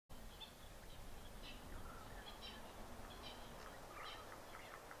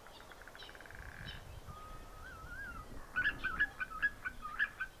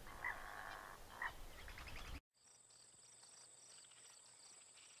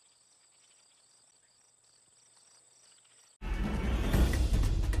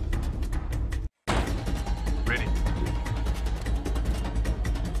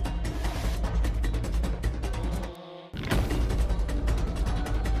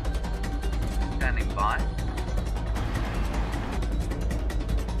standing by.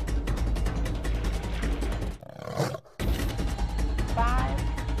 5,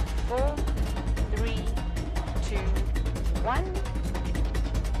 4, 3, 2, 1.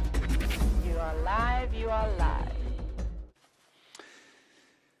 You are live, you are live.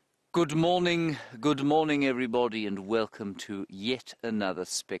 Good morning everybody, and welcome to yet another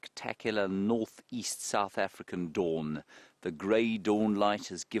spectacular northeast South African dawn. The grey dawn light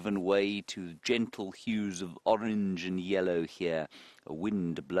has given way to gentle hues of orange and yellow here. A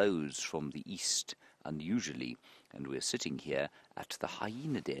wind blows from the east unusually, and we're sitting here at the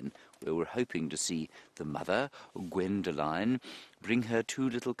hyena den, where we're hoping to see the mother, Gwendoline, bring her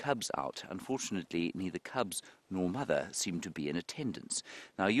 2 little cubs out. Unfortunately, neither cubs nor mother seem to be in attendance.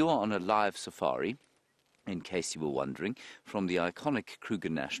 Now, you are on a live safari, in case you were wondering, from the iconic Kruger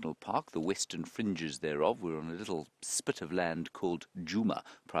National Park, the western fringes thereof. We're on a little spit of land called Djuma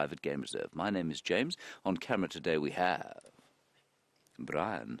Private Game Reserve. My name is James. On camera today we have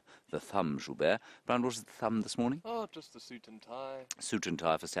Brian, the thumb Joubert. Brian, what was the thumb this morning? Oh, just the suit and tie. Suit and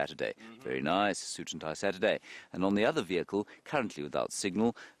tie for Saturday. Very nice, suit and tie Saturday. And on the other vehicle, currently without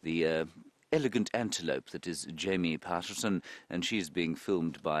signal, the elegant antelope that is Jamie Patterson, and she's being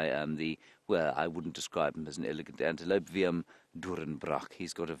filmed by well, I wouldn't describe him as an elegant antelope, Willem Doornbraak.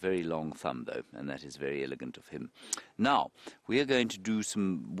 He's got a very long thumb, though, and that is very elegant of him. Now, we are going to do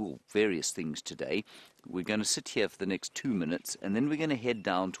some various things today. We're going to sit here for the next 2 minutes, and then we're going to head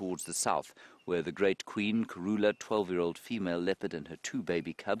down towards the south, where the great queen, Karula, 12-year-old female leopard, and her 2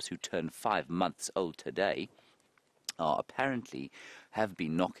 baby cubs, who turn 5 months old today, apparently have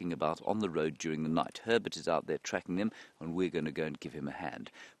been knocking about on the road during the night. Herbert is out there tracking them, and we're going to go and give him a hand.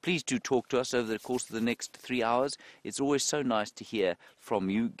 Please do talk to us over the course of the next 3 hours. It's always so nice to hear from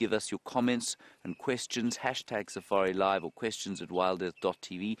you. Give us your comments and questions, hashtag Safari Live or questions at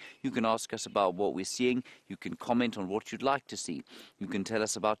wildearth.tv. You can ask us about what we're seeing. You can comment on what you'd like to see. You can tell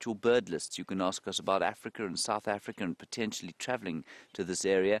us about your bird lists. You can ask us about Africa and South Africa and potentially traveling to this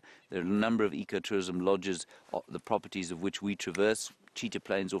area. There are a number of ecotourism lodges, the properties of which we traverse. Cheetah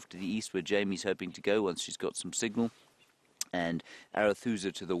Plains off to the east, where Jamie's hoping to go once she's got some signal, and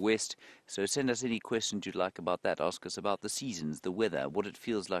Arathusa to the west. So send us any questions you'd like about that. Ask us about the seasons, the weather, what it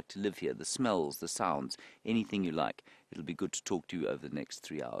feels like to live here, the smells, the sounds, anything you like. It'll be good to talk to you over the next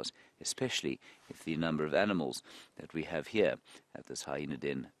 3 hours, especially if the number of animals that we have here at this hyena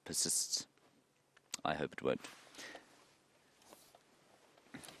den persists. I hope it won't.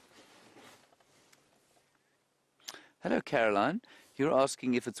 Hello, Caroline. You're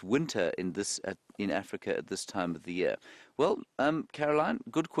asking if it's winter in Africa at this time of the year. Well, Caroline,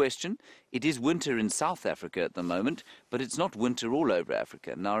 good question. It is winter in South Africa at the moment, but it's not winter all over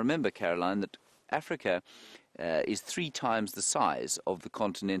Africa. Now, remember, Caroline, that Africa is 3 times the size of the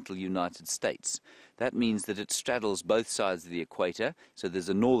continental United States. That means that it straddles both sides of the equator. So there's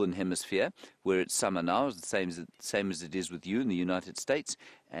a northern hemisphere where it's summer now, the same as it is with you in the United States.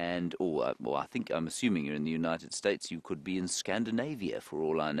 And, well, I'm assuming you're in the United States. You could be in Scandinavia for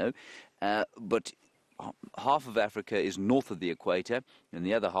all I know. But half of Africa is north of the equator, and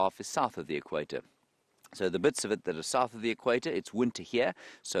the other half is south of the equator. So the bits of it that are south of the equator, it's winter here.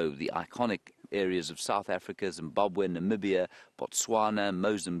 So the iconic areas of South Africa, Zimbabwe, Namibia, Botswana,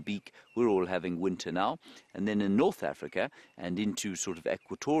 Mozambique, we're all having winter now. And then in North Africa and into sort of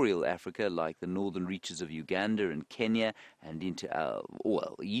equatorial Africa, like the northern reaches of Uganda and Kenya, and into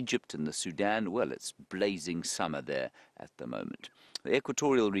Egypt and the Sudan, well, it's blazing summer there at the moment. The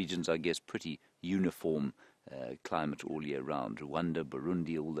equatorial regions, I guess, pretty uniform climate all year round. Rwanda,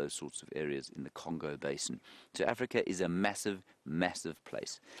 Burundi, all those sorts of areas in the Congo Basin. So Africa is a massive, massive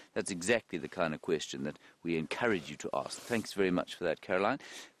place. That's exactly the kind of question that we encourage you to ask. Thanks very much for that, Caroline.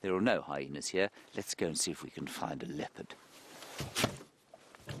 There are no hyenas here. Let's go and see if we can find a leopard.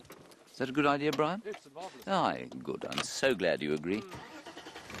 Is that a good idea, Brian? It's a marvelous. Aye, good. I'm so glad you agree.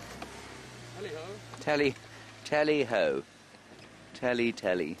 Tally-ho. Tally-ho.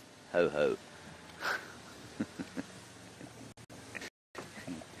 Tally, ho-ho.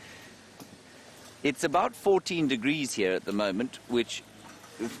 It's about 14 degrees here at the moment, which,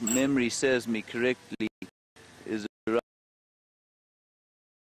 if memory serves me correctly, is around...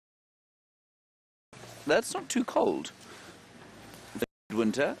 That's not too cold for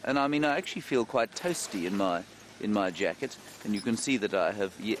winter, and I mean, I actually feel quite toasty in my jacket, and you can see that I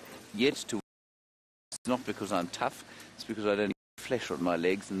have yet to... It's not because I'm tough, it's because I don't have flesh on my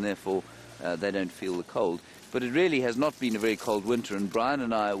legs, and therefore they don't feel the cold. But it really has not been a very cold winter, and Brian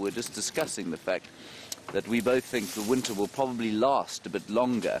and I were just discussing the fact that we both think the winter will probably last a bit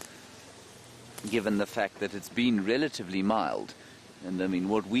longer, given the fact that it's been relatively mild And I mean,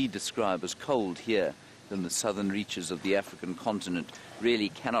 what we describe as cold here in the southern reaches of the African continent really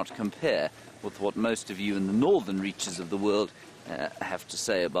cannot compare with what most of you in the northern reaches of the world have to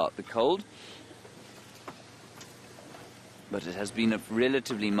say about the cold. But it has been a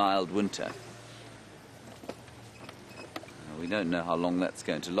relatively mild winter. We don't know how long that's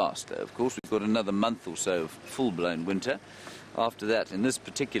going to last, though. Of course, we've got another month or so of full-blown winter. After that, in this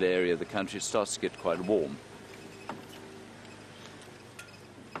particular area of the country, it starts to get quite warm.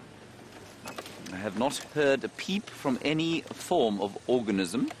 I have not heard a peep from any form of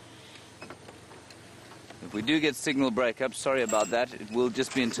organism. If we do get signal breakup, sorry about that. It will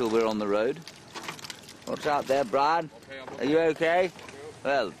just be until we're on the road. What's out there, Brian? Are you okay?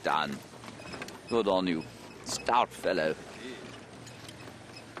 Well done. Good on you. Stout fellow.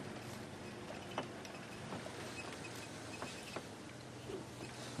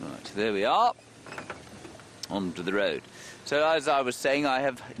 Right, there we are. Onto the road. So as I was saying, I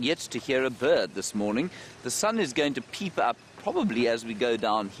have yet to hear a bird this morning. The sun is going to peep up probably as we go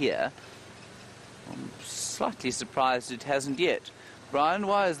down here. I'm slightly surprised it hasn't yet. Brian,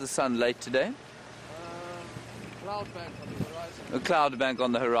 why is the sun late today? Cloud bank on the horizon. A cloud bank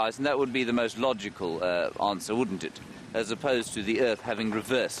on the horizon. That would be the most logical answer, wouldn't it? As opposed to the Earth having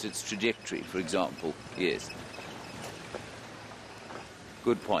reversed its trajectory, for example. Yes.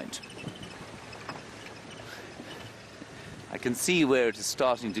 Good point. I can see where it is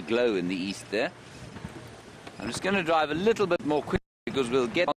starting to glow in the east there. I'm just going to drive a little bit more quickly because we'll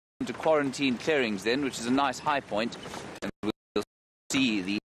get on to quarantine clearings then, which is a nice high point, and we'll see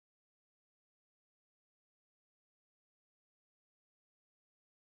the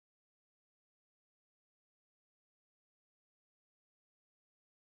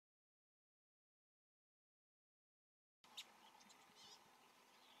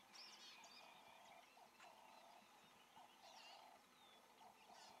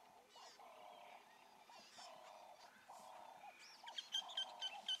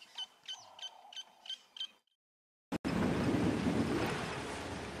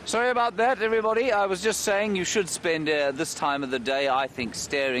Sorry about that, everybody. I was just saying you should spend this time of the day, I think,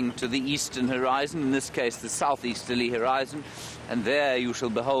 staring to the eastern horizon, in this case the southeasterly horizon, and there you shall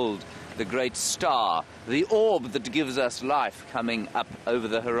behold the great star, the orb that gives us life coming up over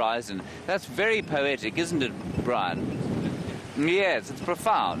the horizon. That's very poetic, isn't it, Brian? Yes, it's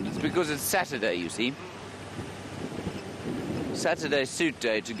profound. It's because it's Saturday, you see. Saturday suit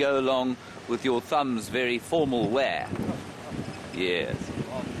day to go along with your thumb's very formal wear. Yes.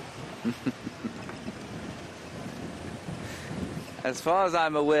 As far as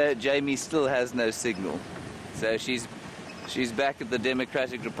I'm aware, Jamie still has no signal. So she's back at the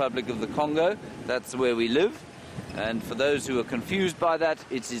Democratic Republic of the Congo. That's where we live. And for those who are confused by that,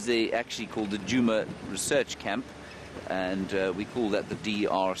 it is actually called the Juma Research Camp. And we call that the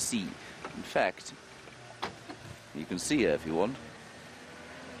DRC. In fact, you can see her if you want.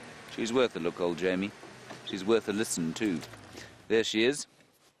 She's worth a look, old Jamie. She's worth a listen, too. There she is.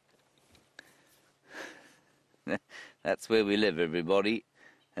 That's where we live, everybody.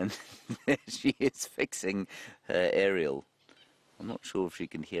 And there she is fixing her aerial. I'm not sure if she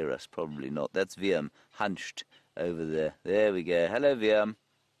can hear us. Probably not. That's Viam hunched over there. There we go. Hello, Viam.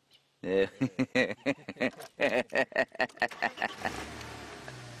 There.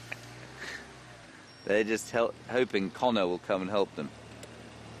 They're just hoping Connor will come and help them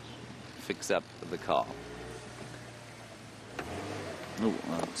fix up the car. Oh,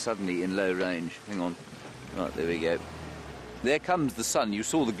 I'm suddenly in low range. Hang on. Right, there we go. There comes the sun. You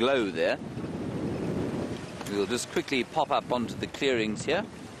saw the glow there. We'll just quickly pop up onto the clearings here.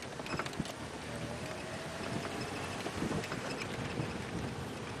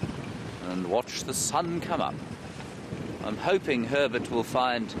 And watch the sun come up. I'm hoping Herbert will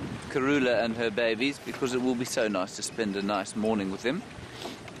find Karula and her babies, because it will be so nice to spend a nice morning with them.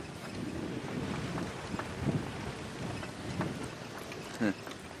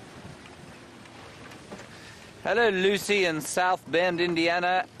 Hello, Lucy in South Bend,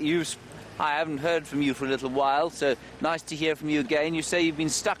 Indiana. I haven't heard from you for a little while, so nice to hear from you again. You say you've been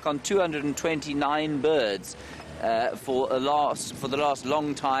stuck on 229 birds for the last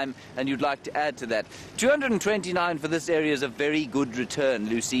long time, and you'd like to add to that. 229 for this area is a very good return,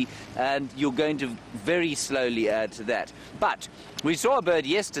 Lucy, and you're going to very slowly add to that. But we saw a bird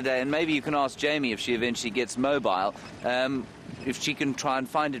yesterday, and maybe you can ask Jamie if she eventually gets mobile, if she can try and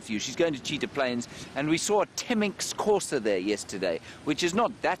find it for you. She's going to Cheetah Plains, and we saw a Temminck's courser there yesterday, which is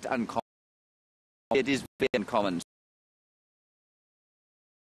not that uncommon. It is very uncommon.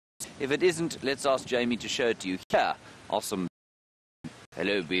 If it isn't, let's ask Jamie to show it to you. Here, awesome.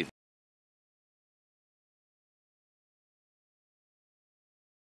 Hello, Beef.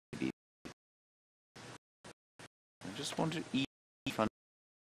 just want to eat fun.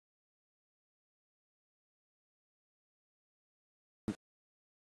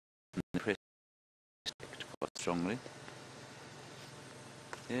 Press quite strongly.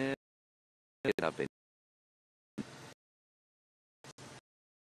 Yeah, get up in.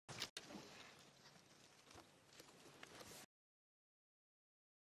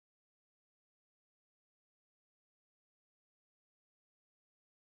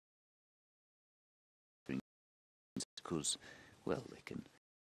 Because, well, they can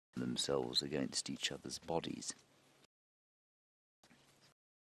themselves against each other's bodies.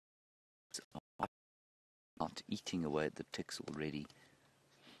 So I'm not eating away at the ticks already.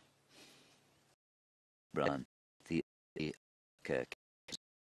 Brian, the kirk.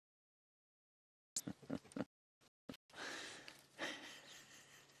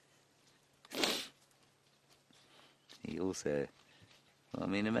 He also, I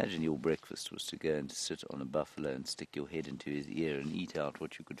mean, imagine your breakfast was to go and sit on a buffalo and stick your head into his ear and eat out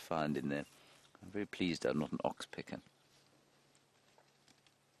what you could find in there. I'm very pleased I'm not an ox picker.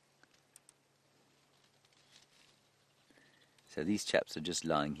 So these chaps are just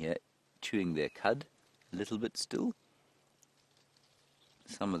lying here, chewing their cud, a little bit still.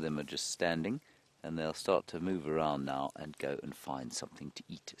 Some of them are just standing, and they'll start to move around now and go and find something to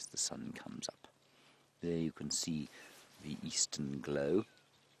eat as the sun comes up. There you can see the eastern glow.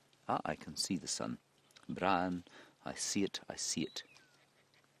 Ah, I can see the sun. Brian, I see it, I see it.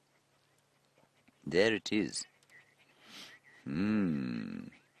 There it is.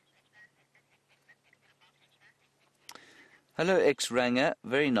 Hello, X-Ranger.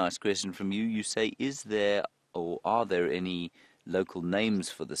 Very nice question from you. You say, is there or are there any local names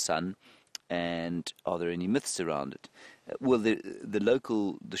for the sun, and are there any myths around it? Well, the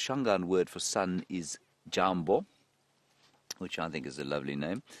Shangaan word for sun is Jambo, which I think is a lovely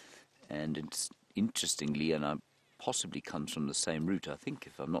name, and it's interestingly, and I possibly comes from the same root. I think,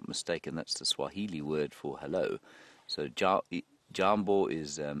 if I'm not mistaken, that's the Swahili word for hello. So Jambo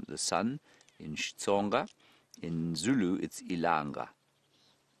is the sun in Xitsonga. In Zulu, it's Ilanga,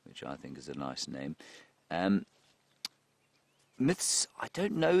 which I think is a nice name. Myths, I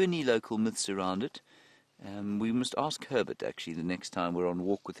don't know any local myths around it. We must ask Herbert, actually, the next time we're on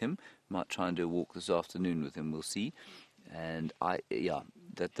walk with him. Might try and do a walk this afternoon with him, we'll see. And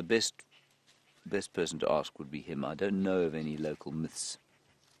that the best person to ask would be him. I don't know of any local myths.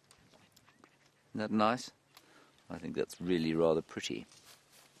 Isn't that nice? I think that's really rather pretty.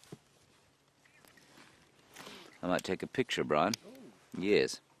 I might take a picture, Brian. Oh.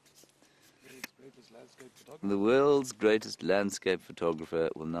 Yes. Greatest landscape photographer. The world's greatest landscape photographer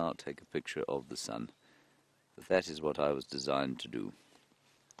will now take a picture of the sun. But that is what I was designed to do.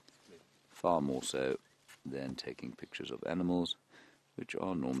 Far more so than taking pictures of animals, which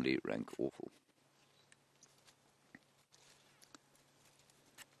are normally rank awful.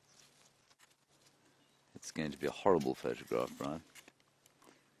 It's going to be a horrible photograph, Brian.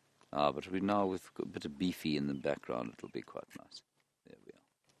 But now with a bit of beefy in the background, it'll be quite nice. There we are.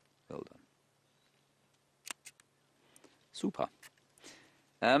 Well done. Super.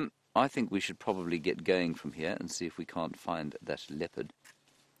 I think we should probably get going from here and see if we can't find that leopard.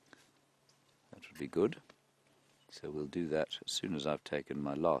 That would be good. So we'll do that as soon as I've taken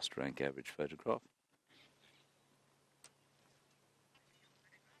my last rank average photograph.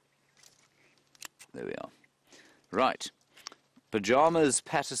 There we are. Right. Pajamas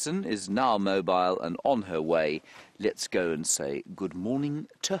Patterson is now mobile and on her way. Let's go and say good morning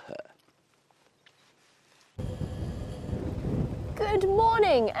to her. Good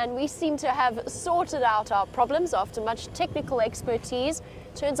morning, and we seem to have sorted out our problems after much technical expertise.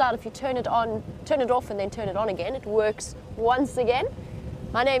 Turns out if you turn it on, turn it off and then turn it on again, it works once again.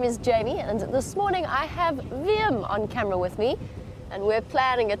 My name is Jamie, and this morning I have Wiem on camera with me, and we're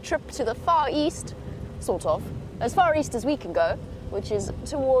planning a trip to the Far East, sort of, as far east as we can go, which is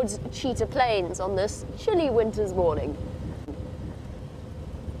towards Cheetah Plains on this chilly winter's morning.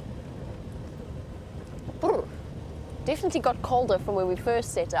 Brr. Definitely got colder from when we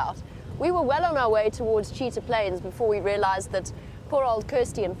first set out. We were well on our way towards Cheetah Plains before we realized that poor old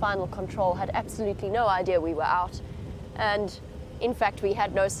Kirsty in Final Control had absolutely no idea we were out, and in fact we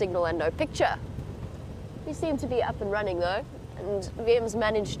had no signal and no picture. We seem to be up and running though, and Viem's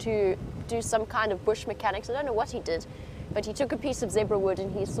managed to do some kind of bush mechanics. I don't know what he did, but he took a piece of zebra wood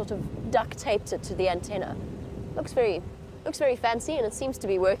and he sort of duct taped it to the antenna. Looks very fancy, and it seems to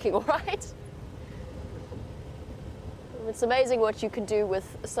be working all right. It's amazing what you can do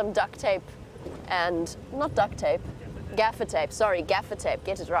with some duct tape and, not duct tape, gaffer tape, sorry, gaffer tape,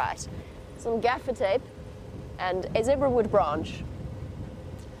 get it right. Some gaffer tape and a zebra wood branch.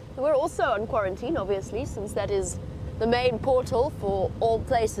 We're also on quarantine, obviously, since that is the main portal for all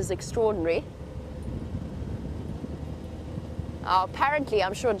places extraordinary. Apparently,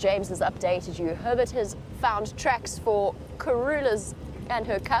 I'm sure James has updated you, Herbert has found tracks for Karula's and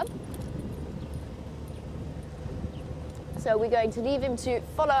her cub. So we're going to leave him to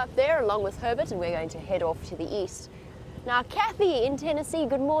follow up there along with Herbert, and we're going to head off to the east. Now, Kathy in Tennessee,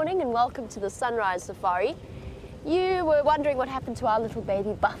 good morning and welcome to the Sunrise Safari. You were wondering what happened to our little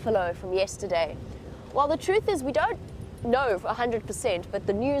baby buffalo from yesterday. Well, the truth is we don't know for 100%, but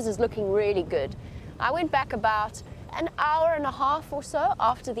the news is looking really good. I went back about an hour and a half or so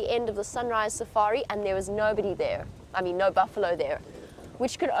after the end of the Sunrise Safari, and there was nobody there. I mean, no buffalo there,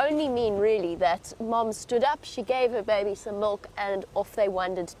 which could only mean really that Mom stood up, she gave her baby some milk, and off they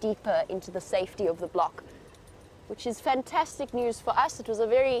wandered deeper into the safety of the block, which is fantastic news for us. It was a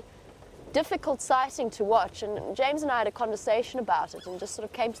very difficult sighting to watch, and James and I had a conversation about it and just sort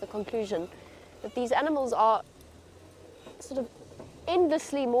of came to the conclusion that these animals are sort of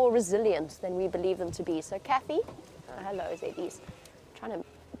endlessly more resilient than we believe them to be. So Kathy, hello Zeddies, trying to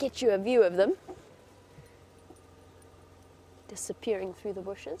get you a view of them disappearing through the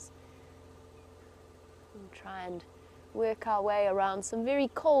bushes, and try and work our way around some very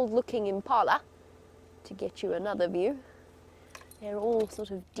cold looking impala to get you another view. They're all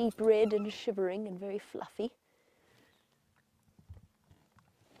sort of deep red and shivering and very fluffy.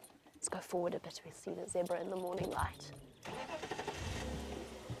 Let's go forward a bit, we'll see the zebra in the morning light.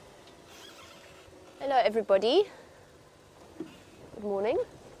 Hello everybody. Good morning.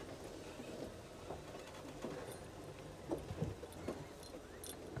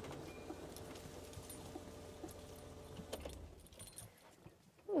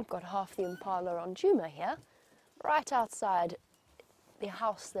 We've got half the impala on Juma here, right outside the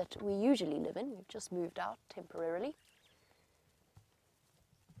house that we usually live in. We've just moved out temporarily.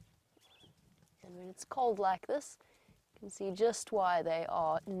 And when it's cold like this, you can see just why they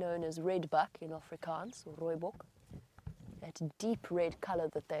are known as redbuck in Afrikaans, or rooibok. That deep red colour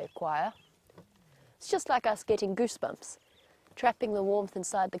that they acquire. It's just like us getting goosebumps, trapping the warmth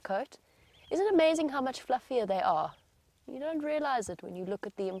inside the coat. Isn't it amazing how much fluffier they are? You don't realise it when you look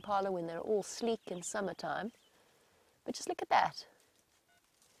at the impala when they're all sleek in summertime. But just look at that.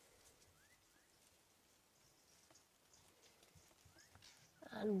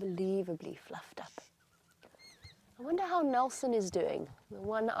 Unbelievably fluffed up. I wonder how Nelson is doing, the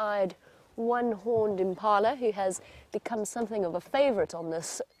one-eyed, one-horned impala who has become something of a favourite on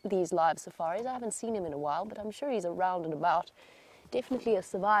these live safaris. I haven't seen him in a while, but I'm sure he's around and about. Definitely a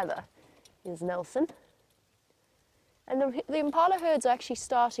survivor is Nelson. And the impala herds are actually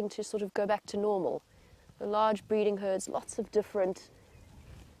starting to sort of go back to normal. The large breeding herds, lots of different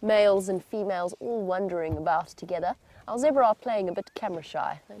males and females all wandering about together. Our zebra are playing a bit camera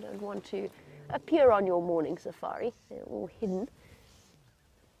shy. They don't want to appear on your morning safari. They're all hidden.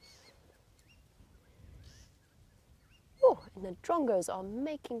 Oh, and the drongos are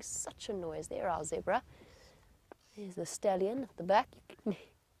making such a noise. There, our zebra. There's the stallion at the back.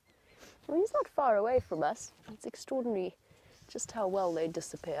 Well, he's not far away from us. It's extraordinary just how well they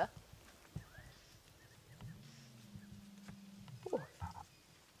disappear. Oh,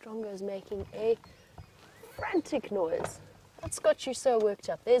 Drongo's making a frantic noise. What's got you so worked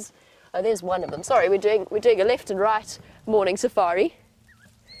up? There's one of them. Sorry, we're doing a left and right morning safari.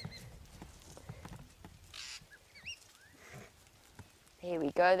 There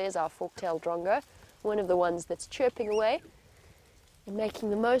we go. There's our fork-tailed drongo, one of the ones that's chirping away and making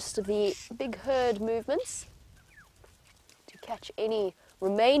the most of the big herd movements to catch any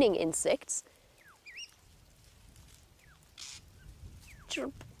remaining insects.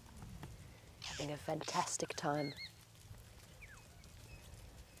 Chirp. Having a fantastic time.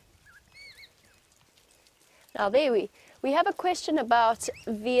 Now there we have a question about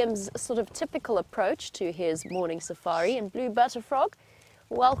VM's sort of typical approach to his morning safari, and Blue Butterfrog,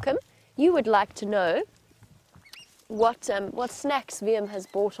 welcome. You would like to know what snacks VM has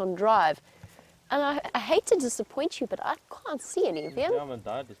bought on drive. And I hate to disappoint you, but I can't see any. VM? Yeah, I'm on a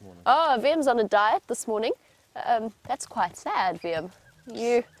diet this morning. Oh, VM's on a diet this morning. That's quite sad, VM.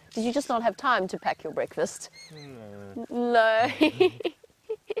 Did you just not have time to pack your breakfast? No.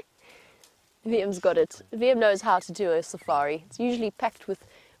 VM's got it. VM knows how to do a safari. It's usually packed with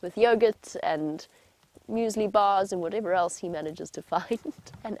yogurt and muesli bars and whatever else he manages to find,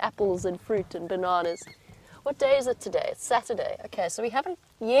 and apples and fruit and bananas. What day is it today? It's Saturday. Okay, so we haven't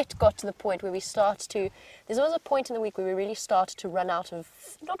yet got to the point where we start to... There's always a point in the week where we really start to run out of,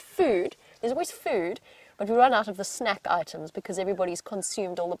 not food, there's always food, but we run out of the snack items because everybody's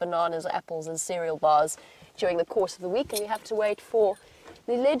consumed all the bananas, apples and cereal bars during the course of the week, and we have to wait for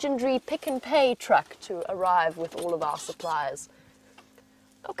the legendary Pick and Pay truck to arrive with all of our supplies.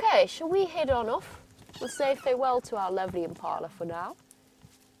 Okay, shall we head on off? We'll say farewell to our lovely impala for now.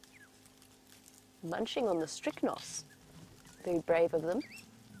 Munching on the strychnos. Very brave of them.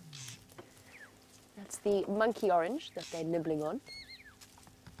 That's the monkey orange that they're nibbling on.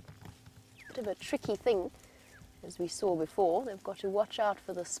 Bit of a tricky thing, as we saw before. They've got to watch out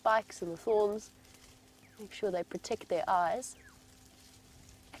for the spikes and the thorns. Make sure they protect their eyes.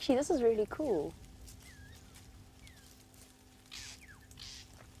 Actually, this is really cool.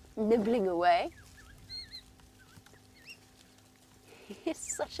 Nibbling away.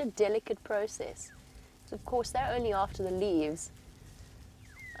 It's such a delicate process. So of course, they're only after the leaves.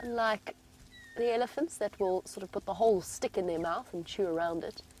 Unlike the elephants that will sort of put the whole stick in their mouth and chew around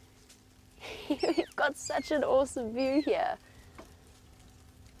it. We've got such an awesome view here.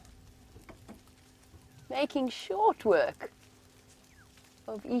 Making short work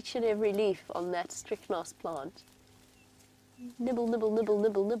of each and every leaf on that strychnos plant. Nibble, nibble, nibble,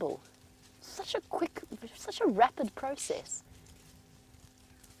 nibble, nibble. Such a quick, such a rapid process.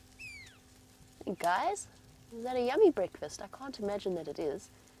 Hey guys, is that a yummy breakfast? I can't imagine that it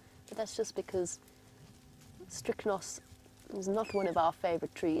is, but that's just because strychnos is not one of our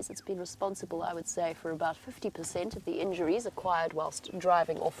favorite trees. It's been responsible, I would say, for about 50% of the injuries acquired whilst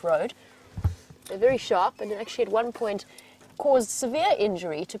driving off-road. They're very sharp, and actually at one point caused severe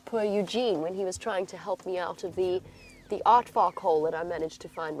injury to poor Eugene when he was trying to help me out of the aardvark hole that I managed to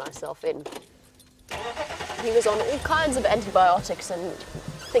find myself in. He was on all kinds of antibiotics and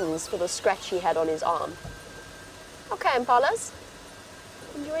things for the scratch he had on his arm. Okay, impalas,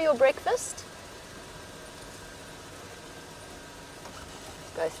 enjoy your breakfast.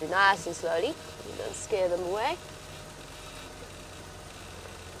 Go through nice and slowly, don't scare them away.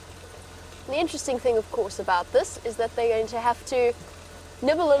 And the interesting thing, of course, about this is that they're going to have to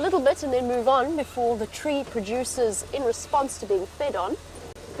nibble a little bit and then move on before the tree produces, in response to being fed on,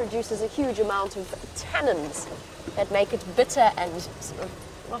 produces a huge amount of tannins that make it bitter and sort of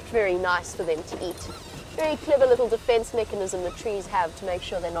not very nice for them to eat. Very clever little defense mechanism the trees have to make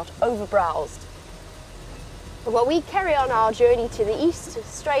sure they're not overbrowsed. But while we carry on our journey to the east,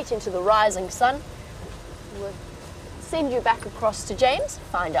 straight into the rising sun, we'll send you back across to James,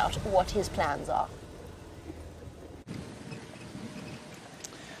 find out what his plans are.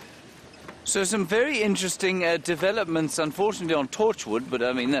 So some very interesting developments, unfortunately, on Torchwood, but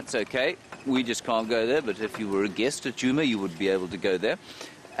I mean, that's okay. We just can't go there, but if you were a guest at Juma, you would be able to go there.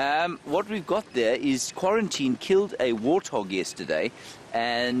 What we've got there is Quarantine killed a warthog yesterday,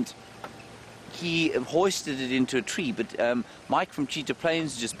 and he hoisted it into a tree, but Mike from Cheetah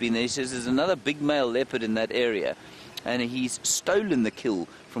Plains has just been there. He says there's another big male leopard in that area, and he's stolen the kill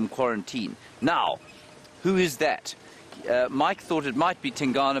from Quarantine. Now, who is that? Mike thought it might be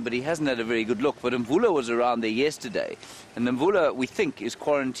Tingana, but he hasn't had a very good look. But Mvula was around there yesterday, and Mvula, we think, is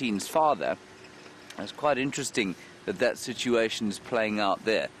Quarantine's father. It's quite interesting that that situation is playing out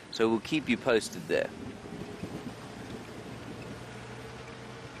there. So we'll keep you posted there.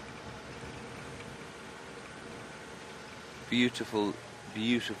 Beautiful,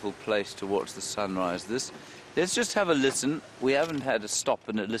 beautiful place to watch the sunrise. Let's just have a listen. We haven't had a stop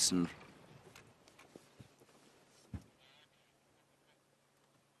and a listen.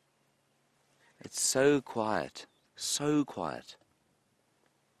 It's so quiet, so quiet.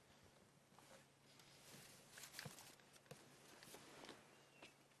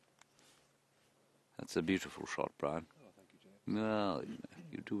 That's a beautiful shot, Brian. Oh, thank you, James. Well,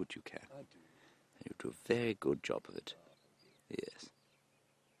 you do what you can. I do. You do a very good job of it. Yes.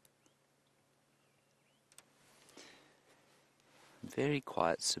 Very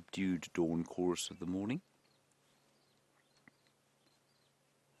quiet, subdued dawn chorus of the morning.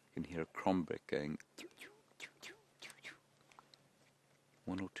 You can hear a crombeck going.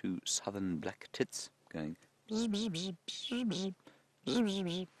 One or two southern black tits going. Bzz, bzz, bzz, bzz, bzz, bzz, bzz,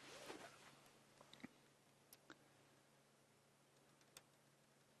 bzz.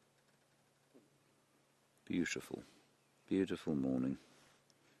 Beautiful, beautiful morning.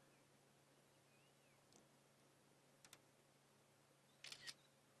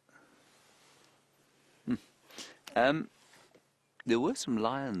 There were some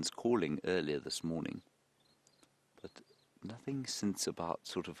lions calling earlier this morning, but nothing since about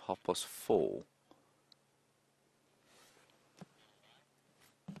sort of 4:30.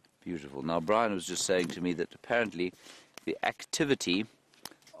 Beautiful. Now, Brian was just saying to me that apparently the activity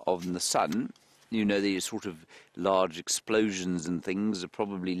of the sun you know, the sort of large explosions and things are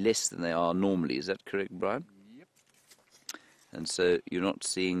probably less than they are normally. Is that correct, Brian? Yep. And so you're not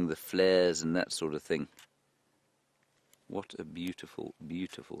seeing the flares and that sort of thing. What a beautiful,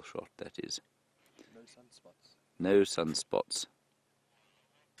 beautiful shot that is. No sunspots. No sunspots.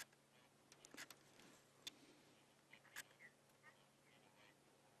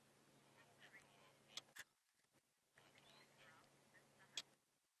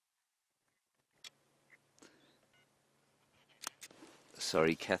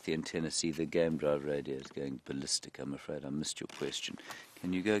 Sorry, Kathy in Tennessee, the game drive radio is going ballistic. I'm afraid I missed your question.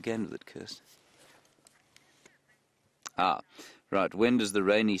 Can you go again with it, Kirst? Right. When does the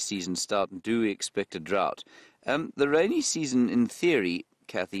rainy season start, and do we expect a drought? The rainy season, in theory,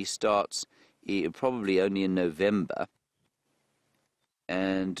 Kathy, starts probably only in November.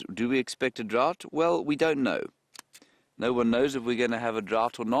 And do we expect a drought? Well, we don't know. No one knows if we're going to have a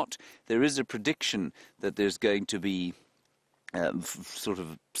drought or not. There is a prediction that there's going to be sort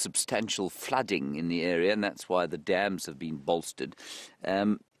of substantial flooding in the area, and that's why the dams have been bolstered.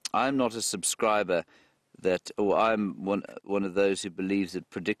 I'm not a subscriber I'm one of those who believes that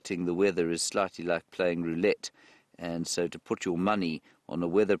predicting the weather is slightly like playing roulette, and so to put your money on a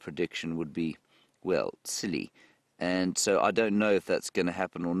weather prediction would be, well, silly. And so I don't know if that's going to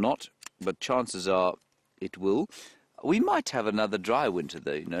happen or not, but chances are it will. We might have another dry winter,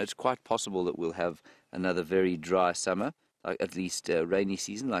 though. You know, it's quite possible that we'll have another very dry summer, at least rainy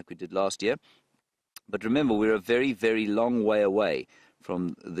season like we did last year. But remember, we're a very, very long way away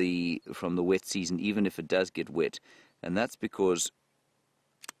from the wet season, even if it does get wet. And that's because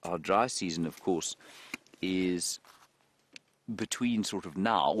our dry season, of course, is between sort of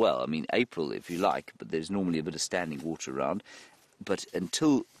now, well, I mean, April, if you like, but there's normally a bit of standing water around. But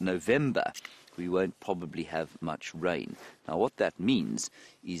until November, we won't probably have much rain. Now, what that means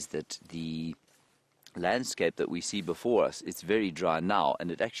is that the landscape that we see before us, it's very dry now,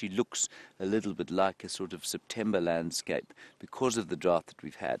 and it actually looks a little bit like a sort of September landscape because of the drought that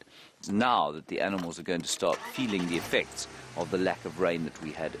we've had. It's now that the animals are going to start feeling the effects of the lack of rain that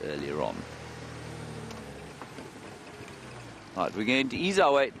we had earlier on. Right, we're going to ease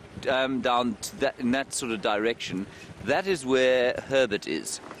our way down to that, in that sort of direction. That is where Herbert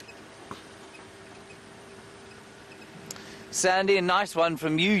is. Sandy, a nice one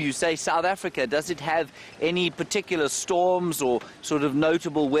from you. You say South Africa. Does it have any particular storms or sort of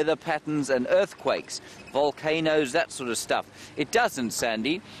notable weather patterns and earthquakes, volcanoes, that sort of stuff? It doesn't,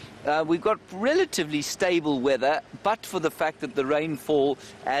 Sandy. We've got relatively stable weather, but for the fact that the rainfall,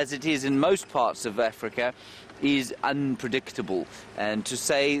 as it is in most parts of Africa, is unpredictable. And to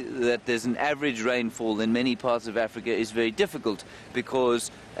say that there's an average rainfall in many parts of Africa is very difficult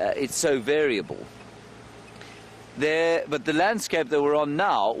because it's so variable. But the landscape that we're on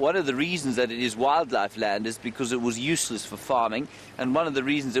now, one of the reasons that it is wildlife land is because it was useless for farming, and one of the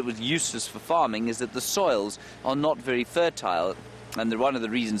reasons it was useless for farming is that the soils are not very fertile, and one of the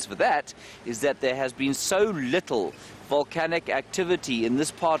reasons for that is that there has been so little volcanic activity in this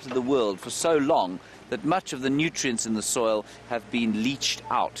part of the world for so long that much of the nutrients in the soil have been leached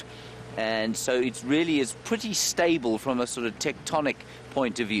out. And so it really is pretty stable from a sort of tectonic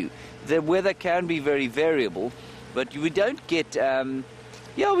point of view. The weather can be very variable, but we don't get,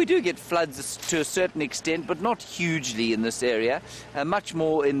 we do get floods to a certain extent, but not hugely in this area. Much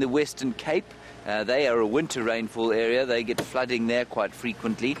more in the Western Cape. They are a winter rainfall area. They get flooding there quite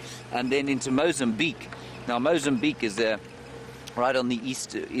frequently. And then into Mozambique. Now, Mozambique is right on the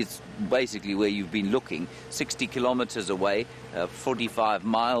east. It's basically where you've been looking, 60 kilometers away, 45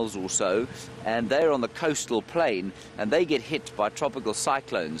 miles or so, and they're on the coastal plain, and they get hit by tropical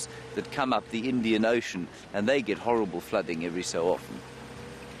cyclones that come up the Indian Ocean, and they get horrible flooding every so often.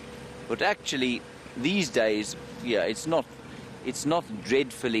 But actually, these days, it's not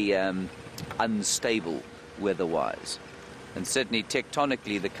dreadfully unstable weather-wise, and certainly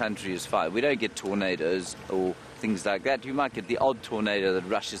tectonically the country is fine. We don't get tornadoes or things like that. You might get the odd tornado that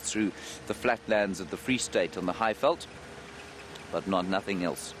rushes through the flatlands of the Free State on the Highveld, but nothing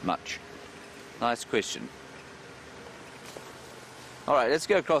else much. Nice question. All right, let's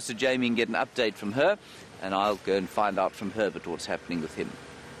go across to Jamie and get an update from her, and I'll go and find out from Herbert what's happening with him.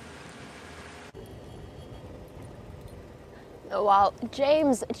 While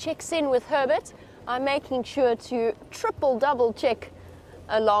James checks in with Herbert, I'm making sure to double check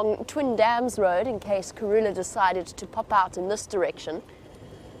along Twin Dams Road in case Karula decided to pop out in this direction.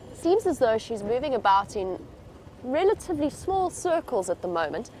 Seems as though she's moving about in relatively small circles at the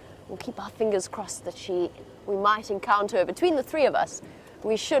moment. We'll keep our fingers crossed that we might encounter her. Between the three of us,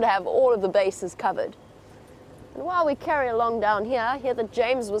 we should have all of the bases covered. And while we carry along down here, I hear that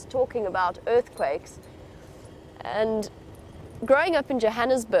James was talking about earthquakes. And growing up in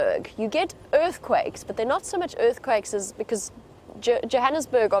Johannesburg, you get earthquakes, but they're not so much earthquakes as because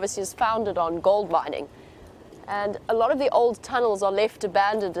Johannesburg obviously is founded on gold mining. And a lot of the old tunnels are left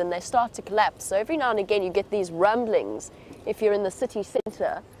abandoned and they start to collapse. So every now and again you get these rumblings if you're in the city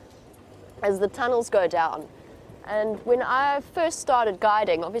centre as the tunnels go down. And when I first started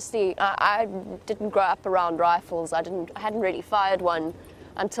guiding, obviously I didn't grow up around rifles. I hadn't really fired one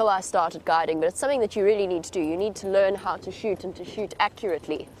until I started guiding, but it's something that you really need to do. You need to learn how to shoot and to shoot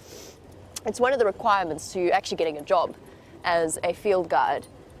accurately. It's one of the requirements to actually getting a job as a field guide.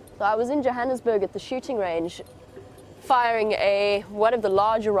 So I was in Johannesburg at the shooting range firing one of the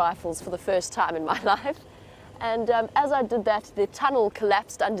larger rifles for the first time in my life. And as I did that, the tunnel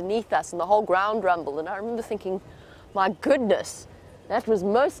collapsed underneath us and the whole ground rumbled. And I remember thinking, my goodness, that was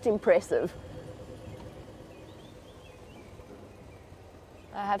most impressive.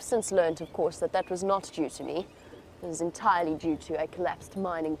 I have since learned, of course, that that was not due to me. It was entirely due to a collapsed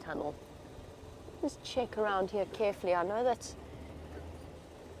mining tunnel. Just check around here carefully. I know that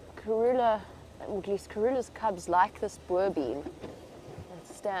Karula, or at least Karula's cubs, like this boer beam that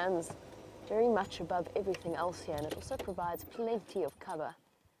stands very much above everything else here, and it also provides plenty of cover.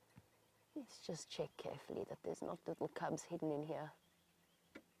 Let's just check carefully that there's not little cubs hidden in here.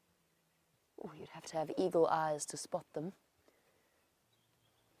 Oh, you'd have to have eagle eyes to spot them.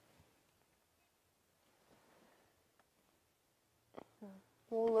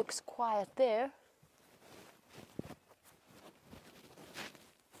 All looks quiet there.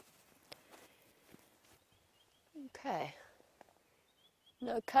 Okay.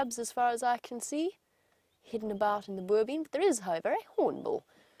 No cubs as far as I can see, hidden about in the boer beam. But there is, however, a hornbill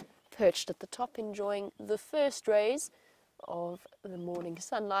perched at the top, enjoying the first rays of the morning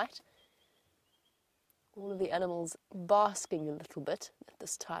sunlight. All of the animals basking a little bit at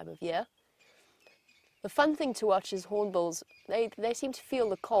this time of year. The fun thing to watch is hornbills. They seem to feel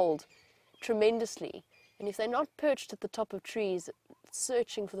the cold tremendously. And if they're not perched at the top of trees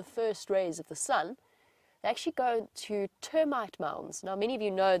searching for the first rays of the sun, they actually go to termite mounds. Now, many of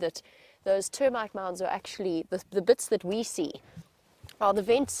you know that those termite mounds are actually, the bits that we see are the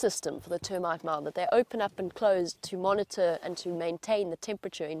vent system for the termite mound that they open up and close to monitor and to maintain the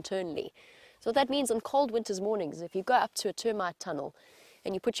temperature internally. So what that means on cold winter's mornings, if you go up to a termite tunnel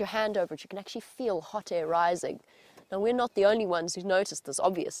and you put your hand over it, you can actually feel hot air rising. Now, we're not the only ones who've noticed this,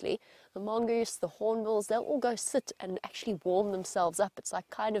 obviously. The mongoose, the hornbills, they'll all go sit and actually warm themselves up. It's like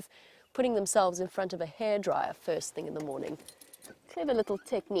kind of putting themselves in front of a hairdryer first thing in the morning. Clever little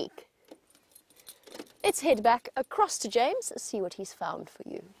technique. Let's head back across to James and see what he's found for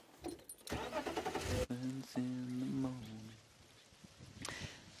you.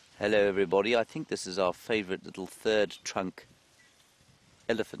 Hello everybody, I think this is our favourite little third trunk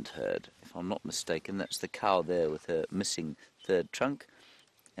elephant herd. If I'm not mistaken, that's the cow there with her missing third trunk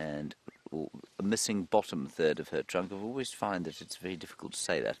and a missing bottom third of her trunk. I always find that it's very difficult to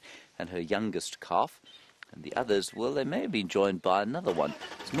say that. And her youngest calf. And the others, well, they may have been joined by another one.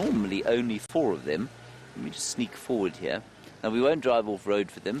 It's normally only 4 of them. Let me just sneak forward here. Now, we won't drive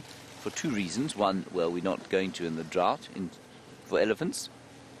off-road for them for 2 reasons. One, well, we're not going to in the drought for elephants.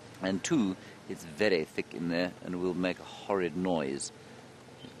 And 2, it's very thick in there and will make a horrid noise.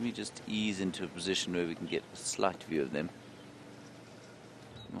 Let me just ease into a position where we can get a slight view of them.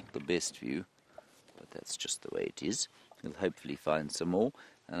 Not the best view, but that's just the way it is. We'll hopefully find some more.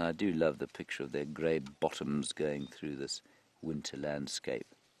 And I do love the picture of their grey bottoms going through this winter landscape.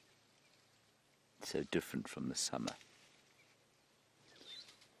 So different from the summer.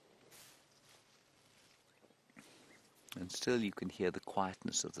 And still you can hear the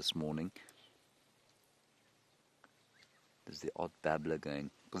quietness of this morning. There's the odd babbler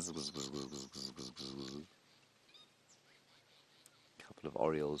going. Couple of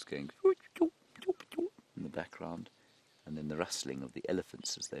orioles going in the background. And then the rustling of the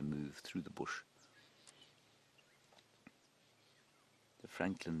elephants as they move through the bush. The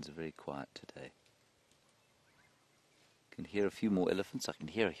francolins are very quiet today. I can hear a few more elephants. I can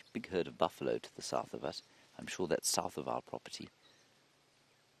hear a big herd of buffalo to the south of us. I'm sure that's south of our property.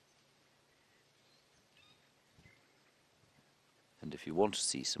 And if you want to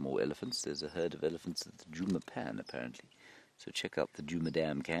see some more elephants, there's a herd of elephants at the Djuma Pan, apparently. So check out the Djuma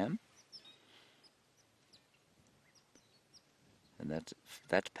Dam Cam. And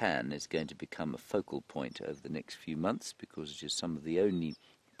that pan is going to become a focal point over the next few months because it is some of the only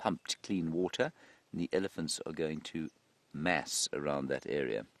pumped clean water, and the elephants are going to mass around that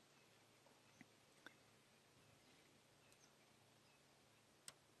area.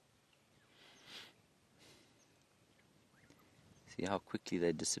 See how quickly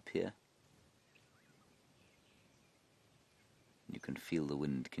they disappear? You can feel the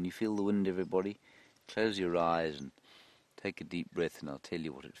wind. Can you feel the wind, everybody? Close your eyes and take a deep breath, and I'll tell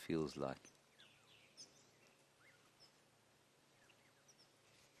you what it feels like.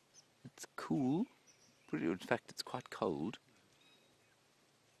 It's cool. In fact, it's quite cold.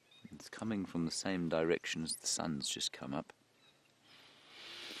 It's coming from the same direction as the sun's just come up.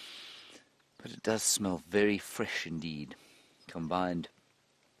 But it does smell very fresh indeed, combined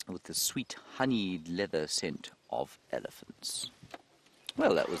with the sweet honeyed leather scent of elephants.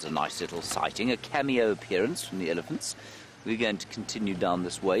 Well, that was a nice little sighting, a cameo appearance from the elephants. We're going to continue down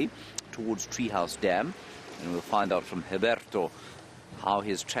this way towards Treehouse Dam, and we'll find out from Herberto how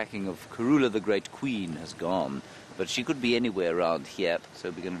his tracking of Karula the Great Queen has gone. But she could be anywhere around here, so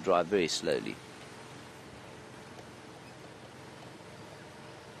we're going to drive very slowly.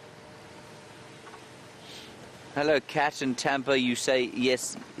 Hello, Kat in Tampa. You say,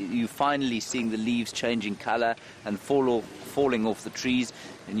 yes, you're finally seeing the leaves changing colour and falling off the trees,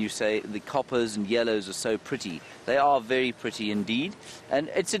 and you say the coppers and yellows are so pretty. They are very pretty indeed, and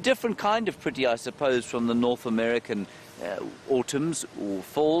it's a different kind of pretty, I suppose, from the North American autumns or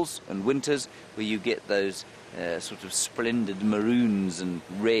falls and winters, where you get those sort of splendid maroons and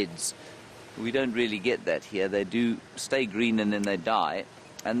reds. We don't really get that here. They do stay green and then they die,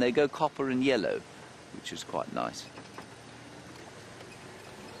 and they go copper and yellow, which is quite nice.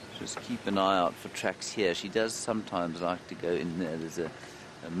 Just keep an eye out for tracks here. She does sometimes like to go in there. There's a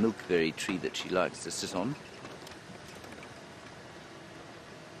milkberry tree that she likes to sit on.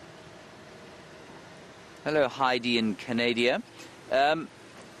 Hello, Heidi in Canada.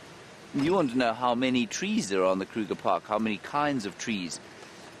 You want to know how many trees there are on the Kruger Park, how many kinds of trees.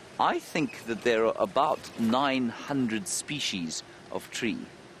 I think that there are about 900 species of tree.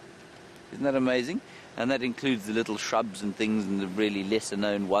 Isn't that amazing? And that includes the little shrubs and things and the really lesser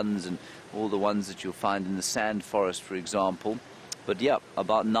known ones and all the ones that you'll find in the sand forest, for example. But yeah,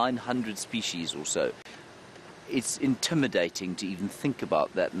 about 900 species or so. It's intimidating to even think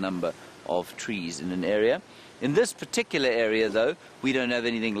about that number of trees in an area. In this particular area, though, we don't have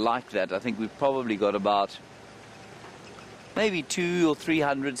anything like that. I think we've probably got about maybe 200 or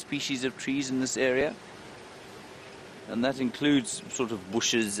 300 species of trees in this area. And that includes sort of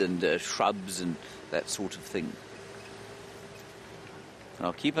bushes and shrubs and that sort of thing.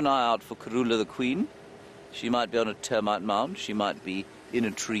 Now keep an eye out for Karula the Queen. She might be on a termite mound. She might be in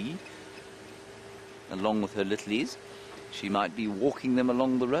a tree along with her littlies. She might be walking them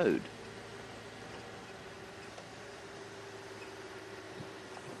along the road.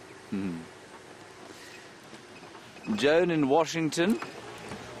 Joan in Washington.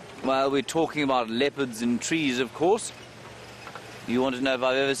 Well, we're talking about leopards in trees, of course. You want to know if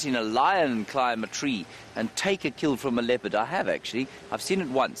I've ever seen a lion climb a tree and take a kill from a leopard? I have, actually. I've seen it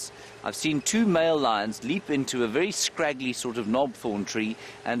once. I've seen 2 male lions leap into a very scraggly sort of knobthorn tree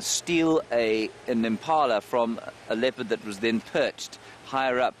and steal an impala from a leopard that was then perched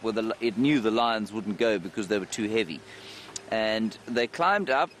higher up where it knew the lions wouldn't go because they were too heavy. And they climbed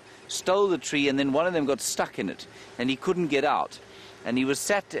up, stole the tree, and then one of them got stuck in it, and he couldn't get out. And he was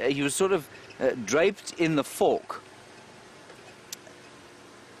sort of draped in the fork.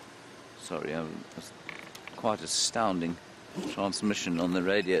 Sorry, that's quite astounding transmission on the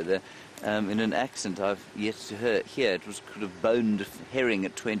radio there. In an accent I've yet to hear. It was kind of boned herring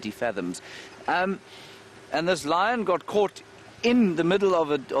at 20 fathoms. And this lion got caught in the middle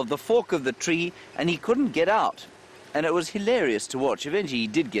of the fork of the tree, and he couldn't get out. And it was hilarious to watch. Eventually he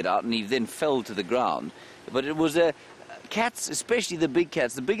did get out, and he then fell to the ground. But it was cats, especially the big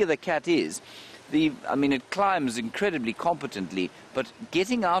cats, the bigger the cat is, it climbs incredibly competently, but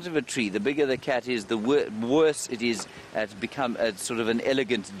getting out of a tree, the bigger the cat is, the worse it is at become a sort of an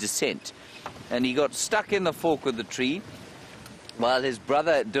elegant descent. And he got stuck in the fork of the tree while his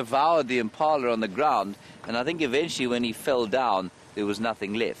brother devoured the impala on the ground, and I think eventually when he fell down, there was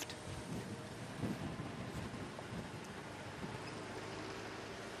nothing left.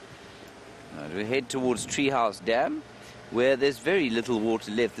 Now, we head towards Treehouse Dam, where there's very little water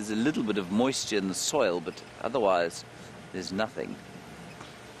left. There's a little bit of moisture in the soil, but otherwise there's nothing.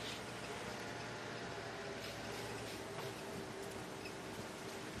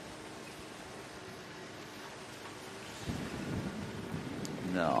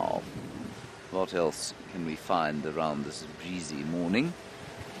 Now, what else can we find around this breezy morning?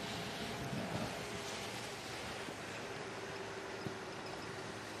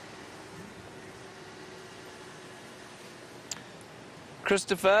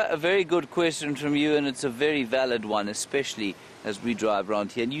 Christopher, a very good question from you, and it's a very valid one, especially as we drive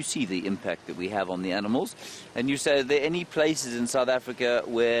around here and you see the impact that we have on the animals. And you say, are there any places in South Africa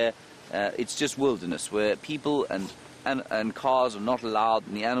where it's just wilderness, where people and cars are not allowed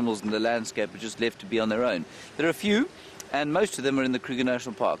and the animals in the landscape are just left to be on their own? There are a few, and most of them are in the Kruger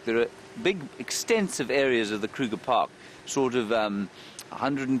National Park. There are big, extensive areas of the Kruger Park, sort of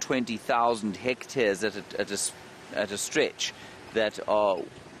 120,000 hectares at a stretch, that are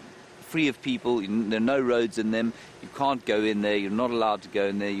free of people. There are no roads in them. You can't go in there. You're not allowed to go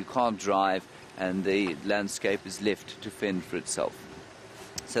in there. You can't drive, and the landscape is left to fend for itself.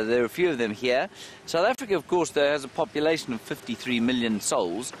 So there are a few of them here. South Africa, of course, though, has a population of 53 million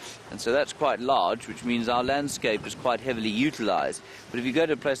souls, and so that's quite large, which means our landscape is quite heavily utilized. But if you go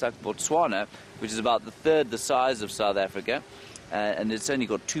to a place like Botswana, which is about the third the size of South Africa, and it's only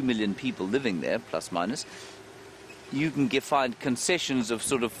got 2 million people living there, plus minus, you can find concessions of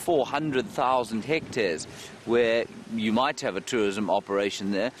sort of 400,000 hectares where you might have a tourism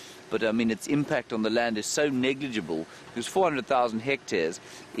operation there, but I mean its impact on the land is so negligible, because 400,000 hectares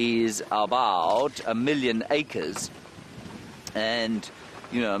is about 1 million acres, and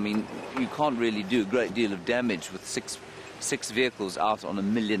you know, I mean, you can't really do a great deal of damage with six vehicles out on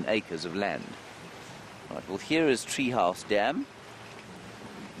 1 million acres of land. Right, well, here is Treehouse Dam,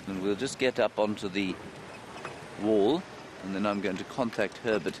 and we'll just get up onto the wall, and then I'm going to contact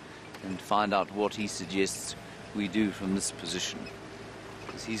Herbert and find out what he suggests we do from this position,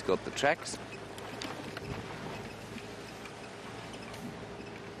 because he's got the tracks.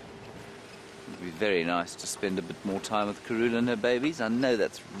 It would be very nice to spend a bit more time with Karula and her babies. I know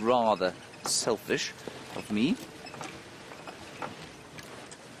that's rather selfish of me.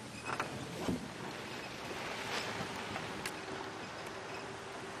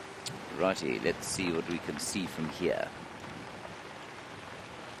 Righty, let's see what we can see from here.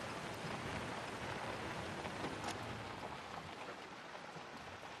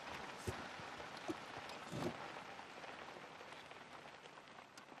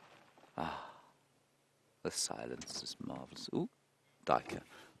 Ah, the silence is marvelous. Ooh, Duiker.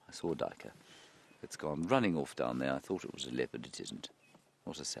 I saw Duiker. It's gone running off down there. I thought it was a leopard. It isn't.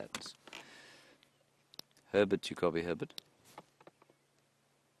 What a sadness. Herbert, you copy, Herbert?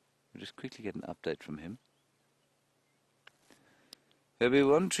 We'll just quickly get an update from him. Herbie,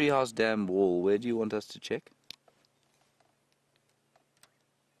 one Treehouse Dam wall. Where do you want us to check?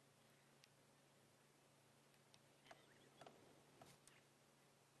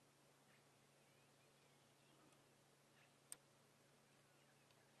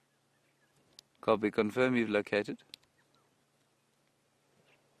 Copy, confirm you've located.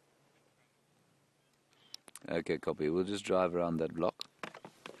 Okay, copy. We'll just drive around that block.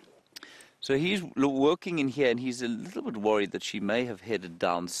 So he's working in here, and he's a little bit worried that she may have headed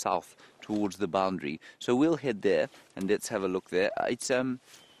down south towards the boundary. So we'll head there, and let's have a look there. It's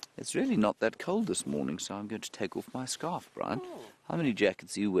really not that cold this morning, so I'm going to take off my scarf, Brian. Oh. How many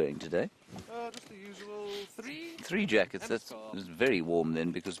jackets are you wearing today? Just the usual 3. 3 jackets. That's very warm then,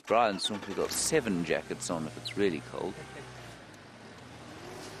 because Brian's simply got 7 jackets on if it's really cold.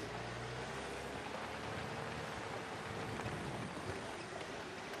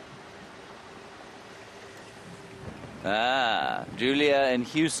 Ah, Julia in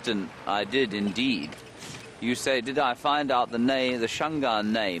Houston, I did indeed. You say, did I find out the name, the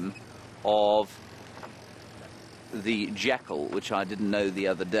Shangaan name of the jackal, which I didn't know the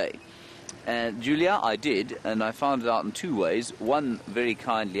other day? Julia, I did, and I found it out in 2 ways. One, very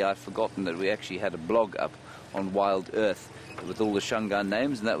kindly, I'd forgotten that we actually had a blog up on Wild Earth with all the Shangaan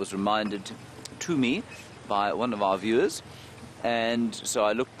names, and that was reminded to me by one of our viewers. And so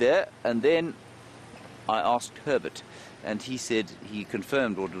I looked there, and then I asked Herbert, and he said he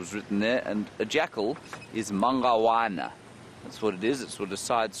confirmed what was written there, and a jackal is mangawana. That's what it is. It's what a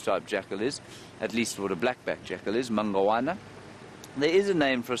side-striped jackal is, at least what a blackback jackal is, mangawana. There is a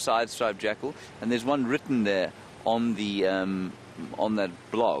name for a side-striped jackal, and there's one written there on the on that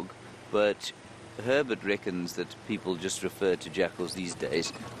blog, but Herbert reckons that people just refer to jackals these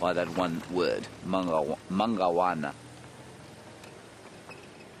days by that one word, mangawana.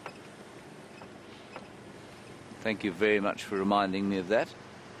 Thank you very much for reminding me of that,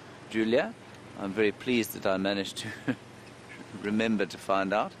 Julia. I'm very pleased that I managed to remember to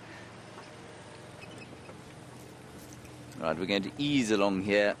find out. Right, we're going to ease along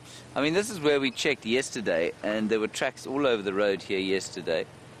here. I mean, this is where we checked yesterday, and there were tracks all over the road here yesterday.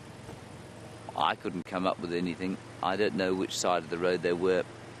 I couldn't come up with anything. I don't know which side of the road they were.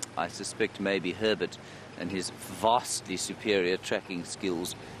 I suspect maybe Herbert and his vastly superior tracking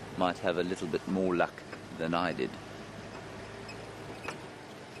skills might have a little bit more luck than I did.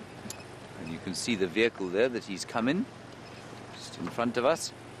 You can see the vehicle there that he's come in, just in front of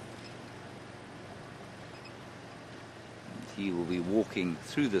us. And he will be walking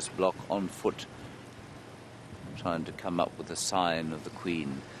through this block on foot, trying to come up with a sign of the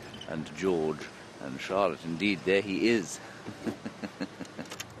Queen and George and Charlotte. Indeed, there he is.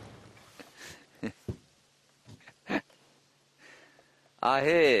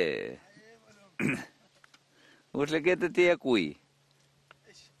 Ahe. Hoe lyk dit te koei?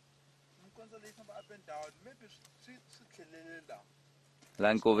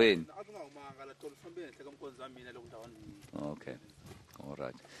 Lankoven. Okay. All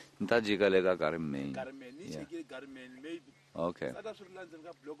right. Ntajika lega garmen. Yeah. Okay.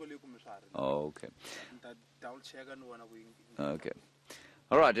 Oh, okay. Okay.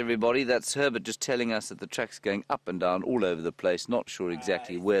 All right, everybody, that's Herbert just telling us that the track's going up and down all over the place, not sure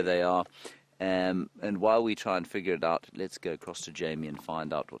exactly where they are. And while we try and figure it out, let's go across to Jamie and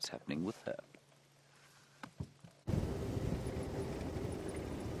find out what's happening with her.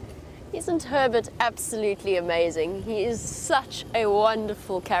 Isn't Herbert absolutely amazing? He is such a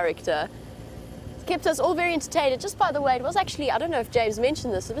wonderful character. He's kept us all very entertained. Just by the way, it was actually, I don't know if James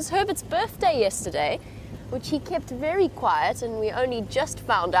mentioned this, it was Herbert's birthday yesterday, which he kept very quiet, and we only just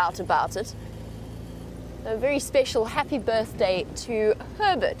found out about it. A very special happy birthday to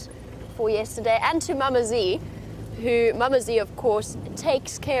Herbert for yesterday, and to Mama Z, who, Mama Z, of course,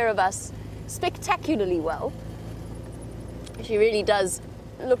 takes care of us spectacularly well. She really does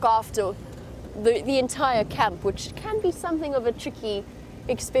look after the entire camp, which can be something of a tricky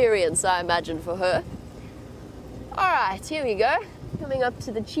experience, I imagine, for her. All right, here we go. Coming up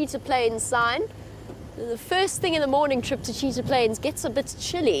to the Cheetah Plains sign. The first thing in the morning trip to Cheetah Plains gets a bit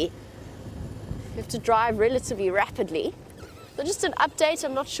chilly. You have to drive relatively rapidly. So just an update,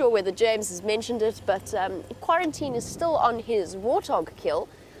 I'm not sure whether James has mentioned it, but Quarantine is still on his warthog kill.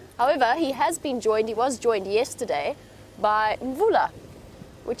 However, he was joined yesterday by Mvula,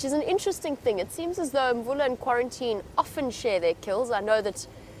 which is an interesting thing. It seems as though Mvula and Quarantine often share their kills. I know that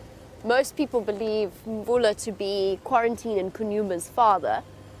most people believe Mvula to be Quarantine and Kunyuma's father.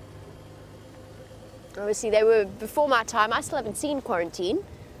 Obviously, they were before my time. I still haven't seen Quarantine,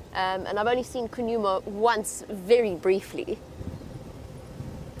 and I've only seen Kunyuma once, very briefly.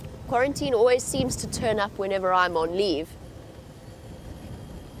 Quarantine always seems to turn up whenever I'm on leave.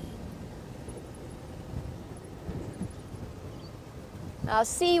 Now,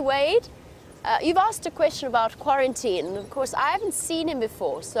 see, Wade, you've asked a question about Quarantine, and of course, I haven't seen him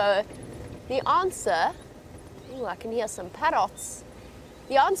before, so the answer... Ooh, I can hear some parrots.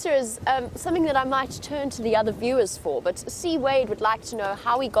 The answer is something that I might turn to the other viewers for, but C. Wade would like to know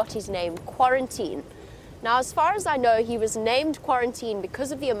how he got his name Quarantine. Now, as far as I know, he was named Quarantine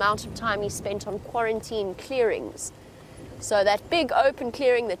because of the amount of time he spent on quarantine clearings. So that big open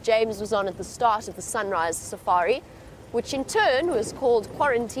clearing that James was on at the start of the Sunrise Safari, which in turn was called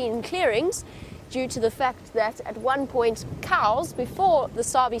Quarantine Clearings due to the fact that at one point cows, before the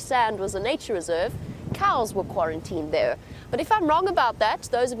Sabi Sand was a nature reserve, cows were quarantined there. But if I'm wrong about that,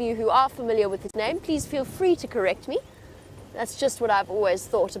 those of you who are familiar with his name, please feel free to correct me. That's just what I've always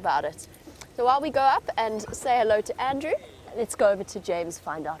thought about it. So while we go up and say hello to Andrew, let's go over to James,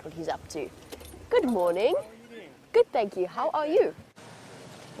 find out what he's up to. Good morning. Good, thank you. How are you?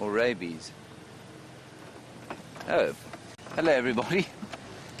 Or rabies. Oh, hello everybody.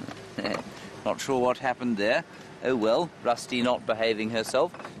 Not sure what happened there. Oh well, Rusty not behaving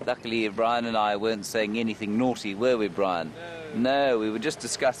herself. Luckily, Brian and I weren't saying anything naughty, were we, Brian? No, we were just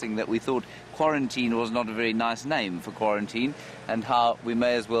discussing that we thought Quarantine was not a very nice name for Quarantine, and how we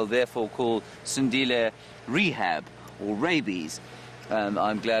may as well therefore call Sindile Rehab or Rabies.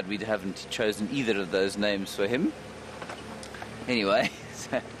 I'm glad we haven't chosen either of those names for him. Anyway,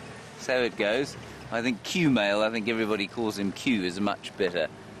 so it goes. I think Q-Mail, I think everybody calls him Q, is much better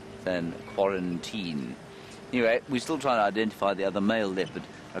than Quarantine. Anyway, we're still trying to identify the other male leopard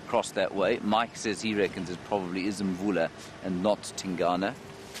across that way. Mike says he reckons it probably is Mvula and not Tingana.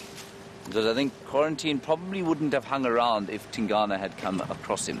 Because I think Quarantine probably wouldn't have hung around if Tingana had come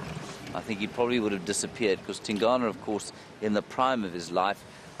across him. I think he probably would have disappeared, because Tingana, of course, in the prime of his life,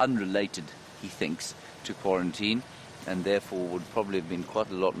 unrelated, he thinks, to Quarantine, and therefore would probably have been quite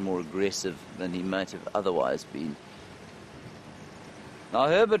a lot more aggressive than he might have otherwise been. Now,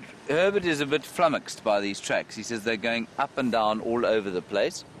 Herbert is a bit flummoxed by these tracks. He says they're going up and down all over the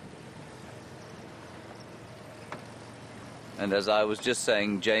place. And as I was just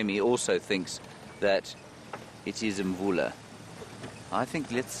saying, Jamie also thinks that it is Mvula. I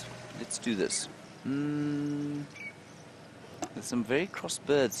think let's do this. There's some very cross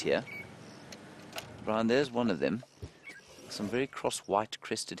birds here. Brian, there's one of them. some very cross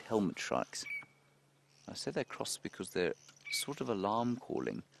white-crested helmet shrikes. I say they're cross because they're sort of alarm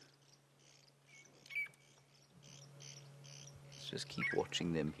calling. Let's just keep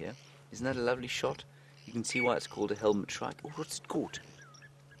watching them here. Isn't that a lovely shot? You can see why it's called a helmet shrike. Oh, what's it caught?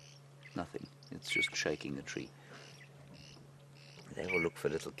 Nothing. It's just shaking a tree. They will look for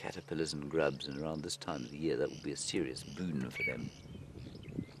little caterpillars and grubs, and around this time of the year that will be a serious boon for them.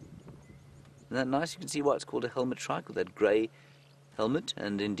 Isn't that nice? You can see why it's called a helmet shrike, with that grey helmet,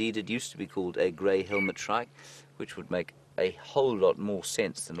 and indeed it used to be called a grey helmet shrike, which would make a whole lot more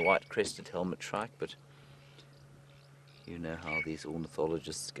sense than white-crested helmet shrike, but you know how these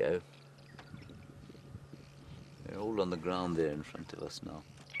ornithologists go. They're all on the ground there in front of us now.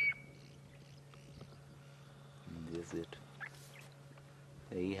 And there's it.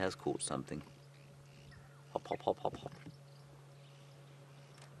 He has caught something. Hop, hop, hop, hop, hop.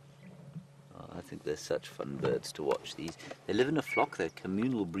 Oh, I think they're such fun birds to watch, these. They live in a flock, they're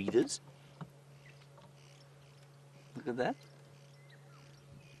communal breeders. Look at that.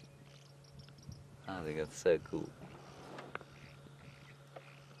 I think that's so cool.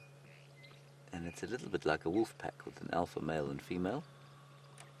 And it's a little bit like a wolf pack with an alpha male and female.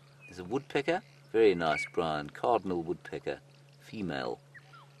 There's a woodpecker. Very nice, Brian. Cardinal woodpecker. Female.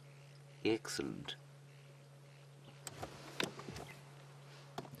 Excellent.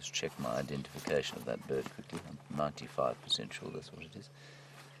 Just check my identification of that bird quickly. I'm 95% sure that's what it is.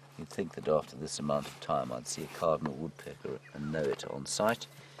 You'd think that after this amount of time I'd see a cardinal woodpecker and know it on sight.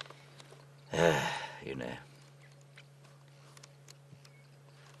 You know.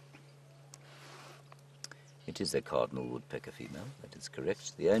 It is a cardinal woodpecker female, that is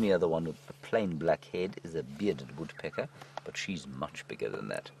correct. The only other one with a plain black head is a bearded woodpecker, but she's much bigger than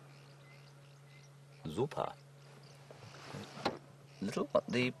that. Super.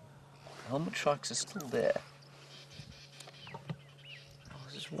 The helmet shrikes are still there. Oh,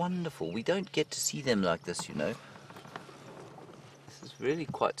 this is wonderful. We don't get to see them like this, you know. This is really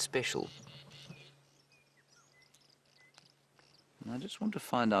quite special. And I just want to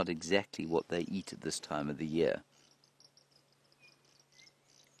find out exactly what they eat at this time of the year.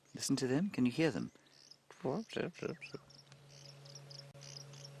 Listen to them. Can you hear them?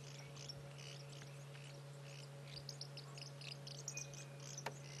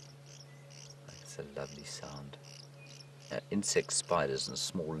 That's a lovely sound. Insects, spiders and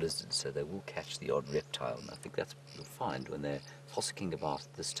small lizards, so they will catch the odd reptile, and I think that's what you'll find when they're fossicking about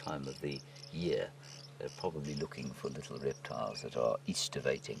this time of the year. They're probably looking for little reptiles that are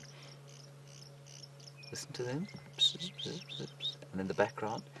estivating. Listen to them. And in the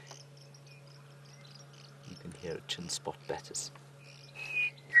background, you can hear a chin spot batters.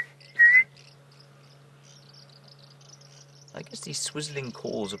 I guess these swizzling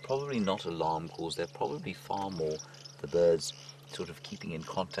calls are probably not alarm calls. They're probably far more the birds sort of keeping in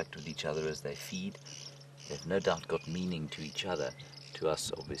contact with each other as they feed. They've no doubt got meaning to each other. To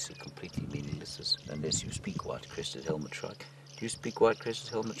us, obviously, completely meaningless, unless you speak white-crested helmet shrike. Do you speak white-crested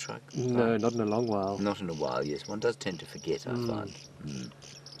helmet shrike? No, not in a long while. Not in a while, yes. One does tend to forget, I find.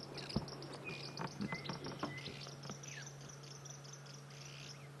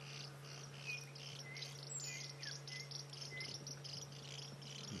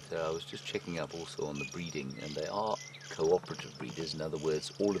 So I was just checking up also on the breeding, and they are cooperative breeders. In other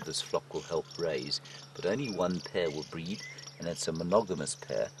words, all of this flock will help raise, but only one pair will breed, and it's a monogamous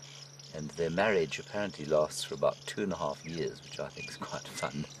pair, and their marriage apparently lasts for about 2.5 years, which I think is quite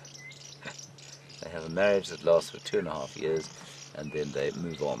fun. They have a marriage that lasts for 2.5 years, and then they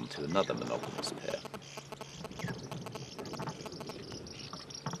move on to another monogamous pair.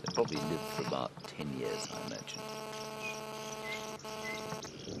 They probably live for about 10 years, I imagine.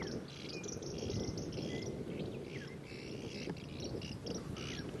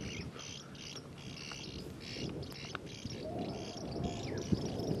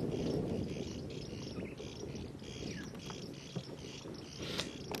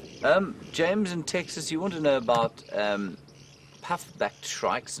 James in Texas, you want to know about puff-backed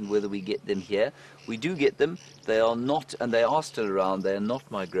shrikes and whether we get them here. We do get them. They are not, and they are still around, they are not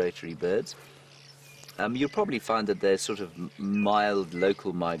migratory birds. You'll probably find that they're sort of mild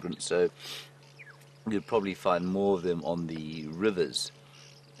local migrants, so you'll probably find more of them on the rivers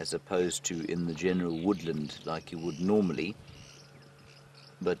as opposed to in the general woodland like you would normally.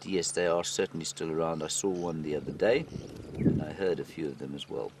 But yes, they are certainly still around. I saw one the other day, and I heard a few of them as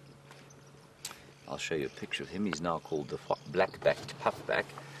well. I'll show you a picture of him. He's now called the black-backed puffback,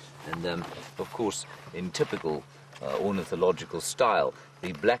 and of course, in typical ornithological style,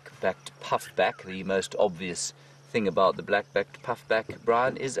 the black-backed puffback, the most obvious thing about the black-backed puffback,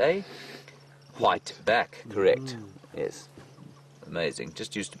 Brian, is a white back, correct? Yes. Amazing.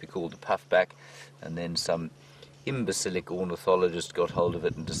 Just used to be called a puffback, and then some imbecilic ornithologist got hold of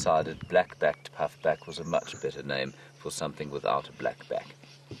it and decided black-backed puffback was a much better name for something without a black back.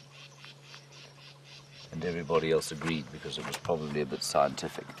 And everybody else agreed because it was probably a bit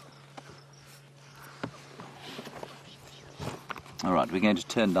scientific. All right, we're going to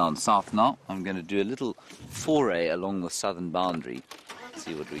turn down south now. I'm going to do a little foray along the southern boundary,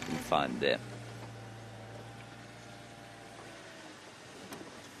 see what we can find there.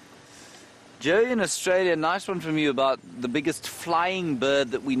 Joe in Australia, nice one from you about the biggest flying bird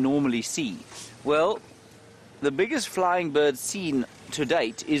that we normally see. Well, the biggest flying bird seen to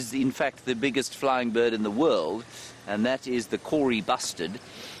date is in fact the biggest flying bird in the world, and that is the Kori bustard.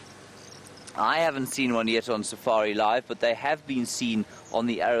 I haven't seen one yet on Safari Live, but they have been seen on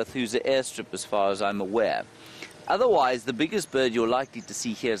the Arathusa airstrip as far as I'm aware. Otherwise, the biggest bird you're likely to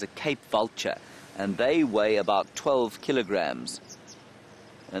see here is a Cape vulture, and they weigh about 12 kilograms.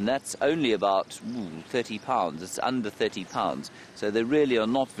 And that's only about 30 pounds. It's under 30 pounds. So they really are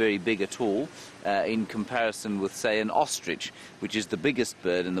not very big at all in comparison with, say, an ostrich, which is the biggest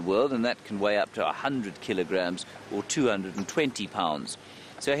bird in the world, and that can weigh up to 100 kilograms or 220 pounds.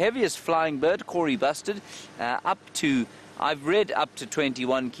 So heaviest flying bird, Kori bustard, up to, I've read up to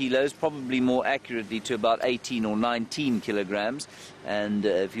 21 kilos, probably more accurately to about 18 or 19 kilograms. And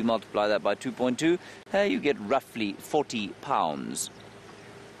if you multiply that by 2.2, you get roughly 40 pounds.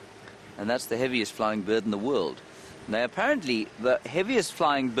 And that's the heaviest flying bird in the world. Now, apparently, the heaviest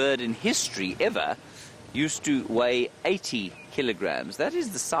flying bird in history ever used to weigh 80 kilograms. That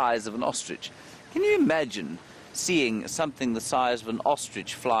is the size of an ostrich. Can you imagine seeing something the size of an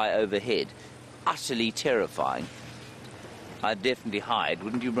ostrich fly overhead? Utterly terrifying. I'd definitely hide,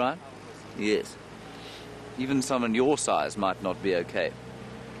 wouldn't you, Brian? Yes. Even someone your size might not be okay.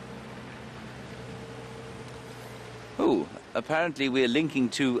 Oh, apparently we're linking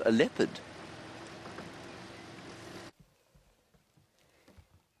to a leopard.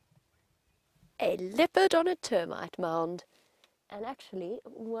 A leopard on a termite mound. And actually,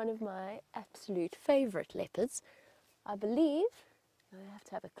 one of my absolute favourite leopards. I believe, I have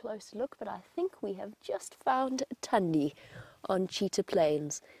to have a close look, but I think we have just found Tundi on Cheetah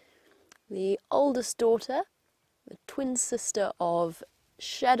Plains. The oldest daughter, the twin sister of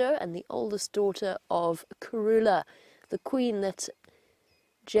Shadow, and the oldest daughter of Karula, the queen that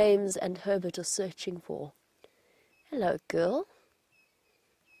James and Herbert are searching for. Hello, girl.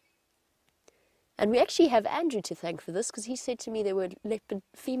 And we actually have Andrew to thank for this, because he said to me there were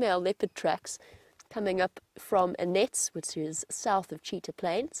female leopard tracks coming up from Annette's, which is south of Cheetah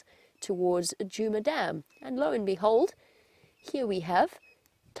Plains, towards Juma Dam. And lo and behold, here we have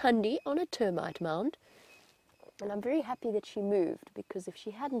Tundi on a termite mound. And I'm very happy that she moved, because if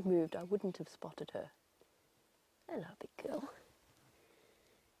she hadn't moved, I wouldn't have spotted her. Hello, big girl.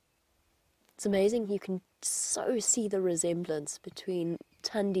 It's amazing, you can so see the resemblance between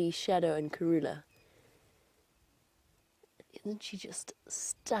Tundi, Shadow and Karula. Isn't she just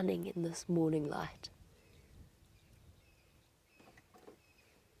stunning in this morning light?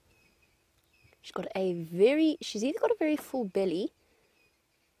 She's either got a very full belly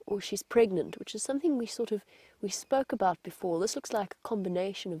or she's pregnant, which is something we spoke about before. This looks like a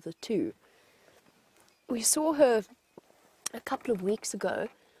combination of the two. We saw her a couple of weeks ago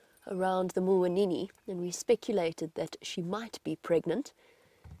around the Mulwanini, and we speculated that she might be pregnant.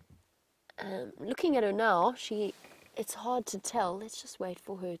 Looking at her now, it's hard to tell. Let's just wait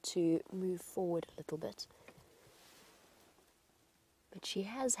for her to move forward a little bit. But she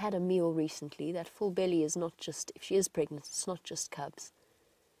has had a meal recently. That full belly is not just, if she is pregnant, it's not just cubs.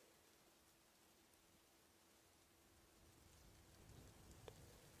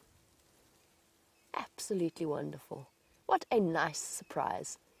 Absolutely wonderful. What a nice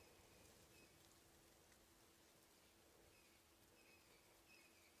surprise.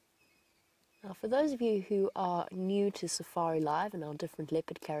 Now, for those of you who are new to Safari Live and our different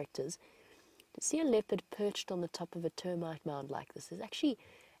leopard characters, to see a leopard perched on the top of a termite mound like this is actually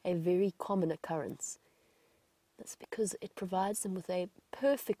a very common occurrence. That's because it provides them with a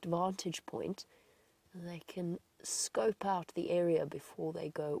perfect vantage point. They can scope out the area before they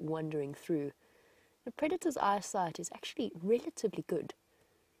go wandering through. The predator's eyesight is actually relatively good.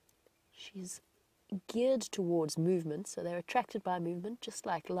 She's geared towards movement, so they're attracted by movement, just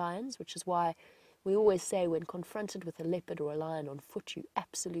like lions, which is why we always say when confronted with a leopard or a lion on foot, you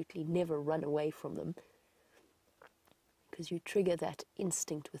absolutely never run away from them, because you trigger that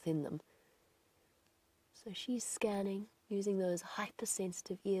instinct within them. So she's scanning, using those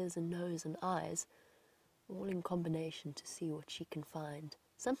hypersensitive ears and nose and eyes, all in combination to see what she can find.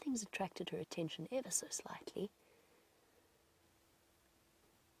 Something's attracted her attention ever so slightly.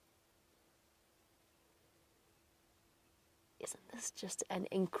 Isn't this just an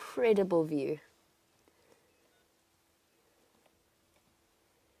incredible view?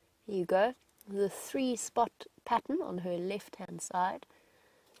 Here you go, the 3-spot pattern on her left-hand side.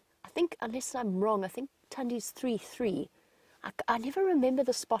 I think, unless I'm wrong, I think Tundi's 3-3. I never remember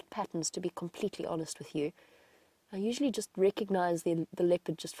the spot patterns, to be completely honest with you. I usually just recognize the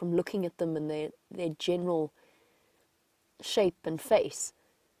leopard just from looking at them and their general shape and face.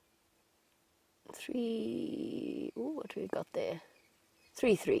 3, ooh, what have we got there?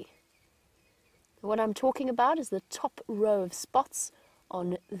 3-3. What I'm talking about is the top row of spots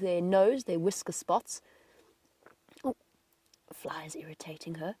on their nose, their whisker spots. Oh, fly is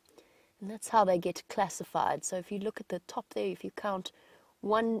irritating her. And that's how they get classified. So if you look at the top there, if you count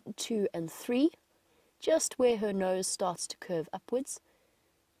 1, 2, and 3, just where her nose starts to curve upwards.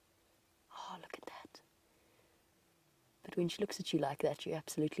 Oh, look at that. But when she looks at you like that, you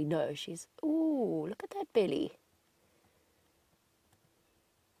absolutely know she's, ooh, look at that belly.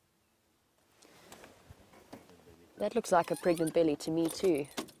 That looks like a pregnant belly to me too.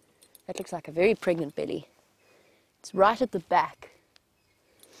 That looks like a very pregnant belly. It's right at the back.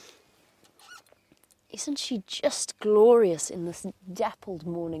 Isn't she just glorious in this dappled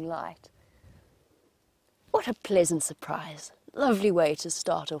morning light? What a pleasant surprise. Lovely way to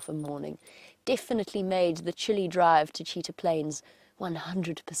start off a morning. Definitely made the chilly drive to Cheetah Plains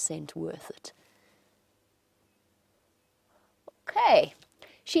 100% worth it. Okay,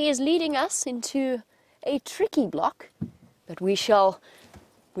 she is leading us into a tricky block, but we shall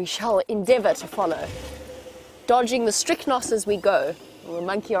endeavour to follow, dodging the strychnos as we go, or the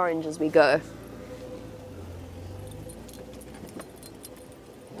monkey orange as we go.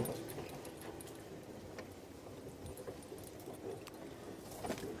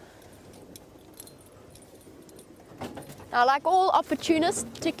 Now, like all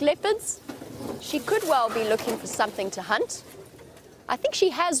opportunistic leopards, she could well be looking for something to hunt. I think she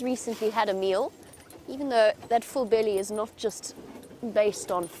has recently had a meal, even though that full belly is not just based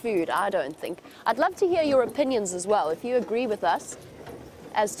on food, I don't think. I'd love to hear your opinions as well, if you agree with us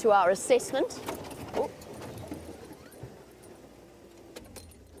as to our assessment. Oh.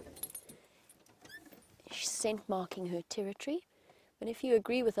 She's scent marking her territory, but if you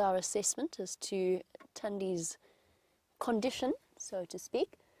agree with our assessment as to Tundi's condition, so to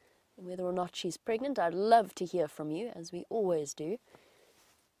speak, and whether or not she's pregnant, I'd love to hear from you, as we always do.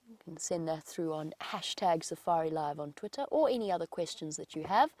 You can send that through on #SafariLive on Twitter, or any other questions that you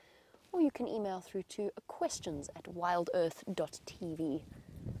have, or you can email through to questions@wildearth.tv.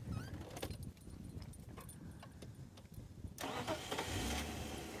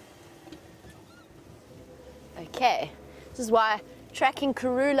 Okay, this is why tracking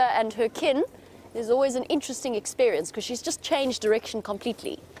Karula and her kin is always an interesting experience, because she's just changed direction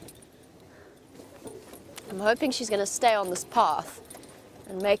completely. I'm hoping she's going to stay on this path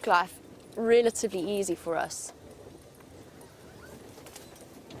and make life relatively easy for us.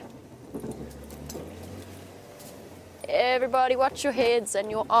 Everybody watch your heads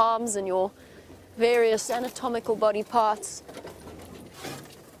and your arms and your various anatomical body parts,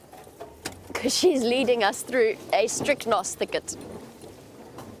 because she's leading us through a strychnos thicket.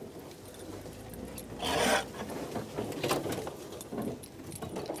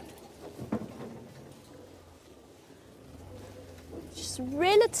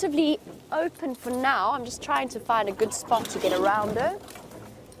 Relatively open for now. I'm just trying to find a good spot to get around her.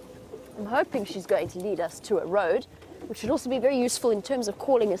 I'm hoping she's going to lead us to a road, which should also be very useful in terms of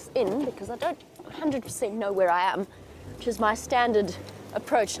calling us in, because I don't 100% know where I am, which is my standard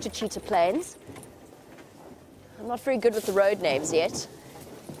approach to Cheetah Plains. I'm not very good with the road names yet.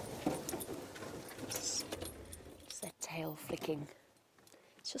 Just that tail flicking.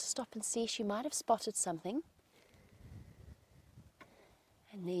 Let's just stop and see. She might have spotted something.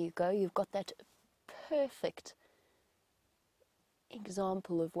 And there you go, you've got that perfect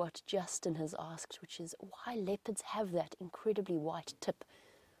example of what Justin has asked, which is why leopards have that incredibly white tip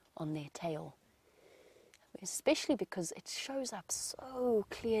on their tail. Especially because it shows up so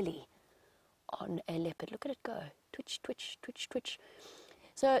clearly on a leopard. Look at it go. Twitch, twitch, twitch, twitch.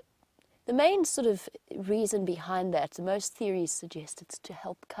 So the main sort of reason behind that, most theories suggest it's to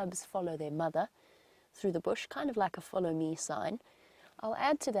help cubs follow their mother through the bush, kind of like a follow me sign. I'll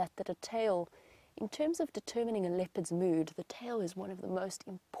add to that that a tail, in terms of determining a leopard's mood, the tail is one of the most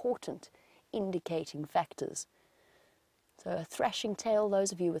important indicating factors. So a thrashing tail,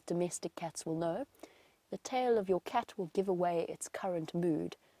 those of you with domestic cats will know, the tail of your cat will give away its current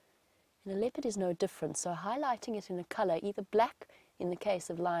mood. And a leopard is no different, so highlighting it in a colour, either black in the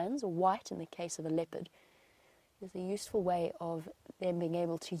case of lions or white in the case of a leopard, is a useful way of them being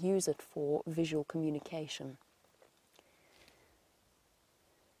able to use it for visual communication.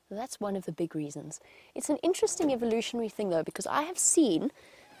 That's one of the big reasons. It's an interesting evolutionary thing though, because I have seen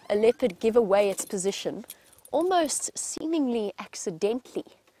a leopard give away its position almost seemingly accidentally.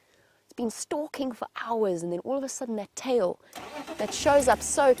 It's been stalking for hours and then all of a sudden that tail that shows up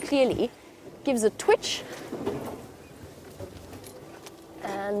so clearly gives a twitch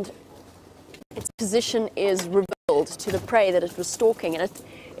and its position is revealed to the prey that it was stalking. And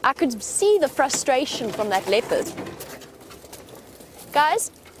I could see the frustration from that leopard.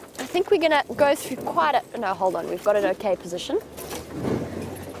 Guys, I think we're going to go through quite a... No, hold on. We've got an okay position.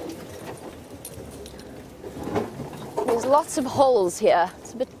 There's lots of holes here.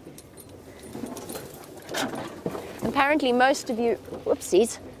 It's a bit... Apparently most of you...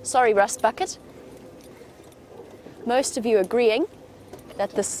 Whoopsies. Sorry, Rust Bucket. Most of you agreeing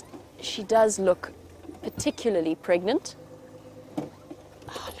that she does look particularly pregnant.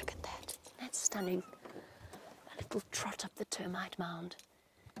 Oh, look at that. That's stunning. A little trot up the termite mound.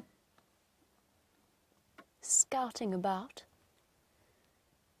 Scouting about.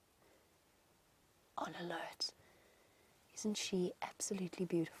 On alert. Isn't she absolutely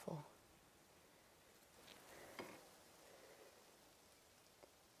beautiful?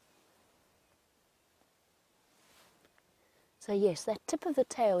 So yes, that tip of the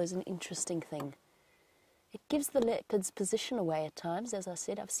tail is an interesting thing. It gives the leopard's position away at times. As I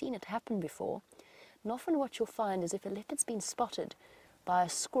said, I've seen it happen before. And often what you'll find is if a leopard's been spotted by a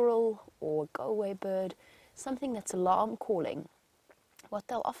squirrel or a go-away bird, something that's alarm calling, what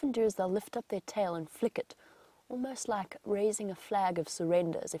they'll often do is they'll lift up their tail and flick it, almost like raising a flag of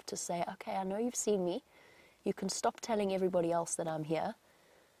surrender, as if to say, okay, I know you've seen me. You can stop telling everybody else that I'm here.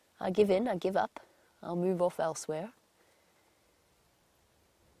 I give in, I give up. I'll move off elsewhere.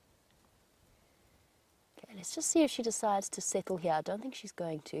 Okay, let's just see if she decides to settle here. I don't think she's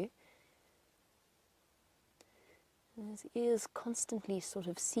going to. His ears constantly sort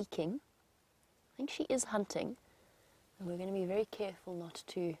of seeking. I think she is hunting. And we're going to be very careful not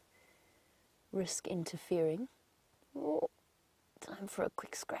to risk interfering. Oh, time for a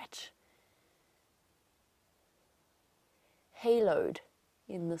quick scratch. Haloed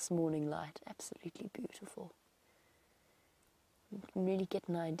in this morning light. Absolutely beautiful. You can really get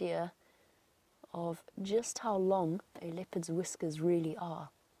an idea of just how long a leopard's whiskers really are.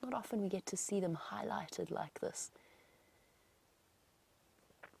 Not often we get to see them highlighted like this.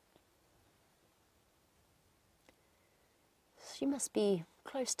 She must be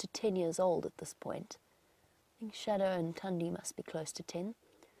close to 10 years old at this point. I think Shadow and Tundi must be close to 10.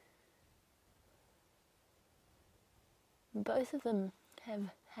 Both of them have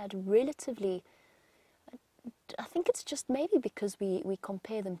had relatively, I think it's just maybe because we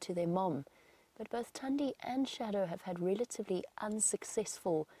compare them to their mom, but both Tundi and Shadow have had relatively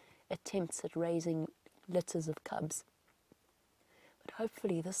unsuccessful attempts at raising litters of cubs. But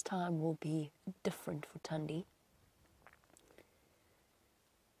hopefully this time will be different for Tundi.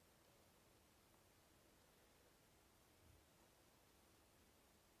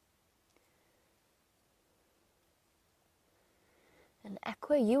 And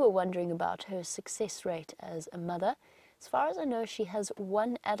Aqua, you were wondering about her success rate as a mother. As far as I know, she has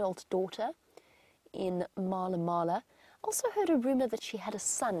one adult daughter in Mala Mala. Also heard a rumor that she had a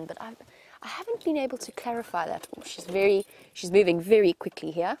son, but I haven't been able to clarify that. Oh, she's moving very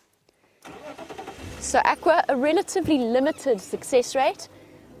quickly here. So Aqua, a relatively limited success rate.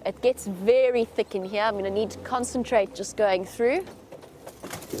 It gets very thick in here. I'm going to need to concentrate just going through.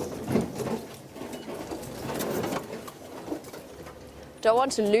 Don't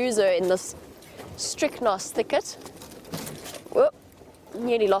want to lose her in this strychnos thicket. Whoop,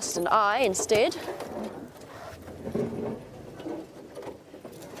 nearly lost an eye instead.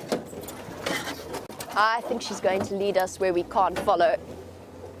 I think she's going to lead us where we can't follow.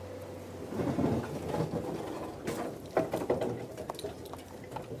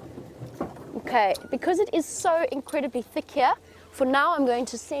 Okay, because it is so incredibly thick here, for now I'm going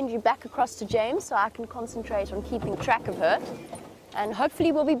to send you back across to James so I can concentrate on keeping track of her. And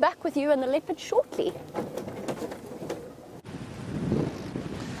hopefully we'll be back with you and the leopard shortly.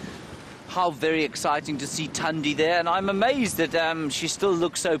 How very exciting to see Tundi there, and I'm amazed that she still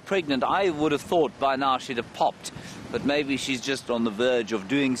looks so pregnant. I would have thought by now she'd have popped, but maybe she's just on the verge of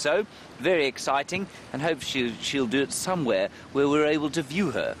doing so. Very exciting, and hope she'll do it somewhere where we're able to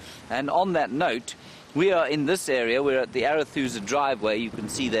view her. And on that note, we are in this area. We're at the Arethusa driveway. You can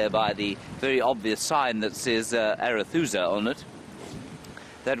see there by the very obvious sign that says Arethusa on it,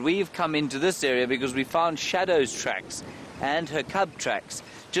 that we've come into this area because we found Shadow's tracks and her cub tracks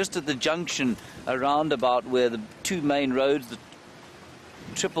just at the junction around about where the two main roads, the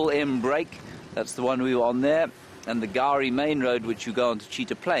Triple M break, that's the one we were on there, and the Gowrie main road which you go onto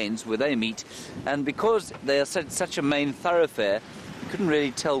Cheetah Plains where they meet, and because they are such a main thoroughfare, you couldn't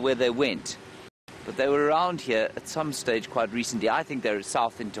really tell where they went. But they were around here at some stage quite recently. I think they're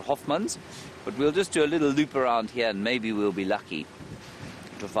south into Hoffman's, but we'll just do a little loop around here and maybe we'll be lucky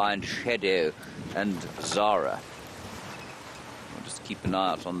to find Shadow and Zara. I'll just keep an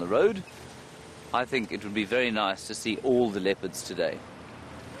eye out on the road. I think it would be very nice to see all the leopards today.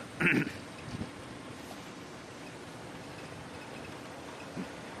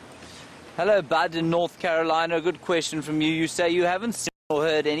 Hello, Bud in North Carolina. A good question from you. You say you haven't seen or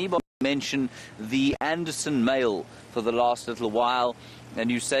heard anybody mention the Anderson male for the last little while,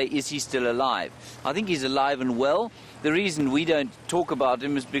 and you say, is he still alive? I think he's alive and well. The reason we don't talk about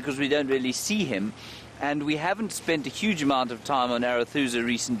him is because we don't really see him, and we haven't spent a huge amount of time on Arathusa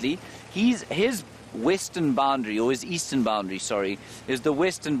recently. His western boundary, or his eastern boundary, sorry, is the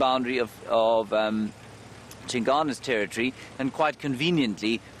western boundary of Chingana's territory, and quite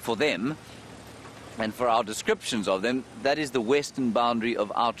conveniently for them, and for our descriptions of them, that is the western boundary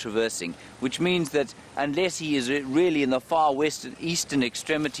of our traversing, which means that unless he is really in the far eastern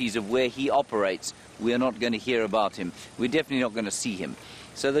extremities of where he operates, we are not going to hear about him. We're definitely not going to see him.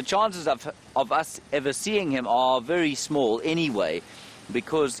 So the chances of us ever seeing him are very small anyway,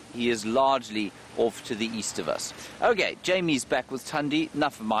 because he is largely off to the east of us. Okay, Jamie's back with Tundi.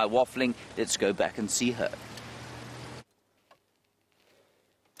 Enough of my waffling. Let's go back and see her.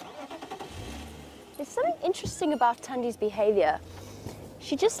 There's something interesting about Tundi's behavior.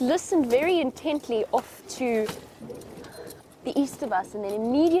 She just listened very intently off to the east of us and then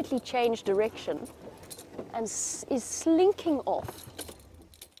immediately changed direction and is slinking off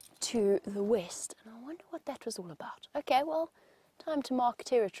to the west. And I wonder what that was all about. Okay, well, time to mark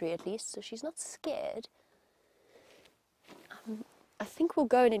territory at least, so she's not scared. I think we'll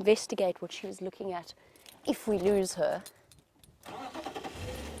go and investigate what she was looking at if we lose her.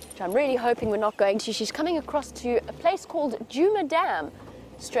 Which I'm really hoping we're not going to. She's coming across to a place called Djuma Dam,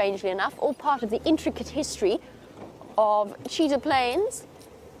 strangely enough, all part of the intricate history of Cheetah Plains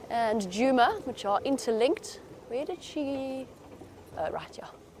and Djuma, which are interlinked. Where did she... Oh, right, yeah.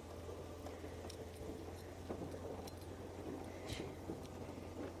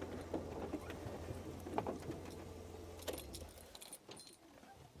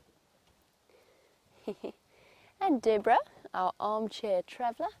 And Deborah, our armchair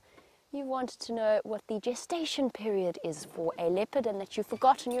traveller, you wanted to know what the gestation period is for a leopard and that you've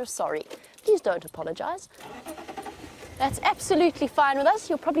forgotten, you're sorry. Please don't apologise. That's absolutely fine with us.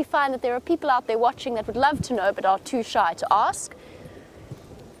 You'll probably find that there are people out there watching that would love to know but are too shy to ask.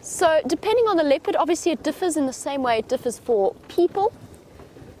 So depending on the leopard, obviously it differs in the same way it differs for people.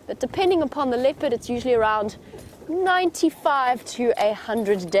 But depending upon the leopard, it's usually around 95 to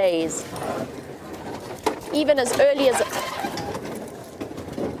 100 days. Even as early as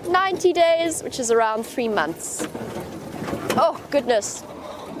 90 days, which is around 3 months. Oh, goodness.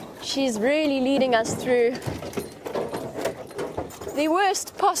 She's really leading us through the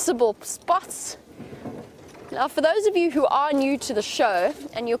worst possible spots. Now, for those of you who are new to the show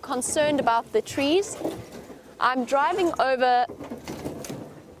and you're concerned about the trees, I'm driving over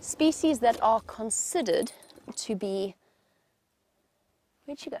species that are considered to be...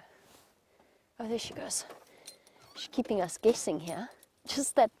 Where'd she go? Oh, there she goes. She's keeping us guessing here.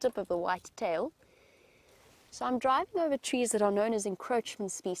 Just that tip of the white tail. So I'm driving over trees that are known as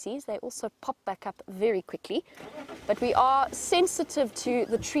encroachment species. They also pop back up very quickly. But we are sensitive to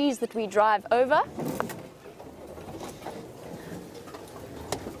the trees that we drive over.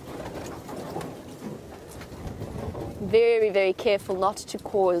 Very, very careful not to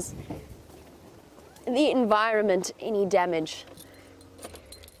cause the environment any damage.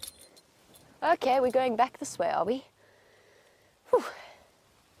 Okay, we're going back this way, are we? Whew.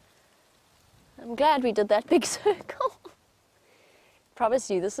 I'm glad we did that big circle.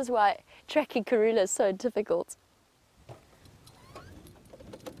 Promise you, this is why tracking Karula is so difficult.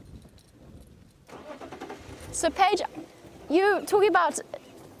 So Paige, you talking about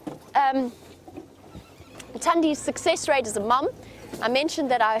Tundi's success rate as a mum. I mentioned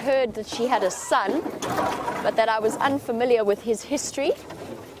that I heard that she had a son, but that I was unfamiliar with his history.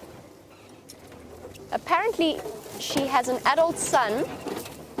 Apparently, she has an adult son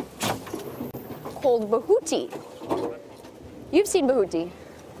called Bahuti. You've seen Bahuti.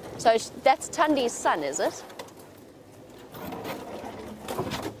 So that's Tundi's son, is it?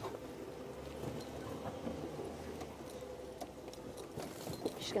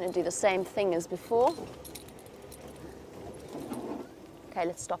 She's going to do the same thing as before. Okay,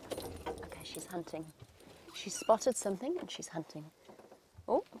 let's stop. Okay, she's hunting. She's spotted something and she's hunting.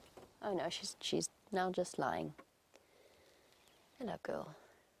 Oh no, she's now just lying. Hello, girl.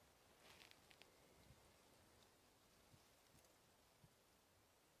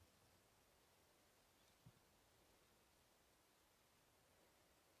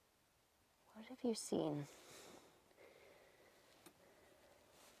 What have you seen?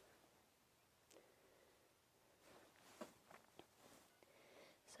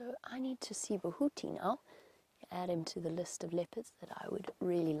 So I need to see Bahuti now. Add him to the list of leopards that I would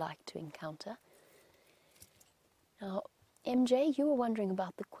really like to encounter. Now, MJ, you were wondering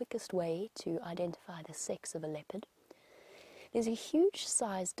about the quickest way to identify the sex of a leopard. There's a huge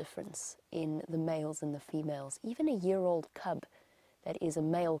size difference in the males and the females. Even a year-old cub that is a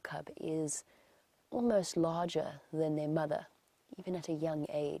male cub is almost larger than their mother, even at a young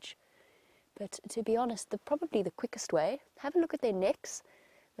age. But to be honest, probably the quickest way, have a look at their necks.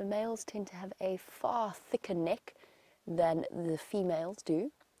 The males tend to have a far thicker neck than the females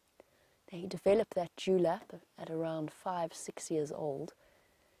do. They develop that dewlap at around 5-6 years old,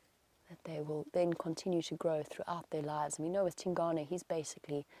 that they will then continue to grow throughout their lives. And we know with Tingana, he's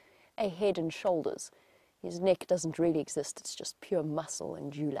basically a head and shoulders. His neck doesn't really exist, it's just pure muscle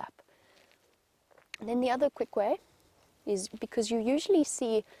and dewlap. And then the other quick way is, because you usually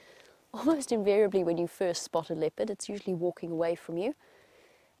see, almost invariably when you first spot a leopard, it's usually walking away from you.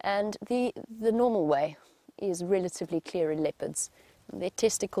 And the normal way is relatively clear in leopards. Their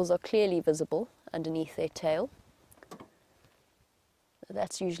testicles are clearly visible underneath their tail.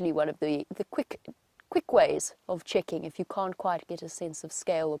 That's usually one of the quick ways of checking if you can't quite get a sense of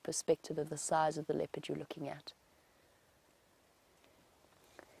scale or perspective of the size of the leopard you're looking at.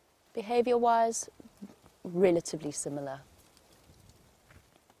 Behavior-wise, relatively similar.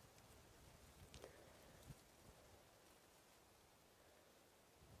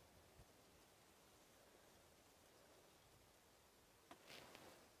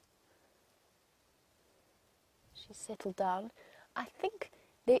 She's settled down. I think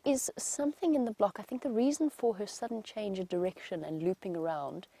there is something in the block. I think the reason for her sudden change of direction and looping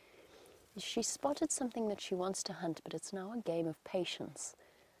around is she spotted something that she wants to hunt, but it's now a game of patience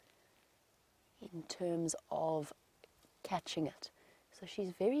in terms of catching it. So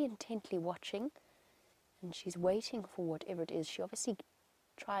she's very intently watching, and she's waiting for whatever it is. She obviously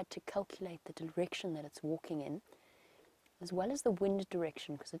tried to calculate the direction that it's walking in, as well as the wind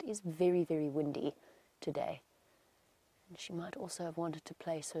direction, because it is very, very windy today. And she might also have wanted to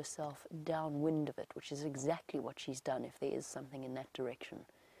place herself downwind of it, which is exactly what she's done if there is something in that direction.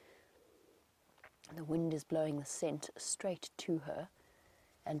 The wind is blowing the scent straight to her,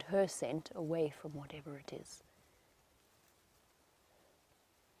 and her scent away from whatever it is.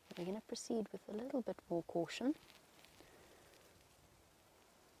 We're going to proceed with a little bit more caution.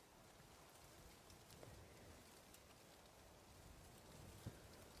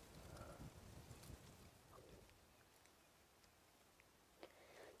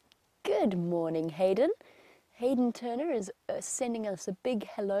 Good morning, Hayden. Hayden Turner is sending us a big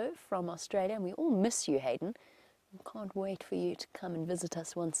hello from Australia, and we all miss you, Hayden. We can't wait for you to come and visit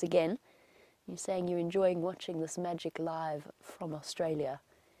us once again. You're saying you're enjoying watching this magic live from Australia.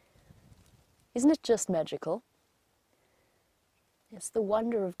 Isn't it just magical? It's the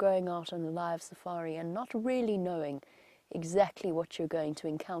wonder of going out on a live safari and not really knowing exactly what you're going to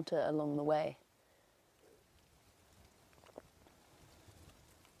encounter along the way.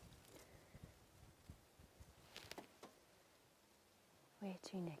 Where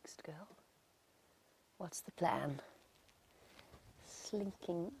to next, girl? What's the plan?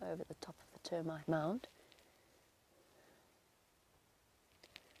 Slinking over the top of the termite mound.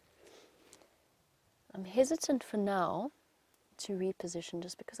 I'm hesitant for now to reposition,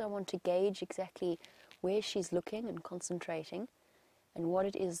 just because I want to gauge exactly where she's looking and concentrating and what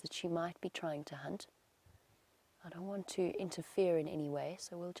it is that she might be trying to hunt. I don't want to interfere in any way,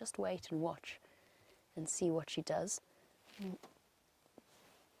 so we'll just wait and watch and see what she does.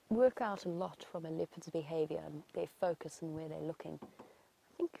 Work out a lot from a leopard's behavior and their focus and where they're looking.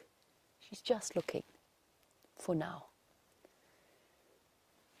 I think she's just looking for now.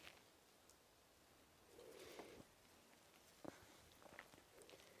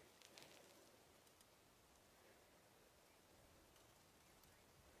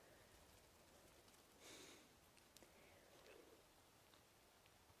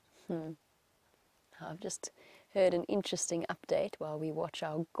 I've just heard an interesting update while we watch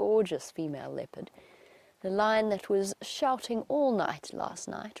our gorgeous female leopard. The lion that was shouting all night last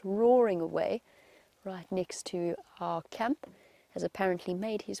night, roaring away right next to our camp, has apparently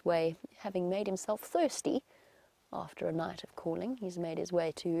made his way, having made himself thirsty after a night of calling. He's made his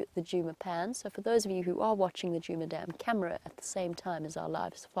way to the Djuma Pan. So for those of you who are watching the Djuma Dam camera at the same time as our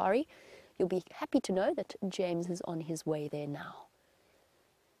live safari, you'll be happy to know that James is on his way there now.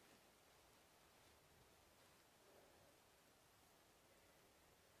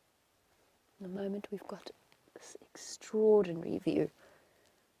 In a moment we've got this extraordinary view.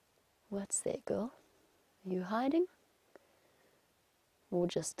 What's there, girl? Are you hiding? Or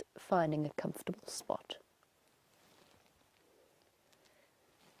just finding a comfortable spot?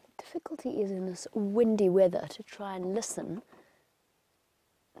 The difficulty is in this windy weather to try and listen.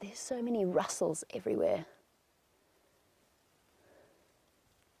 There's so many rustles everywhere.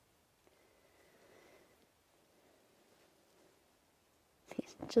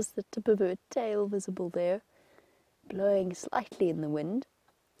 Just the tip of her tail visible there, blowing slightly in the wind.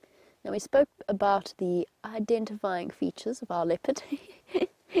 Now we spoke about the identifying features of our leopard.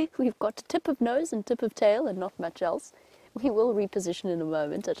 We've got a tip of nose and tip of tail and not much else. We will reposition in a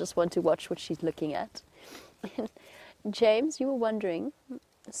moment. I just want to watch what she's looking at. James, you were wondering,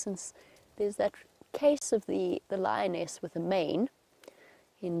 since there's that case of the lioness with a mane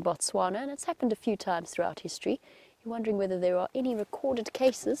in Botswana, and it's happened a few times throughout history, you're wondering whether there are any recorded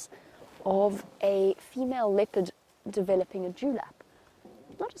cases of a female leopard developing a dewlap.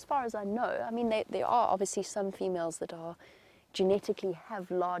 Not as far as I know. I mean, there are obviously some females that are genetically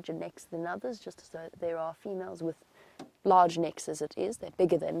have larger necks than others, just as there are females with large necks as it is. They're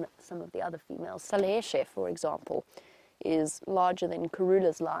bigger than some of the other females. Saleheshe, for example, is larger than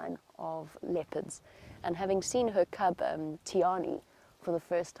Karula's line of leopards. And having seen her cub, Tiani, for the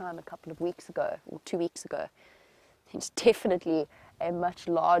first time a couple of weeks ago, or 2 weeks ago, it's definitely a much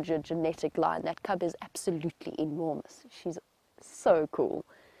larger genetic line. That cub is absolutely enormous. She's so cool.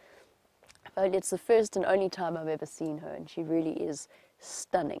 But it's the first and only time I've ever seen her, and she really is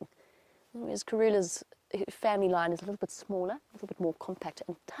stunning. Whereas Karula's family line is a little bit smaller, a little bit more compact,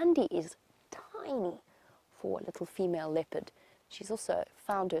 and Tundi is tiny for a little female leopard. She's also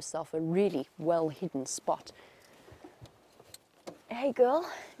found herself a really well-hidden spot. Hey girl,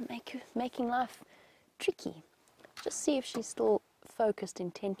 making life tricky. Just see if she's still focused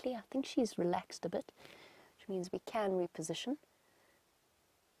intently. I think she's relaxed a bit, which means we can reposition.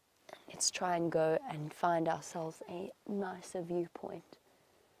 Let's try and go and find ourselves a nicer viewpoint.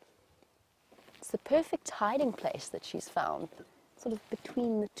 It's the perfect hiding place that she's found, sort of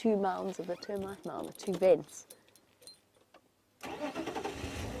between the two mounds of the termite mound, the two vents.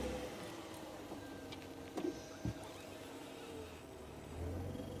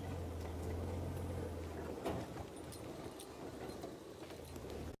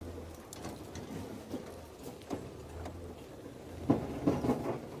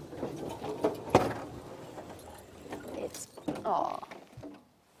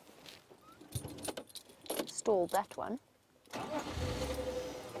 Stalled that one.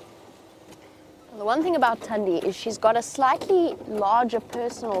 The one thing about Tundi is she's got a slightly larger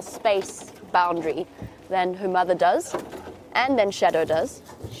personal space boundary than her mother does, and than Shadow does.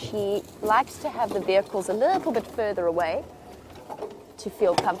 She likes to have the vehicles a little bit further away to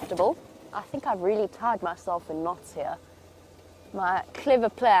feel comfortable. I think I've really tied myself in knots here. My clever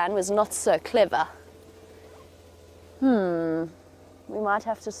plan was not so clever. We might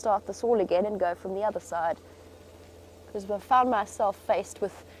have to start this all again and go from the other side, because I found myself faced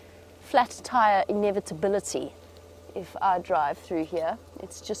with flat tire inevitability if I drive through here.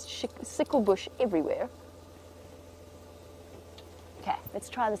 It's just sickle bush everywhere. Okay, let's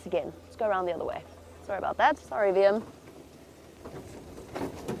try this again. Let's go around the other way. Sorry about that. Sorry, VM.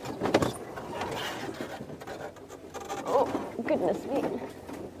 Oh, goodness me.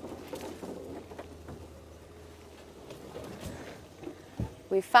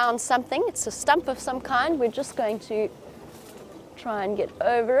 We found something. It's a stump of some kind. We're just going to try and get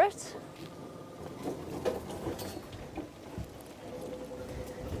over it.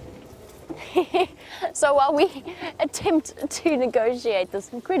 So while we attempt to negotiate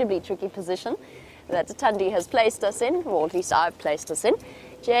this incredibly tricky position that Tundi has placed us in, or at least I've placed us in,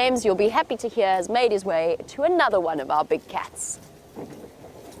 James, you'll be happy to hear, has made his way to another one of our big cats.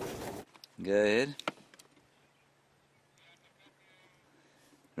 Go ahead.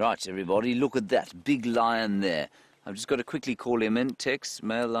 Right, everybody, look at that big lion there. I've just got to quickly call him in. Tex,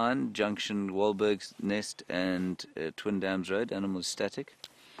 male lion, junction, Wahlberg's Nest and Twin Dams Road, animal static.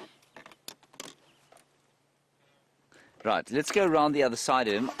 Right, let's go around the other side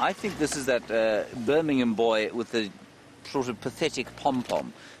of him. I think this is that Birmingham boy with the sort of pathetic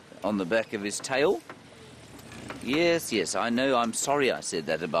pom-pom on the back of his tail. Yes, yes, I know. I'm sorry I said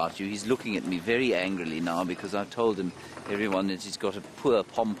that about you. He's looking at me very angrily now because I've told everyone that he's got a poor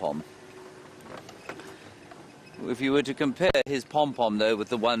pom-pom. If you were to compare his pom-pom, though, with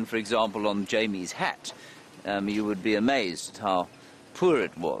the one, for example, on Jamie's hat, you would be amazed at how poor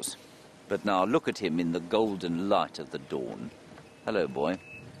it was. But now look at him in the golden light of the dawn. Hello, boy.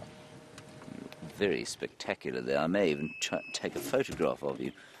 Very spectacular there. I may even take a photograph of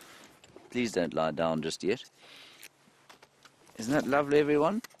you. Please don't lie down just yet. Isn't that lovely,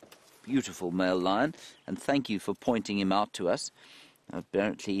 everyone? Beautiful male lion, and thank you for pointing him out to us.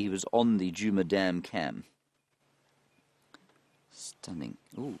 Apparently he was on the Juma Dam cam. Stunning.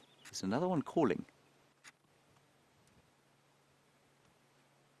 Ooh, there's another one calling.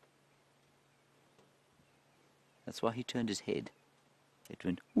 That's why he turned his head. It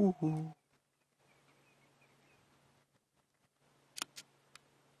went, ooh, ooh.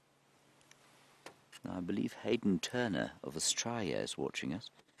 Now, I believe Hayden Turner of Australia is watching us.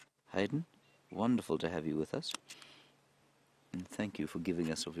 Hayden, wonderful to have you with us. And thank you for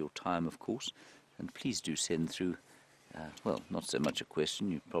giving us of your time, of course. And please do send through, well, not so much a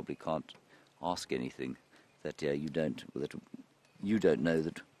question. You probably can't ask anything that you don't know that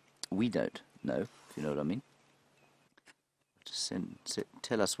we don't know, if you know what I mean. Just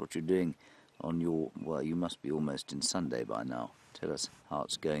tell us what you're doing on your, well, you must be almost in Sunday by now. Tell us how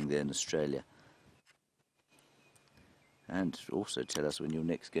it's going there in Australia. And also tell us when you're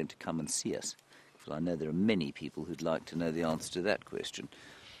next going to come and see us, because I know there are many people who'd like to know the answer to that question.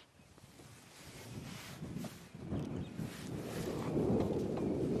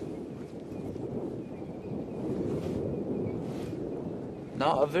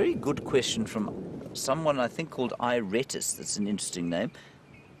 Now, a very good question from someone I think called Iretus. That's an interesting name.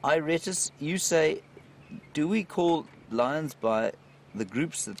 Iretus, you say, do we call lions by the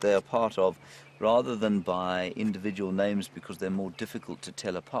groups that they are part of rather than by individual names because they're more difficult to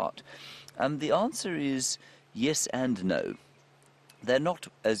tell apart? The answer is yes and no. They're not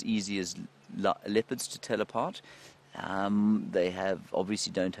as easy as leopards to tell apart. They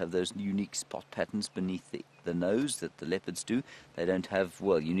obviously don't have those unique spot patterns beneath the nose that the leopards do. They don't have,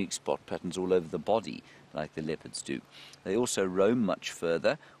 well, unique spot patterns all over the body like the leopards do. They also roam much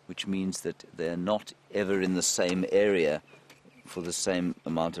further, which means that they're not ever in the same area for the same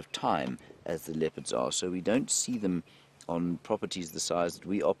amount of time as the leopards are. So we don't see them on properties the size that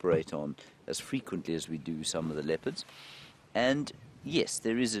we operate on as frequently as we do some of the leopards. And yes,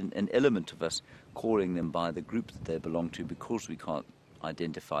 there is an element of us calling them by the group that they belong to because we can't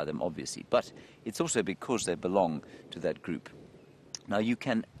identify them, obviously. But it's also because they belong to that group. Now, you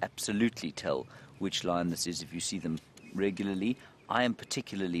can absolutely tell which lion this is if you see them regularly. I am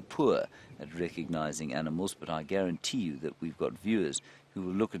particularly poor at recognizing animals, but I guarantee you that we've got viewers who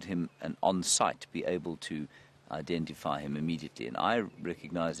will look at him and on sight be able to identify him immediately. And I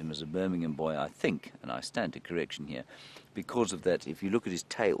recognize him as a Birmingham boy, I think, and I stand to correction here, because of that. If you look at his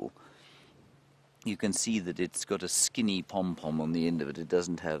tail, you can see that it's got a skinny pom-pom on the end of it. It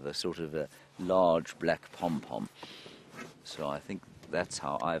doesn't have a sort of a large black pom-pom. So I think that's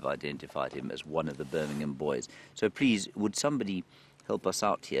how I've identified him as one of the Birmingham boys. So please, would somebody help us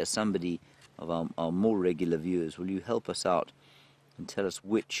out here? Somebody of our more regular viewers, will you help us out and tell us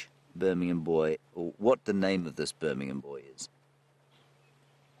which Birmingham boy, or what the name of this Birmingham boy is?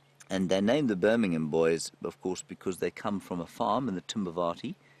 And they name the Birmingham boys, of course, because they come from a farm in the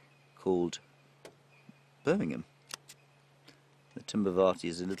Timbavati called Birmingham. The Timbavati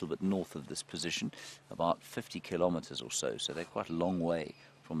is a little bit north of this position, about 50 kilometers or so, so they're quite a long way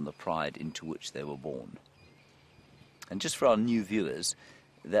from the pride into which they were born. And just for our new viewers,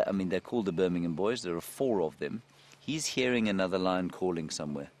 they're called the Birmingham boys. There are 4 of them. He's hearing another lion calling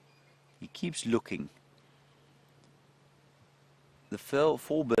somewhere. He keeps looking. The 4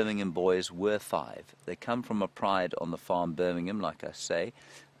 Birmingham boys were 5. They come from a pride on the farm Birmingham, like I say,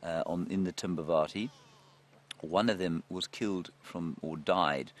 in the Timbavati. One of them was killed or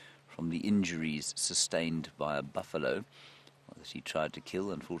died from the injuries sustained by a buffalo that he tried to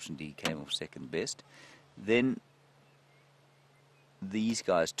kill. Unfortunately, he came off second best. Then these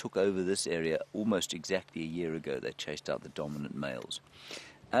guys took over this area almost exactly a year ago. They chased out the dominant males.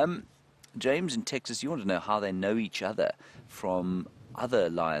 James in Texas, you want to know how they know each other from other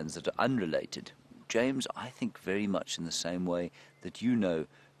lions that are unrelated. James, I think very much in the same way that you know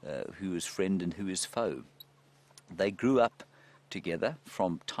who is friend and who is foe. They grew up together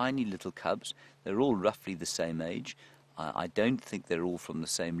from tiny little cubs. They're all roughly the same age. I don't think they're all from the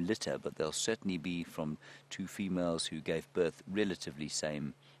same litter, but they'll certainly be from 2 females who gave birth relatively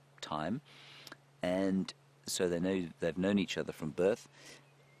same time. And so they've known each other from birth.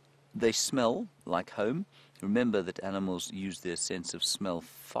 They smell like home. Remember that animals use their sense of smell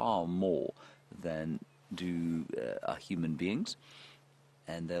far more than do human beings.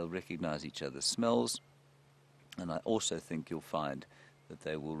 And they'll recognize each other's smells. And I also think you'll find that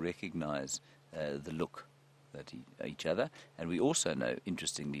they will recognize the look at each other. And we also know,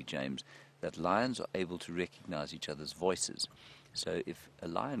 interestingly, James, that lions are able to recognize each other's voices. So if a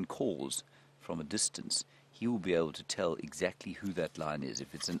lion calls from a distance, he will be able to tell exactly who that lion is.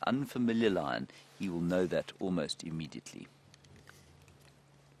 If it's an unfamiliar lion, he will know that almost immediately.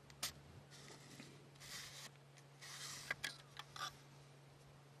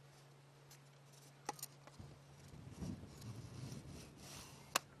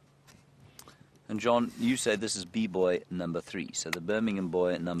 And John, you say this is B-boy number 3. So the Birmingham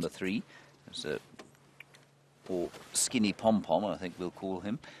boy number 3, or Skinny Pom-Pom, I think we'll call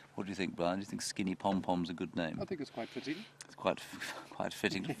him. What do you think, Brian? Do you think Skinny Pom-Pom's a good name? I think it's quite fitting. It's quite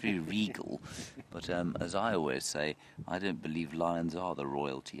fitting, very regal. But as I always say, I don't believe lions are the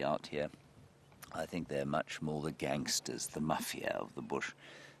royalty out here. I think they're much more the gangsters, the mafia of the bush.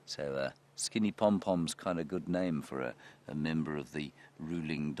 So Skinny Pom-Pom's kind of good name for a member of the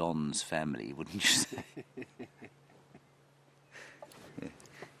ruling Don's family, wouldn't you say? Yeah.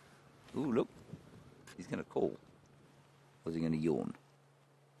 Ooh, look. He's going to call. Or is he going to yawn?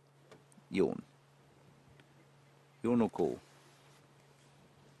 Yawn. Yawn or call?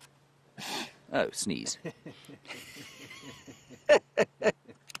 Oh, sneeze.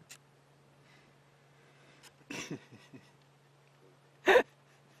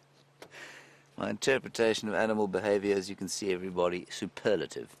 My interpretation of animal behavior, as you can see, everybody,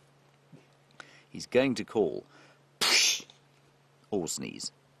 superlative. He's going to call or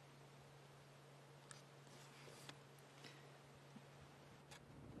sneeze.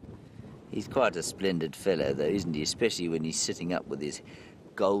 He's quite a splendid fellow, though, isn't he? Especially when he's sitting up with his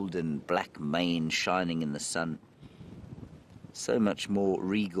golden black mane shining in the sun. So much more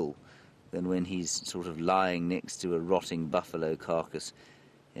regal than when he's sort of lying next to a rotting buffalo carcass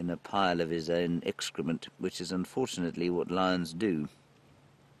in a pile of his own excrement, which is unfortunately what lions do.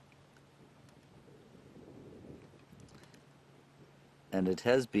 And it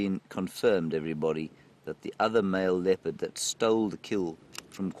has been confirmed, everybody, that the other male leopard that stole the kill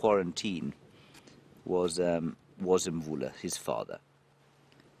from quarantine was Mvula, his father.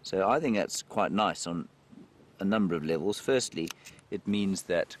 So I think that's quite nice on a number of levels. Firstly, it means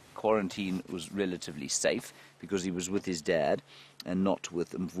that quarantine was relatively safe because he was with his dad and not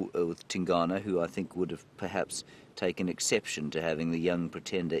with Tingana, who I think would have perhaps taken exception to having the young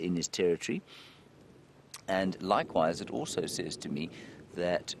pretender in his territory. And likewise, it also says to me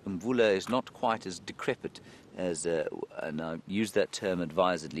that Mvula is not quite as decrepit as, and I use that term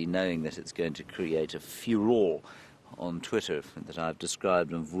advisedly, knowing that it's going to create a furore on Twitter that I've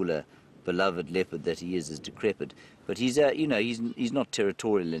described Mvula, beloved leopard that he is, as decrepit. But he's, he's not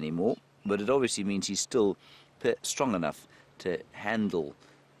territorial anymore. But it obviously means he's still strong enough to handle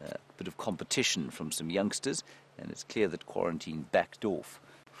a bit of competition from some youngsters, and it's clear that quarantine backed off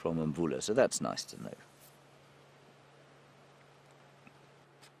from Mvula, so that's nice to know.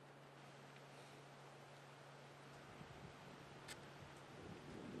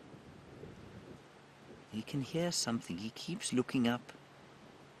 He can hear something. He keeps looking up.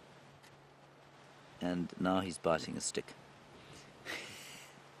 And now he's biting a stick.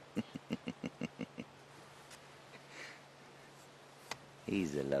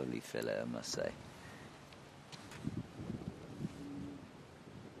 He's a lovely fellow, I must say.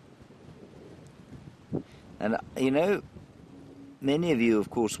 And, you know, many of you, of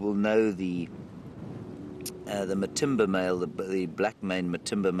course, will know the Matimba male, the black mane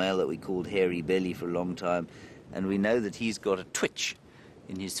Matimba male that we called Hairy Belly for a long time, and we know that he's got a twitch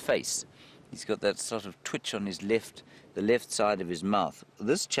in his face. He's got that sort of twitch on his the left side of his mouth.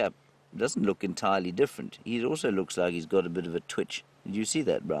 This chap doesn't look entirely different. He also looks like he's got a bit of a twitch. Did you see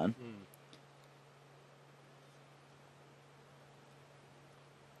that, Brian? Mm.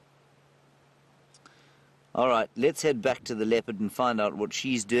 All right, let's head back to the leopard and find out what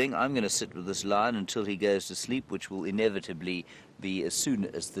she's doing. I'm going to sit with this lion until he goes to sleep, which will inevitably be as soon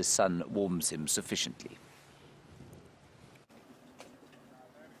as the sun warms him sufficiently.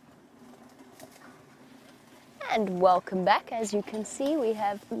 And welcome back. As you can see, we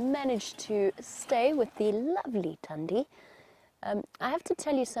have managed to stay with the lovely Tundi. I have to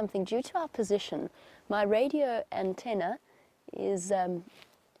tell you something. Due to our position, my radio antenna is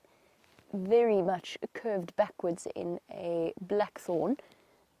very much curved backwards in a blackthorn,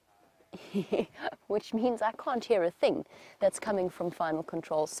 which means I can't hear a thing that's coming from Final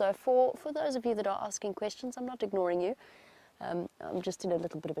Control. So for those of you that are asking questions, I'm not ignoring you. I'm just in a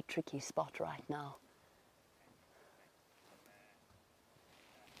little bit of a tricky spot right now.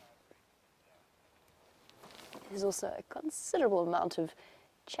 There's also a considerable amount of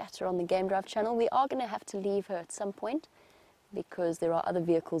chatter on the Game Drive channel. We are going to have to leave her at some point because there are other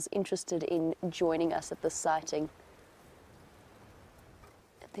vehicles interested in joining us at this sighting.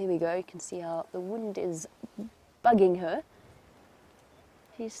 There we go, you can see how the wind is bugging her.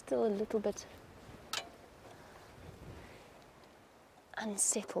 She's still a little bit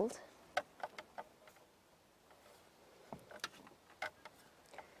unsettled.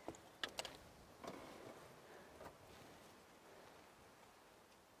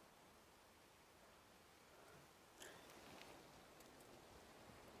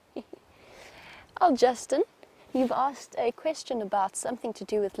 Oh, Justin, you've asked a question about something to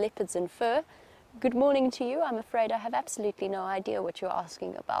do with leopards and fur. Good morning to you. I'm afraid I have absolutely no idea what you're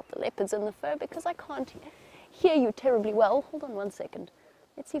asking about the leopards and the fur because I can't hear you terribly well. Hold on one second.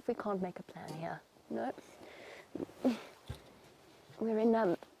 Let's see if we can't make a plan here. No. We're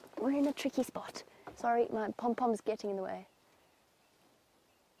in a tricky spot. Sorry, my pom-pom's getting in the way.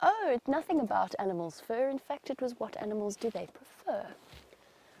 Oh, nothing about animals' fur. In fact, it was what animals do they prefer.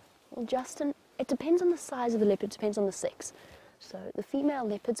 Well, Justin, it depends on the size of the leopard, depends on the sex. So the female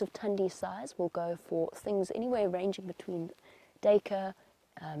leopards of Tundi size will go for things anywhere ranging between Duiker,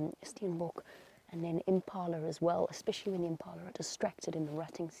 Steenbok, and then Impala as well, especially when the Impala are distracted in the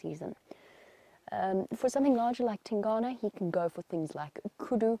rutting season. For something larger like Tingana, he can go for things like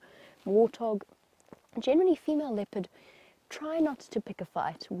kudu, warthog. Generally, female leopard try not to pick a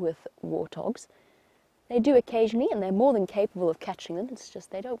fight with warthogs. They do occasionally, and they're more than capable of catching them. It's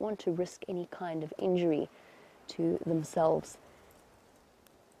just they don't want to risk any kind of injury to themselves.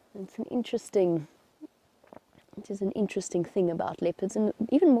 It is an interesting thing about leopards, and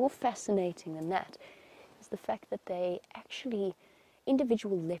even more fascinating than that is the fact that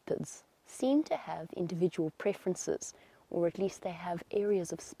individual leopards seem to have individual preferences, or at least they have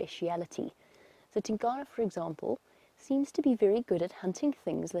areas of speciality. So Tingana, for example, seems to be very good at hunting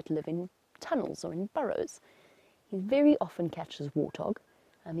things that live in tunnels or in burrows. He very often catches warthog.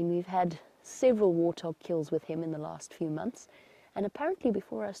 I mean, we've had several warthog kills with him in the last few months, and apparently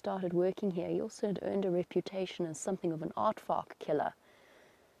before I started working here, he also had earned a reputation as something of an aardvark killer,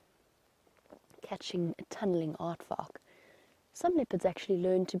 catching a tunneling aardvark. Some leopards actually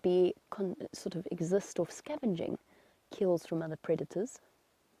learn to be sort of exist off scavenging kills from other predators.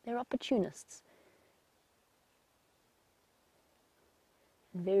 They're opportunists.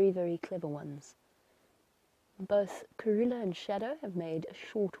 Very, very clever ones. Both Karula and Shadow have made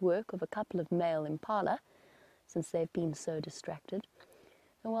short work of a couple of male impala since they've been so distracted.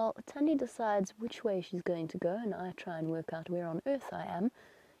 And while Tundi decides which way she's going to go and I try and work out where on earth I am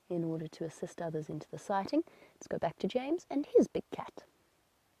in order to assist others into the sighting, let's go back to James and his big cat.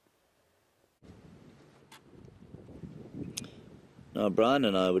 Now, Brian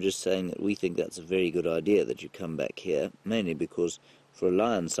and I were just saying that we think that's a very good idea that you come back here, mainly because for a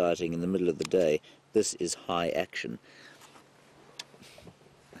lion sighting in the middle of the day, this is high action.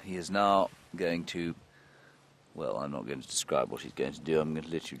 He is now going to, well, I'm not going to describe what he's going to do, I'm going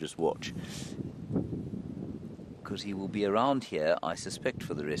to let you just watch. Because he will be around here, I suspect,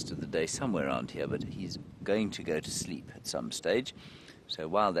 for the rest of the day, somewhere around here, but he's going to go to sleep at some stage. So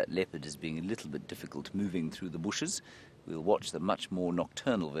while that leopard is being a little bit difficult moving through the bushes, we'll watch the much more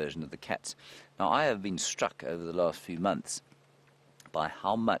nocturnal version of the cats. Now, I have been struck over the last few months by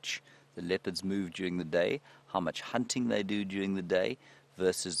how much the leopards move during the day, how much hunting they do during the day,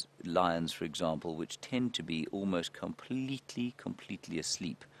 versus lions, for example, which tend to be almost completely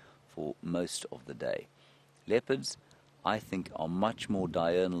asleep for most of the day. Leopards, I think, are much more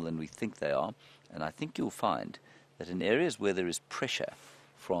diurnal than we think they are, and I think you'll find that in areas where there is pressure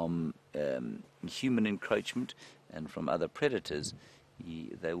from human encroachment and from other predators,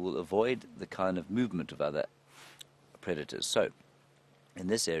 they will avoid the kind of movement of other predators. So, in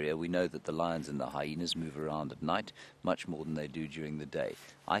this area, we know that the lions and the hyenas move around at night much more than they do during the day.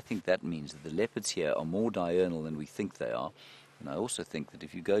 I think that means that the leopards here are more diurnal than we think they are. And I also think that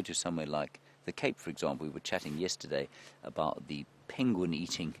if you go to somewhere like the Cape, for example, we were chatting yesterday about the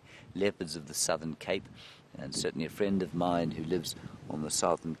penguin-eating leopards of the southern Cape, and certainly a friend of mine who lives on the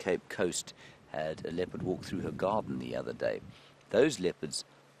southern Cape coast had a leopard walk through her garden the other day. Those leopards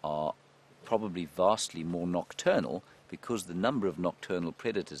are probably vastly more nocturnal, because the number of nocturnal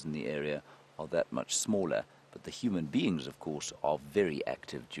predators in the area are that much smaller, but the human beings, of course, are very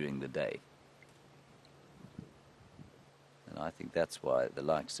active during the day. And I think that's why the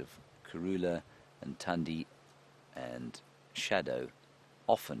likes of Karula and Tundi and Shadow,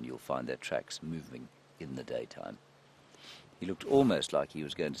 often you'll find their tracks moving in the daytime. He looked almost like he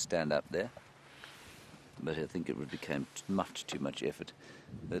was going to stand up there, but I think it would become much too much effort.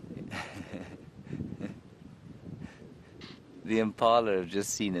 But the impala have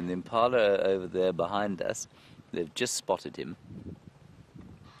just seen him. The impala are over there behind us. They've just spotted him,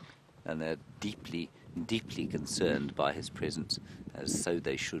 and they're deeply concerned by his presence, as so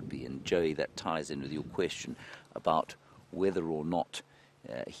they should be. And Joey, that ties in with your question about whether or not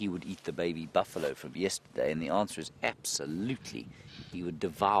he would eat the baby buffalo from yesterday, and the answer is absolutely. he would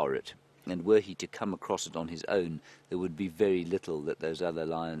devour it. And were he to come across it on his own, there would be very little that those other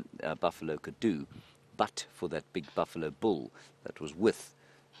buffalo could do. But for that big buffalo bull that was with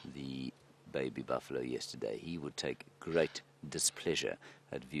the baby buffalo yesterday, he would take great displeasure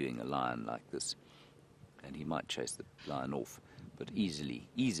at viewing a lion like this. And he might chase the lion off, but easily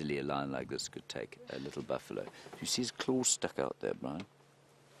a lion like this could take a little buffalo. You see his claws stuck out there, Brian?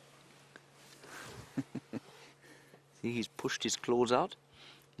 See, he's pushed his claws out.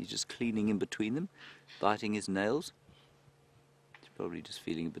 He's just cleaning in between them, biting his nails. He's probably just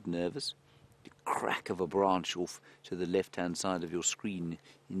feeling a bit nervous. The crack of a branch off to the left-hand side of your screen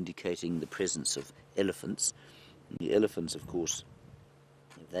indicating the presence of elephants. And the elephants, of course,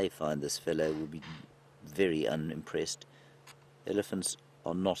 if they find this fellow, will be very unimpressed. Elephants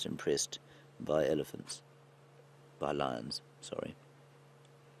are not impressed by elephants. By lions, sorry.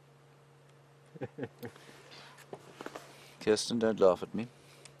 Kirsten, don't laugh at me.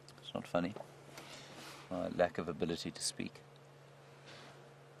 It's not funny. My lack of ability to speak.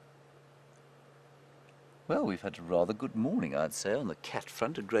 Well, we've had a rather good morning, I'd say, on the cat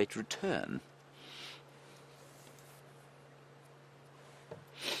front. A great return.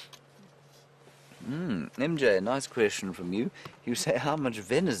 MJ, nice question from you. You say, how much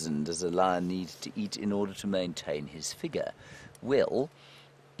venison does a lion need to eat in order to maintain his figure? Well,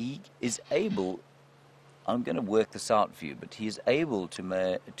 he is able... I'm going to work this out for you, but he is able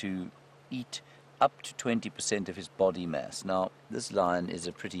to eat up to 20% of his body mass. Now, this lion is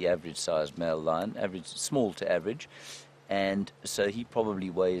a pretty average-sized male lion, small to average, and so he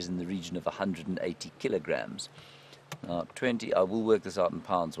probably weighs in the region of 180 kilograms. Now, I will work this out in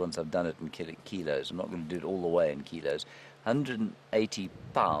pounds once I've done it in kilos. I'm not going to do it all the way in kilos. 180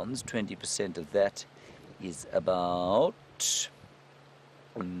 pounds, 20% of that is about...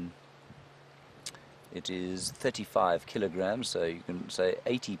 it is 35 kilograms, so you can say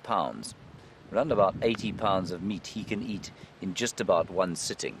 80 pounds. Around about 80 pounds of meat he can eat in just about one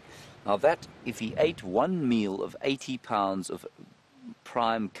sitting. Now that, if he ate one meal of 80 pounds of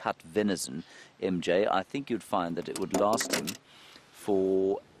prime cut venison, MJ, I think you'd find that it would last him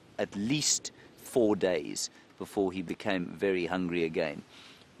for at least 4 days before he became very hungry again.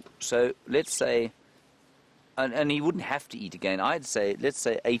 So let's say... And he wouldn't have to eat again. I'd say, let's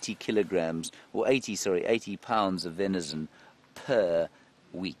say 80 kilograms, or 80 pounds of venison per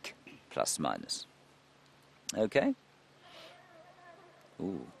week, plus minus. Okay?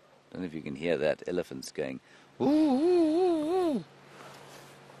 Ooh, don't know if you can hear that. Elephant's going, ooh, ooh, ooh.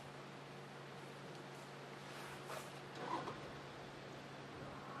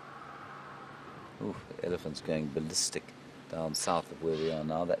 Ooh, the elephant's going ballistic down south of where we are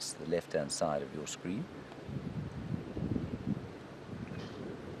now. That's the left-hand side of your screen.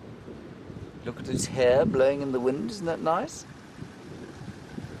 Look at his hair blowing in the wind, isn't that nice?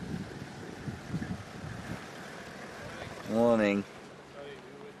 Morning.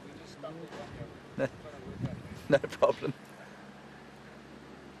 No problem.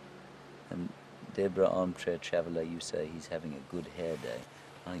 And Deborah, armchair traveller, you say he's having a good hair day.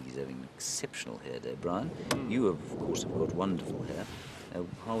 I think he's having an exceptional hair day, Brian. You, of course, have got wonderful hair.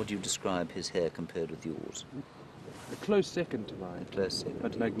 How would you describe his hair compared with yours? A close second to mine. A close second.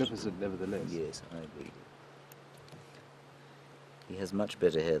 But magnificent nevertheless. Yes, I agree. He has much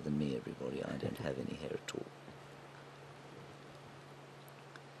better hair than me, everybody. I don't have any hair at all.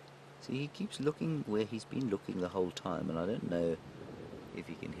 See, he keeps looking where he's been looking the whole time, and I don't know if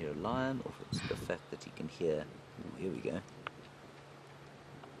he can hear a lion or if it's the fact that he can hear... Ooh, here we go.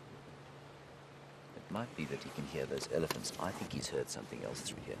 It might be that he can hear those elephants. I think he's heard something else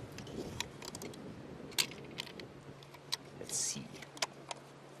through here. Let's see.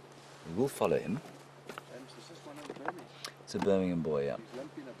 We will follow him. It's a Birmingham boy, yeah.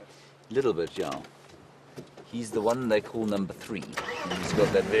 Little bit, yeah. He's the one they call number 3. And he's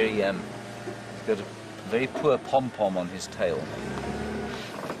got that very, he's got a very poor pom-pom on his tail.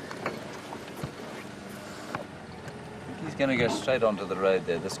 He's going to go straight onto the road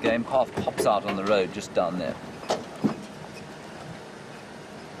there. This game path pops out on the road just down there.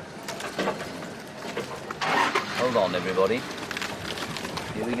 Hold on, everybody.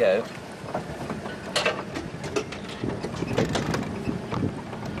 Here we go.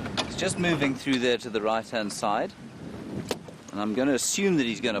 It's just moving through there to the right-hand side. And I'm going to assume that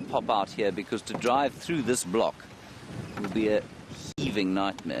he's going to pop out here because to drive through this block will be a heaving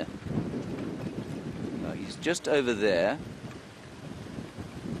nightmare. Now, he's just over there.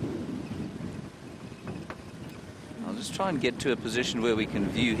 I'll just try and get to a position where we can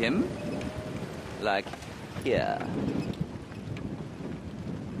view him. Like here.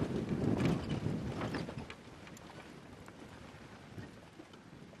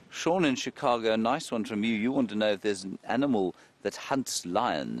 Sean in Chicago, a nice one from you. You want to know if there's an animal that hunts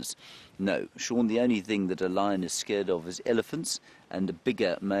lions. No, Sean, the only thing that a lion is scared of is elephants and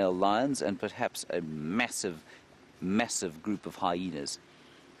bigger male lions and perhaps a massive, massive group of hyenas.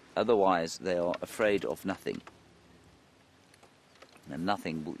 Otherwise, they are afraid of nothing. And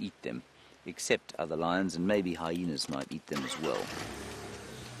nothing will eat them, except other lions, and maybe hyenas might eat them as well.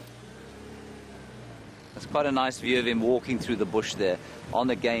 That's quite a nice view of him walking through the bush there on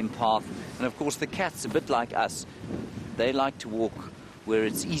a game path. And of course the cats, a bit like us, they like to walk where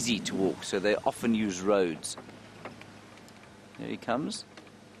it's easy to walk, so they often use roads. There he comes.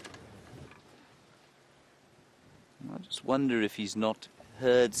 I just wonder if he's not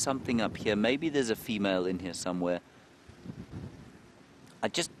heard something up here. Maybe there's a female in here somewhere.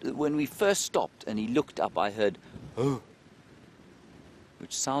 When we first stopped and he looked up, I heard, oh,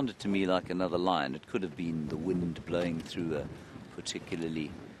 which sounded to me like another lion. It could have been the wind blowing through a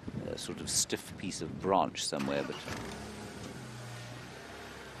particularly sort of stiff piece of branch somewhere, but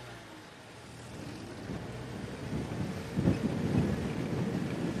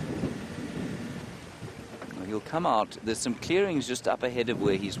he'll come out. There's some clearings just up ahead of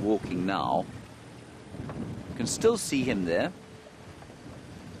where he's walking now. You can still see him there.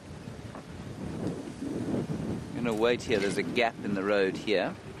 I'm going to wait here. There's a gap in the road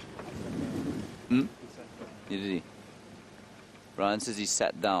here. Did he? Brian says he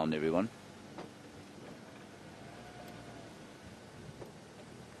sat down, everyone.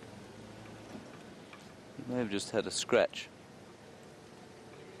 He may have just had a scratch.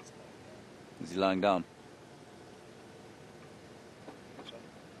 Is he lying down?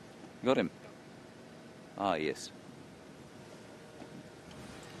 You got him? Ah, yes.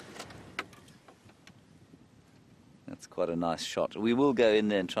 That's quite a nice shot. We will go in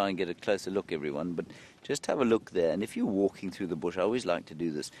there and try and get a closer look, everyone, but just have a look there. And if you're walking through the bush, I always like to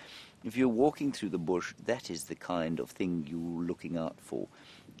do this. If you're walking through the bush, that is the kind of thing you're looking out for.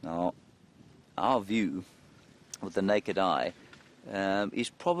 Now, our view with the naked eye is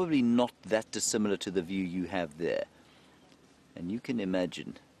probably not that dissimilar to the view you have there. And you can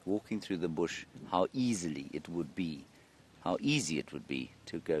imagine walking through the bush how easy it would be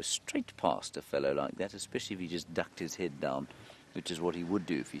to go straight past a fellow like that, especially if he just ducked his head down, which is what he would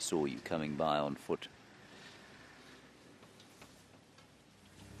do if he saw you coming by on foot.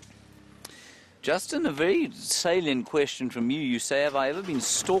 Justin, a very salient question from you. You say, have I ever been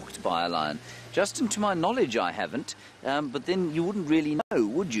stalked by a lion? Justin, to my knowledge, I haven't, but then you wouldn't really know,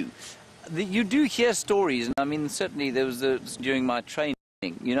 would you? You do hear stories, and I mean, certainly there was during my training,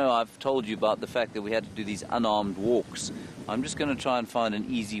 you know, I've told you about the fact that we had to do these unarmed walks. I'm just going to try and find an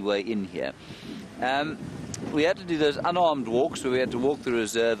easy way in here. We had to do those unarmed walks where we had to walk the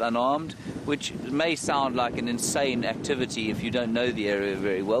reserve unarmed, which may sound like an insane activity if you don't know the area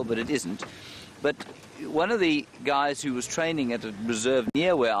very well, but it isn't. But one of the guys who was training at a reserve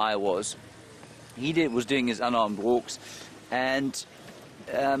near where I was, was doing his unarmed walks, and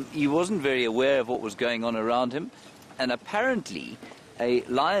he wasn't very aware of what was going on around him, and apparently a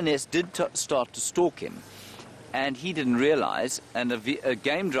lioness did start to stalk him, and he didn't realize, and a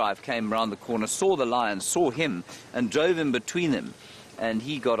game drive came around the corner, saw the lion, saw him, and drove him between them, and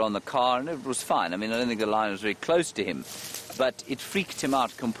he got on the car, and it was fine. I mean, I don't think the lion was very close to him, but it freaked him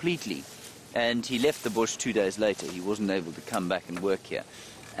out completely, and he left the bush 2 days later. He wasn't able to come back and work here.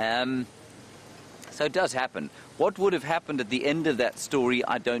 So it does happen. What would have happened at the end of that story,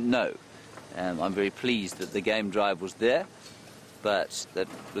 I don't know. I'm very pleased that the game drive was there, but that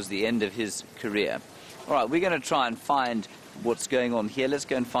was the end of his career. All right, we're going to try and find what's going on here. Let's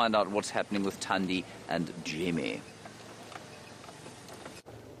go and find out what's happening with Thandi and Jamie.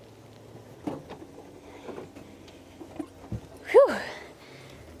 Whew.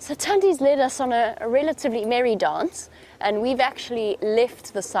 So Thandi's led us on a relatively merry dance, and we've actually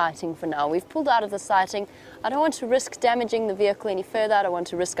left the sighting for now. We've pulled out of the sighting. I don't want to risk damaging the vehicle any further. I don't want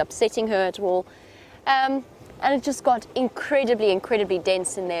to risk upsetting her at all. And it just got incredibly, incredibly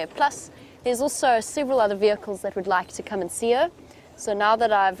dense in there. Plus, there's also several other vehicles that would like to come and see her. So now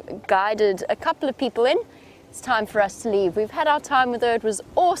that I've guided a couple of people in, it's time for us to leave. We've had our time with her. It was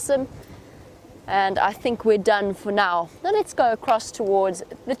awesome. And I think we're done for now. Now let's go across towards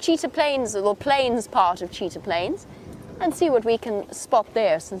the Cheetah Plains, or the plains part of Cheetah Plains, and see what we can spot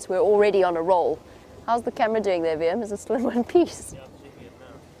there, since we're already on a roll. How's the camera doing there, Viam? Is it still in one piece?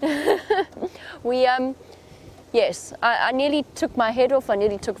 Yes, I nearly took my head off. I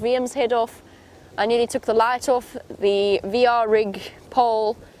nearly took Viam's head off. I nearly took the light off the VR rig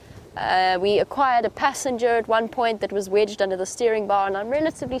pole. We acquired a passenger at one point that was wedged under the steering bar, and I'm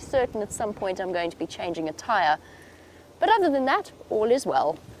relatively certain at some point I'm going to be changing a tire. But other than that, all is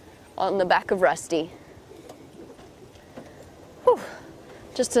well. on the back of Rusty. Whew.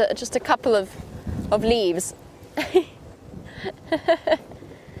 Just a couple of leaves.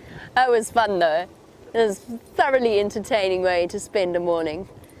 That was fun though. It was a thoroughly entertaining way to spend a morning.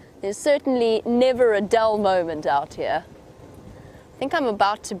 There's certainly never a dull moment out here. I think I'm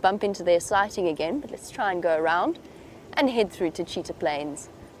about to bump into their sighting again, but let's try and go around and head through to Cheetah Plains.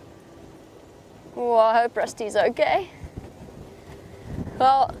 Oh, I hope Rusty's okay.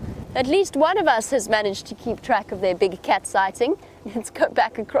 Well, at least one of us has managed to keep track of their big cat sighting. Let's go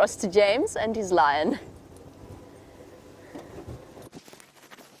back across to James and his lion.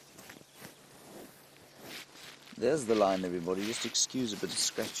 There's the line, everybody. Just excuse a bit of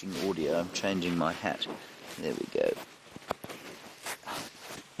scratching audio. I'm changing my hat. There we go.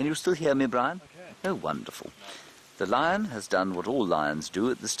 Can you still hear me, Brian? Okay. Oh, wonderful. The lion has done what all lions do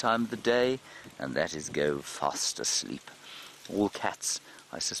at this time of the day, and that is go fast asleep. All cats,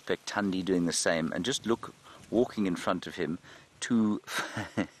 I suspect Tundi doing the same. And just look, walking in front of him, two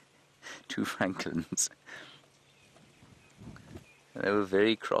Franklins. They were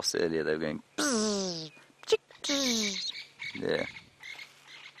very cross earlier. They were going... There.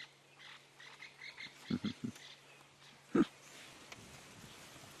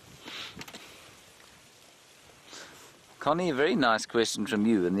 Connie, a very nice question from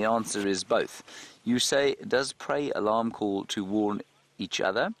you, and the answer is both. You say, does prey alarm call to warn each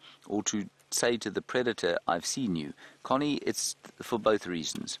other, or to say to the predator, I've seen you? Connie, it's for both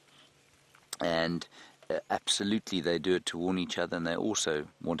reasons. And absolutely they do it to warn each other, and they also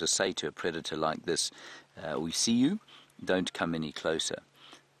want to say to a predator like this, we see you, don't come any closer.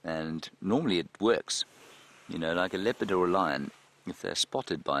 And normally it works. You know, like a leopard or a lion, if they're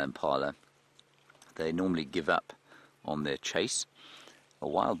spotted by impala, they normally give up on their chase. A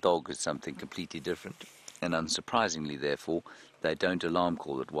wild dog is something completely different, and unsurprisingly, therefore, they don't alarm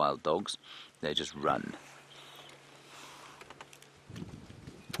call at wild dogs, they just run.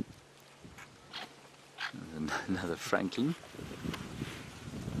 There's another Franklin.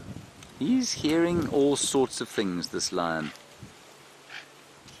 He's hearing all sorts of things, this lion.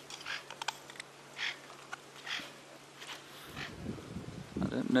 I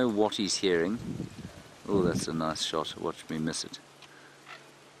don't know what he's hearing. Oh, that's a nice shot. Watch me miss it.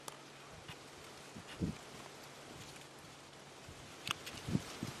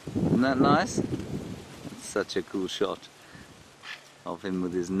 Isn't that nice? That's such a cool shot of him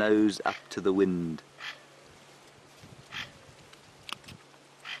with his nose up to the wind.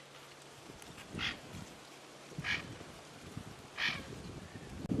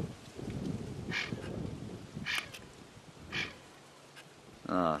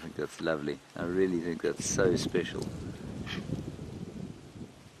 Oh, I think that's lovely. I really think that's so special.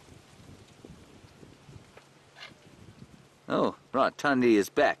 Oh, right, Tundi is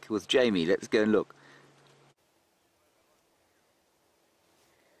back with Jamie. Let's go and look.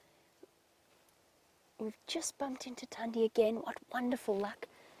 We've just bumped into Tundi again. What wonderful luck.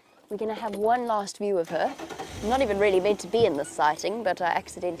 We're going to have one last view of her. I'm not even really meant to be in this sighting, but I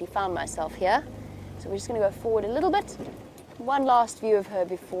accidentally found myself here. So we're just going to go forward a little bit. One last view of her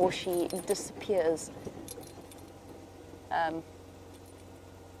before she disappears. Oh,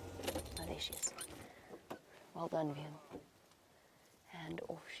 there she is. Well done, Vian. And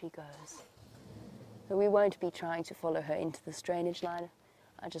off she goes. So we won't be trying to follow her into this drainage line.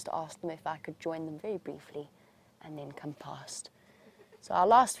 I just asked them if I could join them very briefly and then come past. So our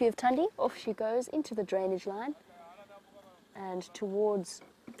last view of Tundi, off she goes into the drainage line and towards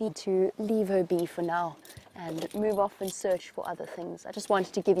to leave her be for now and move off and search for other things. I just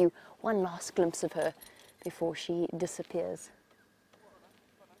wanted to give you one last glimpse of her before she disappears.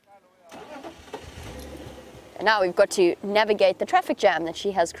 And now we've got to navigate the traffic jam that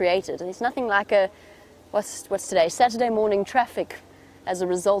she has created. And it's nothing like a, what's today, Saturday morning traffic as a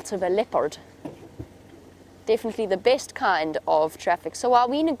result of a leopard. Definitely the best kind of traffic. So while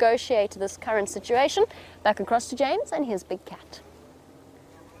we negotiate this current situation, back across to James and his big cat.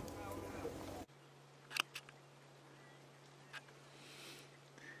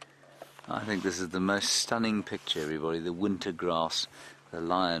 I think this is the most stunning picture, everybody. The winter grass, the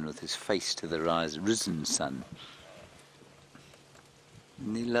lion with his face to the risen sun.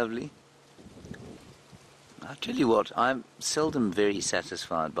 Isn't he lovely? I'll tell you what, I'm seldom very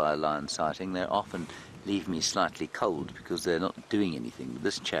satisfied by a lion sighting. They often leave me slightly cold because they're not doing anything. But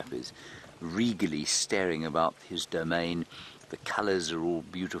this chap is regally staring about his domain. The colours are all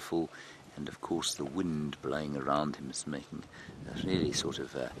beautiful. And of course the wind blowing around him is making a really sort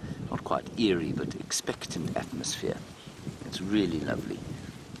of, not quite eerie, but expectant atmosphere. It's really lovely.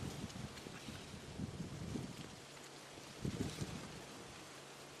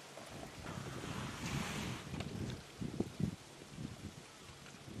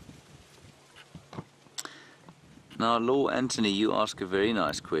 Now, Law Anthony, you ask a very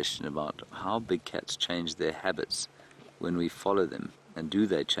nice question about how big cats change their habits when we follow them, and do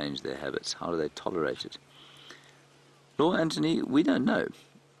they change their habits? How do they tolerate it? Law Anthony, we don't know.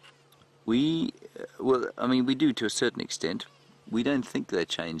 We do to a certain extent. We don't think they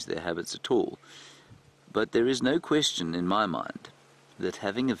change their habits at all. But there is no question in my mind that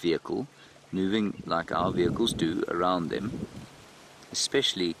having a vehicle moving like our vehicles do around them,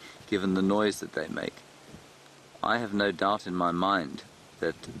 especially given the noise that they make, I have no doubt in my mind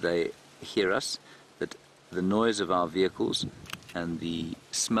that they hear us, that the noise of our vehicles and the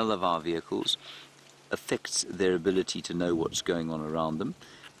smell of our vehicles affects their ability to know what's going on around them,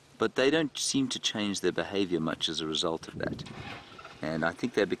 but they don't seem to change their behavior much as a result of that. And I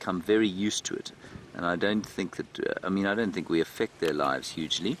think they become very used to it, and I don't think that, I don't think we affect their lives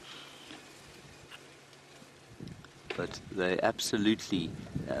hugely, but they absolutely,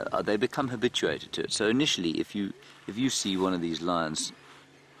 they become habituated to it. So initially, if you see one of these lions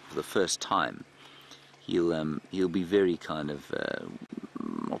for the first time, he'll be very kind of,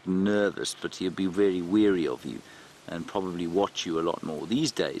 not nervous, but he'll be very weary of you and probably watch you a lot more.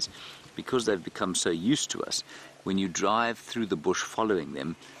 These days, because they've become so used to us, when you drive through the bush following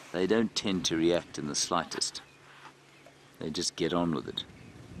them, they don't tend to react in the slightest. They just get on with it,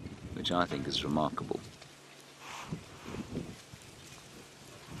 which I think is remarkable.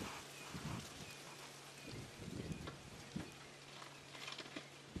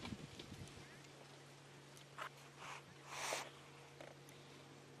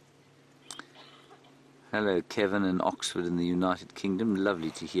 Hello, Kevin in Oxford in the United Kingdom.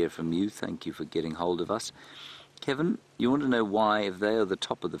 Lovely to hear from you. Thank you for getting hold of us. Kevin, you want to know why, if they are the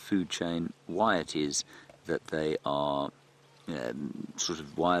top of the food chain, why it is that they are,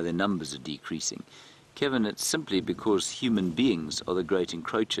 why their numbers are decreasing. Kevin, it's simply because human beings are the great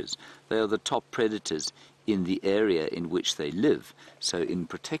encroachers. They are the top predators in the area in which they live. So in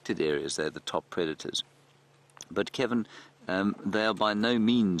protected areas, they're the top predators. But Kevin, they are by no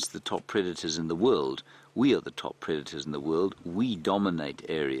means the top predators in the world. We are the top predators in the world. We dominate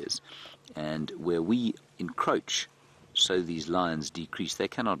areas. And where we encroach, so these lions decrease. They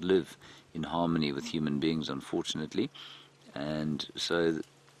cannot live in harmony with human beings, unfortunately. And so,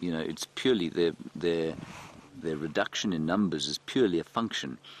 it's purely their reduction in numbers is purely a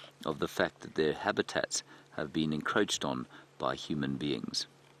function of the fact that their habitats have been encroached on by human beings.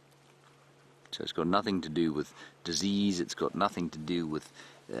 So it's got nothing to do with disease, it's got nothing to do with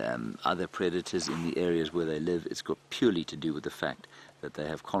other predators in the areas where they live. It's got purely to do with the fact that they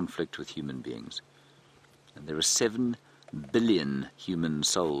have conflict with human beings. And there are 7 billion human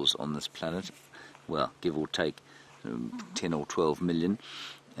souls on this planet, well, give or take 10 or 12 million,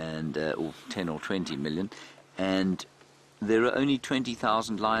 and or 10 or 20 million, and there are only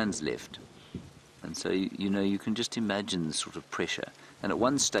 20,000 lions left. And so, you can just imagine the sort of pressure. And at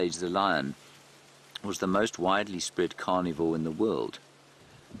one stage, the lion was the most widely spread carnivore in the world.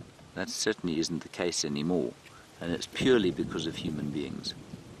 That certainly isn't the case anymore, and it's purely because of human beings.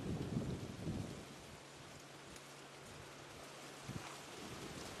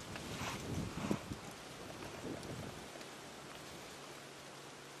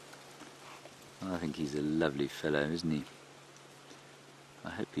 I think he's a lovely fellow, isn't he?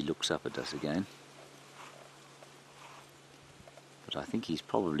 I hope he looks up at us again. But I think he's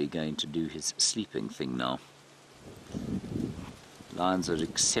probably going to do his sleeping thing now. Lions are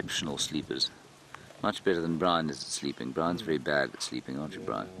exceptional sleepers. Much better than Brian is at sleeping. Brian's very bad at sleeping, aren't you,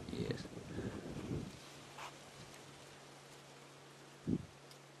 Brian? Yes.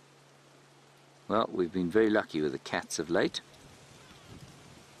 Well, we've been very lucky with the cats of late.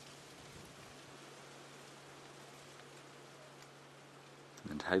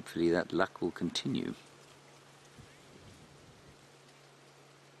 And hopefully that luck will continue.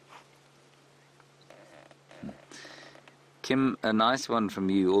 Kim, a nice one from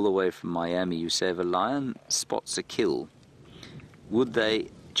you all the way from Miami. You say if a lion spots a kill, would they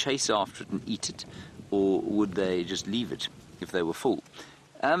chase after it and eat it, or would they just leave it if they were full?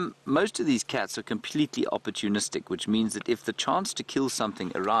 Most of these cats are completely opportunistic, which means that if the chance to kill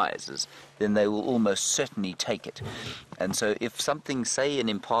something arises, then they will almost certainly take it. And so if something, say an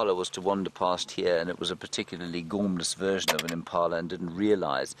impala was to wander past here and it was a particularly gormless version of an impala and didn't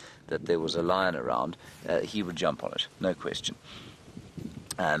realize that there was a lion around, he would jump on it, no question.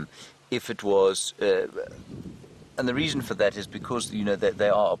 If it was... and the reason for that is because, they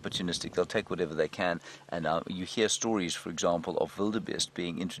are opportunistic. They'll take whatever they can. And you hear stories, for example, of wildebeest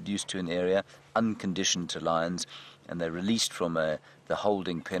being introduced to an area, unconditioned to lions, and they're released from the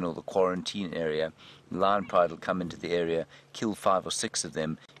holding pen or the quarantine area. The lion pride will come into the area, kill 5 or 6 of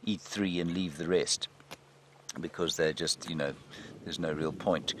them, eat 3 and leave the rest. because they're just, there's no real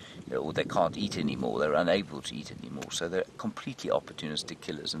point, or they can't eat anymore, they're unable to eat anymore, so they're completely opportunistic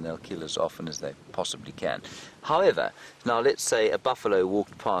killers, and they'll kill as often as they possibly can. However, now let's say a buffalo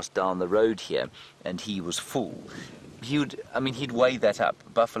walked past down the road here, and he was full. He'd weigh that up.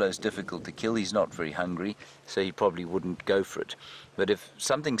 Buffalo's difficult to kill, he's not very hungry, so he probably wouldn't go for it. But if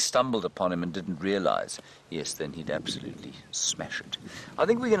something stumbled upon him and didn't realize, yes, then he'd absolutely smash it. I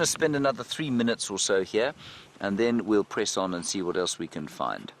think we're going to spend another 3 minutes or so here, and then we'll press on and see what else we can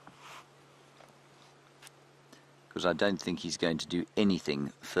find. Because I don't think he's going to do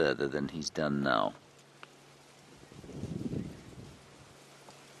anything further than he's done now.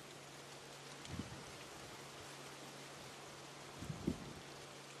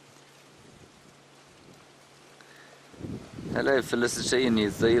 Hello, Felicity in New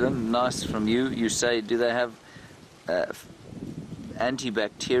Zealand. Nice from you. You say, do they have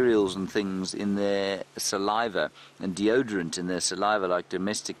antibacterials and things in their saliva and deodorant in their saliva like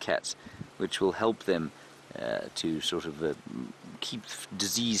domestic cats, which will help them to sort of keep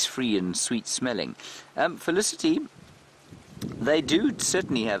disease-free and sweet-smelling? Felicity, they do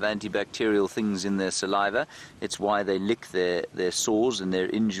certainly have antibacterial things in their saliva. It's why they lick their sores and their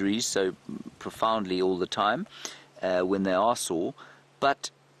injuries so profoundly all the time. When they are sore,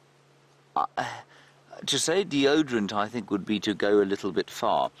 but to say deodorant, I think, would be to go a little bit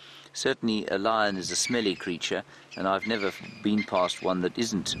far. Certainly, a lion is a smelly creature, and I've never been past one that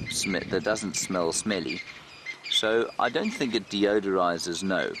doesn't smell smelly. So I don't think it deodorizes.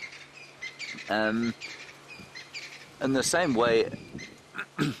 No. In the same way,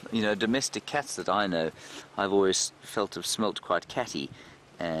 domestic cats that I know, I've always felt have smelt quite catty,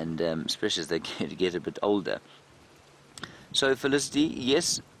 and especially as they get a bit older. So, Felicity,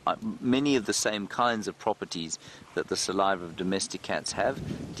 yes, many of the same kinds of properties that the saliva of domestic cats have.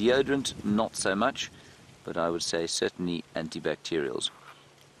 Deodorant, not so much, but I would say certainly antibacterials.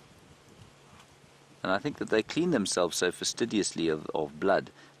 And I think that they clean themselves so fastidiously of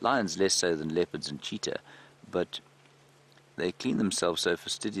blood. Lions less so than leopards and cheetah, but they clean themselves so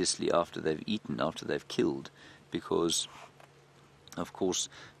fastidiously after they've eaten, after they've killed, because, of course,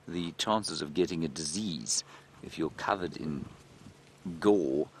 the chances of getting a disease if you're covered in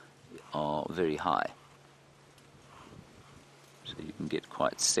gore are very high. So you can get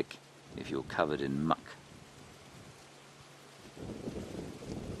quite sick if you're covered in muck.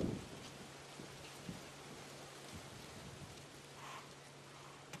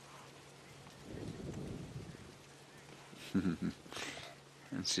 And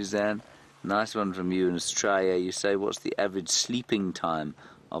Suzanne, nice one from you in Australia. You say, what's the average sleeping time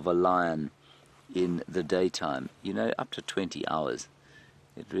of a lion in the daytime? Up to 20 hours.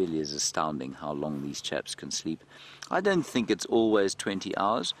 It really is astounding how long these chaps can sleep. I don't think it's always 20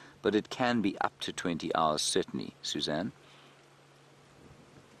 hours, but it can be up to 20 hours, certainly, Suzanne.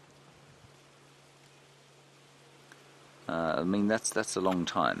 That's a long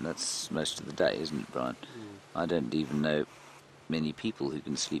time. That's most of the day, isn't it, Brian? I don't even know many people who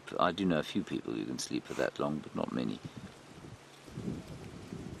can sleep. I do know a few people who can sleep for that long, but not many.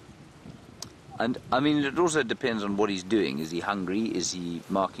 And, it also depends on what he's doing. Is he hungry? Is he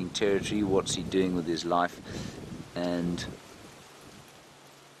marking territory? What's he doing with his life? And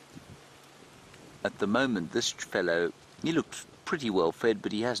at the moment, this fellow, he looked pretty well fed,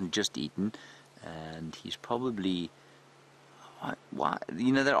 but he hasn't just eaten. And he's probably...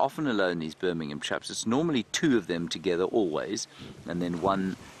 they're often alone, these Birmingham chaps. It's normally two of them together, always, and then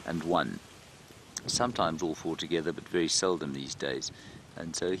one and one. Sometimes all four together, but very seldom these days.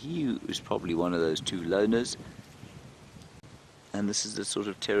 And so he was probably one of those two loners. And this is the sort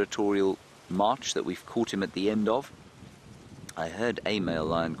of territorial march that we've caught him at the end of. I heard a male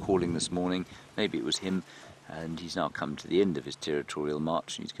lion calling this morning. Maybe it was him. And he's now come to the end of his territorial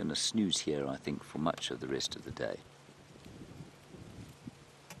march. And he's going to snooze here, I think, for much of the rest of the day.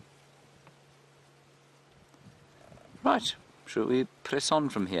 Right. Shall we press on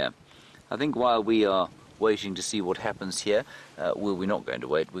from here? I think while we are waiting to see what happens here, we're not going to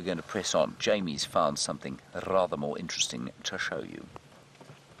wait, we're going to press on. Jamie's found something rather more interesting to show you.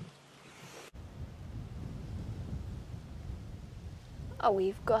 Oh,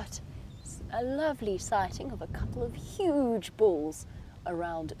 we've got a lovely sighting of a couple of huge bulls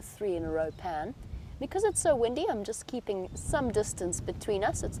around 3 in a row pan. Because it's so windy, I'm just keeping some distance between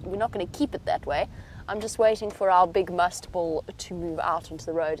us. We're not going to keep it that way. I'm just waiting for our big must bull to move out onto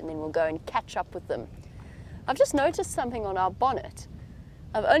the road, and then we'll go and catch up with them. I've just noticed something on our bonnet.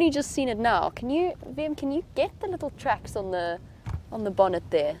 I've only just seen it now. Vim, can you get the little tracks on the bonnet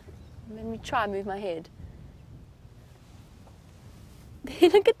there? Let me try and move my head.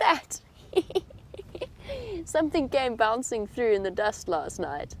 Look at that. Something came bouncing through in the dust last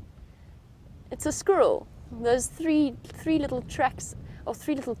night. It's a squirrel. Those three little tracks, or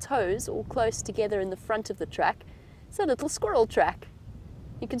three little toes, all close together in the front of the track. It's a little squirrel track.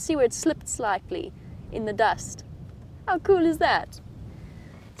 You can see where it slipped slightly in the dust. How cool is that?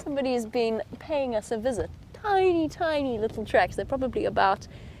 Somebody's been paying us a visit. Tiny, tiny little tracks. They're probably about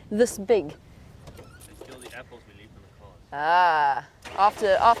this big. They steal the apples we leave in the cars. Ah,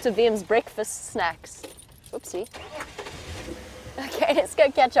 after VM's breakfast snacks. Whoopsie. Okay, let's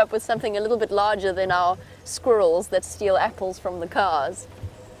go catch up with something a little bit larger than our squirrels that steal apples from the cars.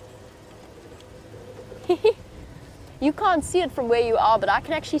 You can't see it from where you are, but I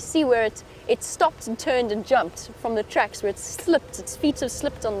can actually see where it stopped and turned and jumped from the tracks, where it slipped. Its feet have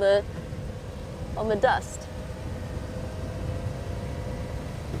slipped on the dust.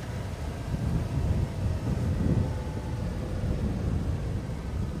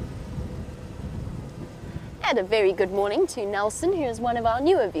 And a very good morning to Nelson, who is one of our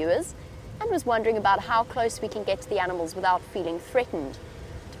newer viewers and was wondering about how close we can get to the animals without feeling threatened.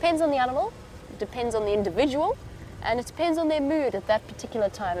 Depends on the animal, it depends on the individual, and it depends on their mood at that particular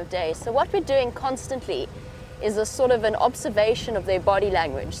time of day. So what we're doing constantly is a sort of an observation of their body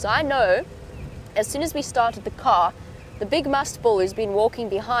language. So I know as soon as we started the car, the big musk bull who's been walking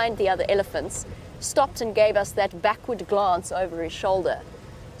behind the other elephants stopped and gave us that backward glance over his shoulder.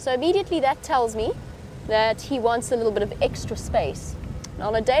 So immediately that tells me that he wants a little bit of extra space. Now,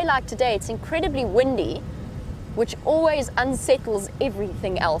 on a day like today, it's incredibly windy, which always unsettles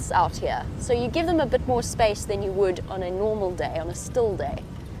everything else out here. So you give them a bit more space than you would on a normal day, on a still day.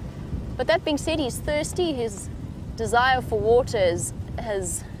 But that being said, he's thirsty. His desire for water is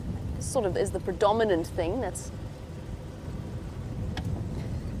the predominant thing that's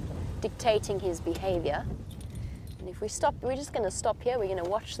dictating his behavior. And if we stop, we're just going to stop here. We're going to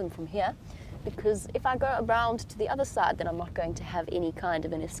watch them from here, because if I go around to the other side, then I'm not going to have any kind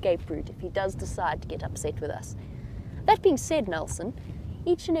of an escape route if he does decide to get upset with us. That being said, Nelson,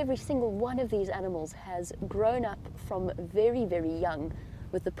 each and every single one of these animals has grown up from very, very young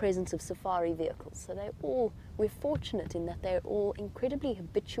with the presence of safari vehicles. So we're fortunate in that they're all incredibly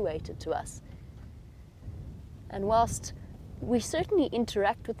habituated to us. And whilst we certainly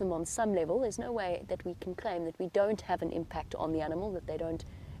interact with them on some level, there's no way that we can claim that we don't have an impact on the animal, that they don't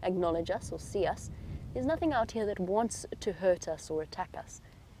acknowledge us or see us. There's nothing out here that wants to hurt us or attack us.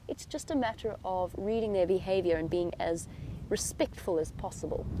 It's just a matter of reading their behavior and being as respectful as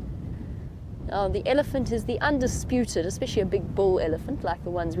possible. Now, the elephant is the undisputed, especially a big bull elephant like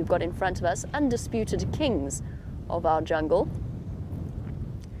the ones we've got in front of us, undisputed kings of our jungle.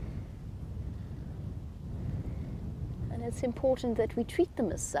 And it's important that we treat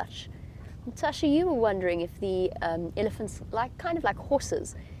them as such. Tasha, you were wondering if the elephants, kind of like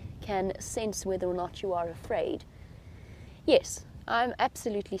horses, can sense whether or not you are afraid. Yes, I'm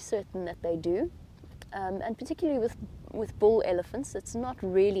absolutely certain that they do. And particularly with bull elephants, it's not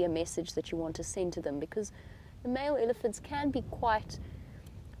really a message that you want to send to them, because the male elephants can be quite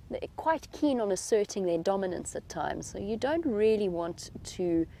keen on asserting their dominance at times. So you don't really want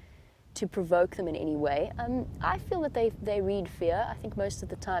to provoke them in any way. I feel that they read fear. I think most of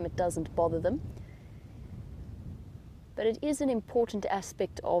the time it doesn't bother them. But it is an important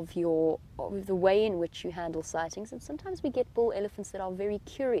aspect of the way in which you handle sightings. And sometimes we get bull elephants that are very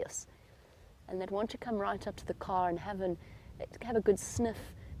curious and that want to come right up to the car and have a good sniff,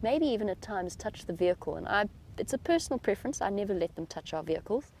 maybe even at times touch the vehicle. And it's a personal preference. I never let them touch our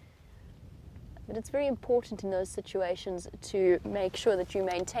vehicles. But it's very important in those situations to make sure that you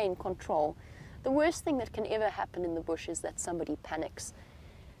maintain control. The worst thing that can ever happen in the bush is that somebody panics.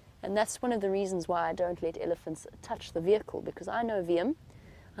 And that's one of the reasons why I don't let elephants touch the vehicle, because I know VM.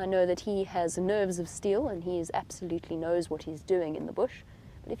 I know that he has nerves of steel and he absolutely knows what he's doing in the bush.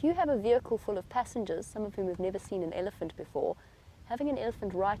 But if you have a vehicle full of passengers, some of whom have never seen an elephant before, having an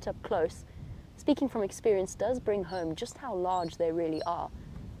elephant right up close, speaking from experience, does bring home just how large they really are.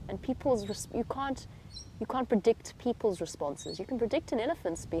 And you can't predict people's responses. You can predict an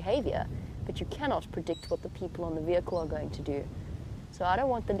elephant's behavior, but you cannot predict what the people on the vehicle are going to do. So I don't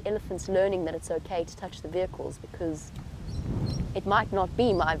want the elephants learning that it's okay to touch the vehicles, because it might not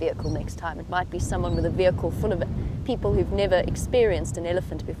be my vehicle next time. It might be someone with a vehicle full of people who've never experienced an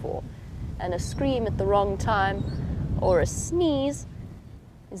elephant before. And a scream at the wrong time or a sneeze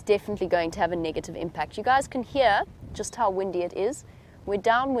is definitely going to have a negative impact. You guys can hear just how windy it is. We're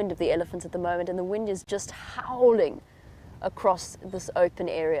downwind of the elephants at the moment, and the wind is just howling across this open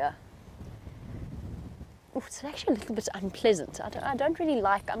area. Ooh, it's actually a little bit unpleasant. I don't really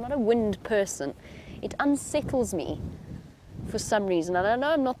I'm not a wind person. It unsettles me for some reason, and I know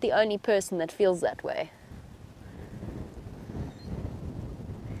I'm not the only person that feels that way.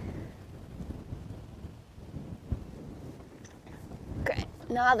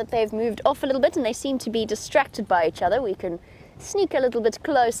 Now that they've moved off a little bit and they seem to be distracted by each other, we can sneak a little bit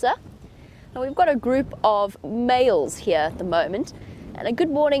closer. Now we've got a group of males here at the moment, and a good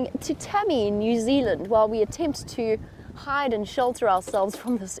morning to Tammy in New Zealand while we attempt to hide and shelter ourselves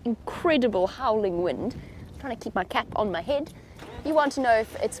from this incredible howling wind. I'm trying to keep my cap on my head. You want to know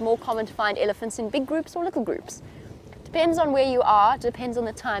if it's more common to find elephants in big groups or little groups. Depends on where you are, depends on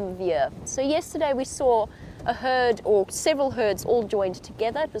the time of year. So yesterday we saw a herd or several herds all joined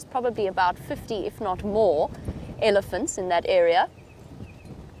together. It was probably about 50, if not more, elephants in that area.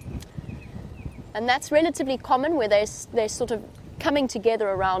 And that's relatively common where they're sort of coming together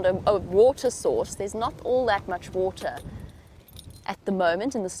around a water source. There's not all that much water at the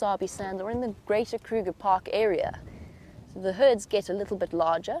moment in the Sabi Sands or in the greater Kruger Park area. So the herds get a little bit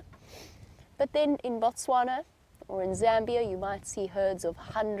larger. But then in Botswana or in Zambia, you might see herds of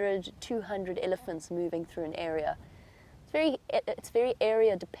 100, 200 elephants moving through an area. It's very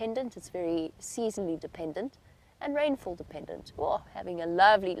area dependent, it's very seasonally dependent, and rainfall dependent. Oh, having a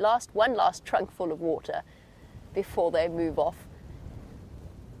lovely one last trunk full of water before they move off.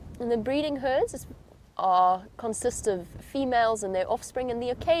 And the breeding herds consist of females and their offspring and the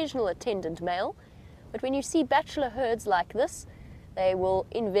occasional attendant male. But when you see bachelor herds like this, they will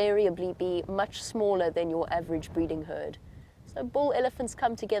invariably be much smaller than your average breeding herd. So bull elephants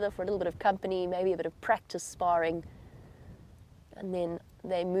come together for a little bit of company, maybe a bit of practice sparring, and then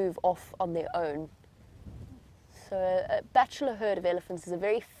they move off on their own. So a bachelor herd of elephants is a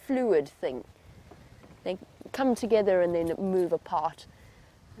very fluid thing. They come together and then move apart.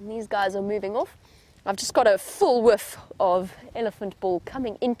 And these guys are moving off. I've just got a full whiff of elephant bull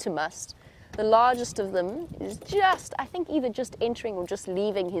coming into must. The largest of them is I think either just entering or just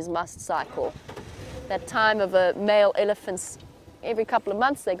leaving his must cycle. That time of a male elephant's, every couple of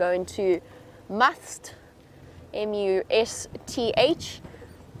months they go into must, M-U-S-T-H,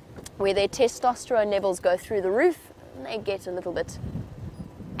 where their testosterone levels go through the roof and they get a little bit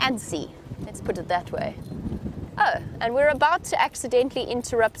antsy, let's put it that way. Oh, and we're about to accidentally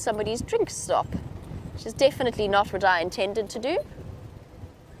interrupt somebody's drink stop, which is definitely not what I intended to do.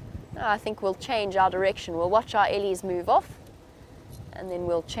 I think we'll change our direction. We'll watch our Ellies move off and then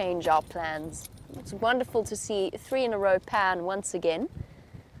we'll change our plans. It's wonderful to see 3 in a row pan once again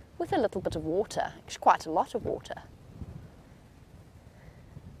with a little bit of water, actually quite a lot of water.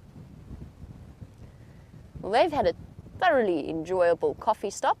 Well, they've had a thoroughly enjoyable coffee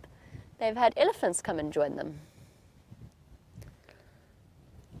stop. They've had elephants come and join them.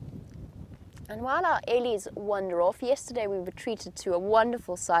 And while our Ellies wander off, yesterday we were treated to a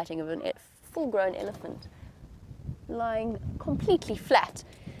wonderful sighting of a full-grown elephant lying completely flat.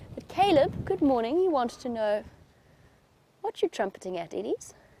 But Caleb, good morning, he wanted to know what you're trumpeting at,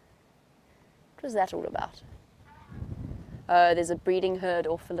 Ellies. What was that all about? Oh, there's a breeding herd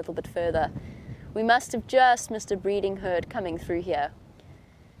off a little bit further. We must have just missed a breeding herd coming through here.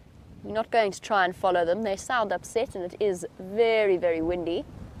 We're not going to try and follow them. They sound upset and it is very, very windy.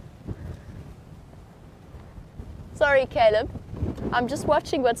 Sorry, Caleb. I'm just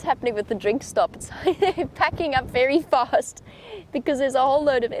watching what's happening with the drink stop. They're packing up very fast because there's a whole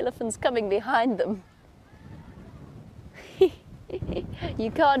load of elephants coming behind them.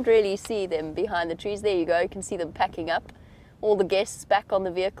 You can't really see them behind the trees. There you go, you can see them packing up. All the guests back on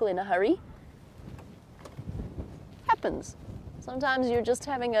the vehicle in a hurry. Happens. Sometimes you're just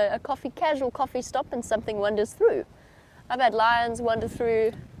having a casual coffee stop and something wanders through. I've had lions wander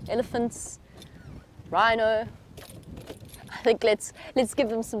through, elephants, rhino. I think let's give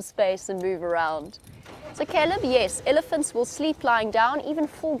them some space and move around. So Caleb, yes, elephants will sleep lying down, even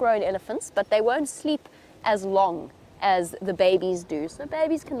full-grown elephants, but they won't sleep as long as the babies do. So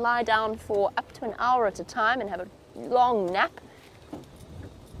babies can lie down for up to an hour at a time and have a long nap,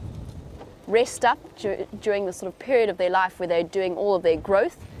 rest up during the sort of period of their life where they're doing all of their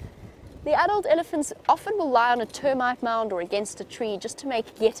growth. The adult elephants often will lie on a termite mound or against a tree just to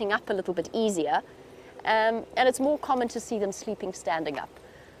make getting up a little bit easier. And it's more common to see them sleeping standing up.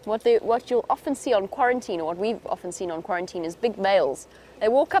 What you'll often see on quarantine, or what we've often seen on quarantine, is big males. They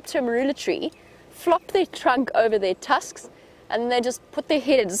walk up to a marula tree, flop their trunk over their tusks, and then they just put their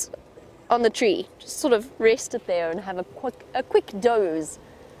heads on the tree, just sort of rest it there and have a quick doze.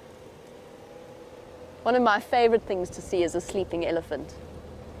 One of my favorite things to see is a sleeping elephant.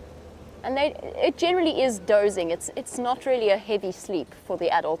 And it generally is dozing. It's not really a heavy sleep for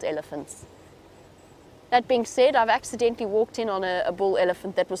the adult elephants. That being said, I've accidentally walked in on a bull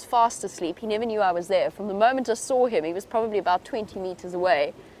elephant that was fast asleep. He never knew I was there. From the moment I saw him, he was probably about 20 meters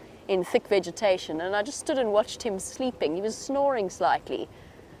away in thick vegetation, and I just stood and watched him sleeping. He was snoring slightly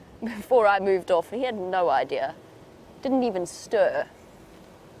before I moved off. He had no idea. Didn't even stir.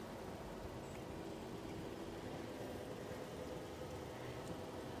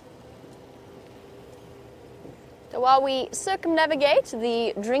 So while we circumnavigate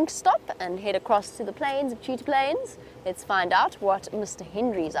the drink stop and head across to the plains of Cheetah Plains, let's find out what Mr.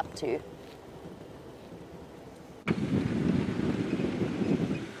 Hendry's up to.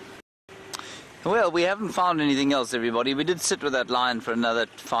 Well, we haven't found anything else, everybody. We did sit with that lion for another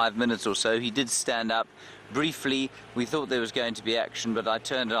 5 minutes or so. He did stand up briefly. We thought there was going to be action, but I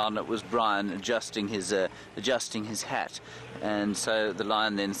turned on. It was Brian adjusting his hat. And so the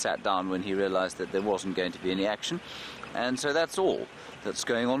lion then sat down when he realized that there wasn't going to be any action. And so that's all that's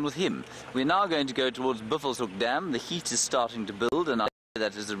going on with him. We're now going to go towards Buffelshoek Dam. The heat is starting to build, and I say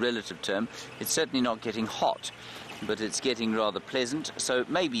that is a relative term. It's certainly not getting hot, but it's getting rather pleasant. So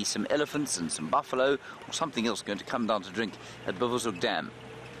maybe some elephants and some buffalo or something else going to come down to drink at Buffelshoek Dam.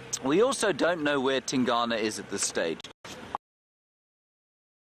 We also don't know where Tingana is at this stage.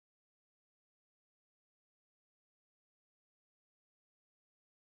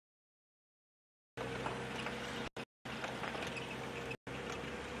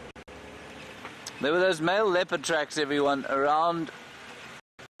 There were those male leopard tracks, everyone, around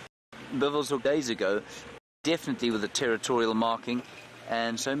Buffelshoek days ago, definitely with a territorial marking,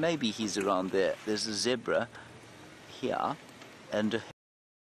 and so maybe he's around there. There's a zebra here and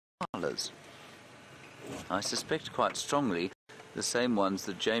koalas. I suspect quite strongly the same ones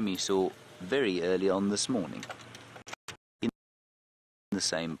that Jamie saw very early on this morning in the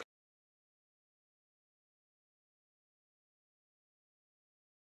same place.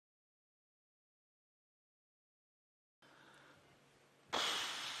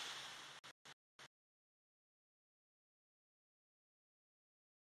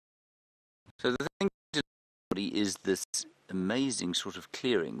 So the thing is this amazing sort of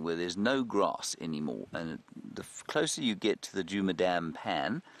clearing where there's no grass anymore, and the closer you get to the Djuma Dam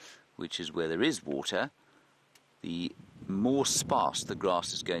pan, which is where there is water, the more sparse the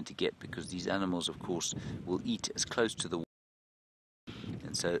grass is going to get, because these animals, of course, will eat as close to the water.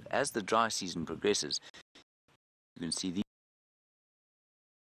 And so as the dry season progresses, you can see these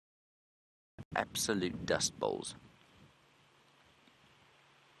absolute dust bowls.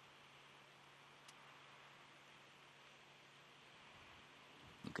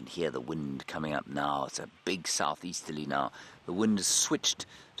 You can hear the wind coming up now. It's a big southeasterly now. The wind has switched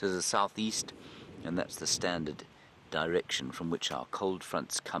to the southeast, and that's the standard direction from which our cold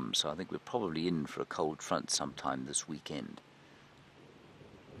fronts come. So I think we're probably in for a cold front sometime this weekend.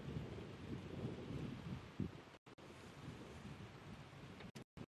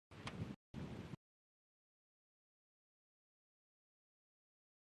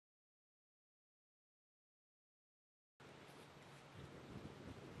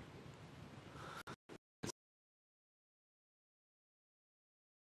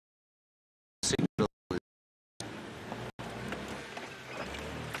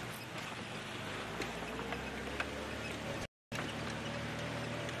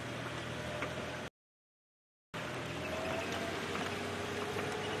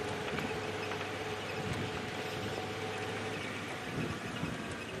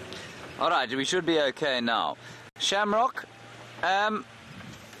 All right, we should be okay now. Shamrock,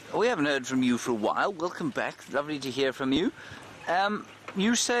 we haven't heard from you for a while. Welcome back. Lovely to hear from you.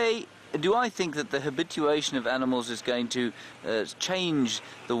 You say, do I think that the habituation of animals is going to change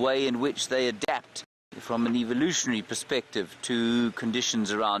the way in which they adapt from an evolutionary perspective to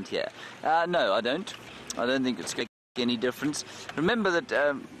conditions around here? No, I don't. I don't think it's going to make any difference. Remember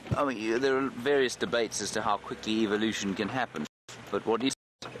that I mean, there are various debates as to how quickly evolution can happen, but what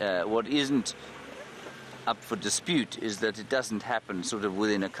isn't up for dispute is that it doesn't happen sort of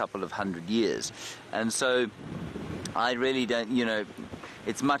within a couple of 100 years. And so I really don't, you know,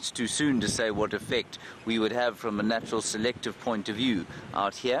 it's much too soon to say what effect we would have from a natural selective point of view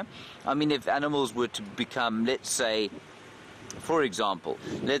out here. I mean, if animals were to become, let's say, for example,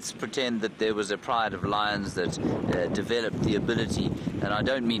 let's pretend that there was a pride of lions that developed the ability, and I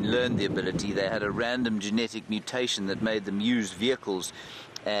don't mean learned the ability, they had a random genetic mutation that made them use vehicles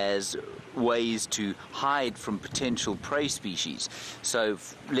as ways to hide from potential prey species. So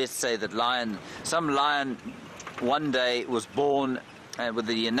let's say that some lion one day was born with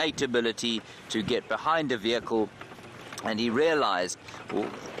the innate ability to get behind a vehicle, and he realized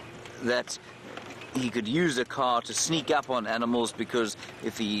that he could use a car to sneak up on animals, because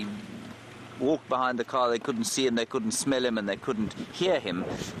if he walked behind the car they couldn't see him, they couldn't smell him, and they couldn't hear him.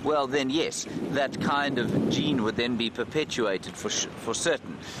 Well then, yes, that kind of gene would then be perpetuated for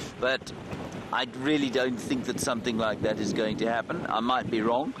certain. But I really don't think that something like that is going to happen. I might be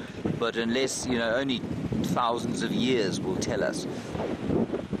wrong, but unless, you know, only thousands of years will tell us.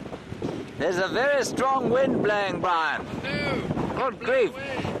 There's a very strong wind blowing, Brian. Good grief.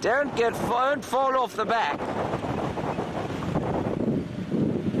 Don't fall off the back.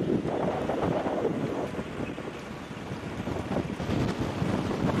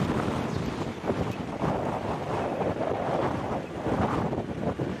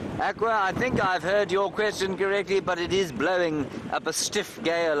 Aqua, I think I've heard your question correctly, but it is blowing up a stiff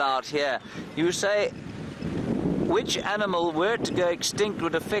gale out here. You say, which animal, were it to go extinct,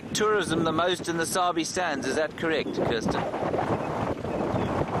 would affect tourism the most in the Sabi Sands? Is that correct, Kirsten?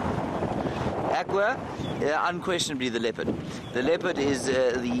 Aqua, unquestionably the leopard. The leopard is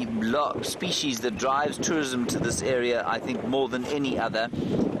the species that drives tourism to this area, I think, more than any other,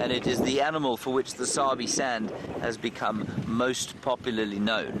 and it is the animal for which the Sabi Sand has become most popularly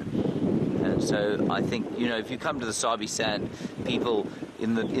known. And so I think, you know, if you come to the Sabi Sand, people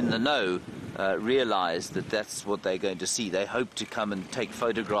in the know realize that that's what they're going to see. They hope to come and take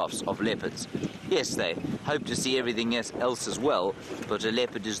photographs of leopards. Yes, they hope to see everything else as well, but a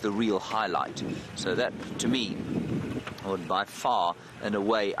leopard is the real highlight. So that, to me, would by far and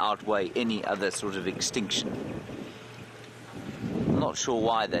away outweigh any other sort of extinction. I'm not sure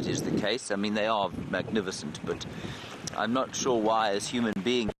why that is the case. I mean, they are magnificent, but I'm not sure why, as human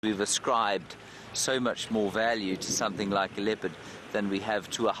beings, we've ascribed so much more value to something like a leopard than we have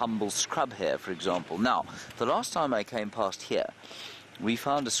to a humble scrub hare, for example. Now, the last time I came past here, we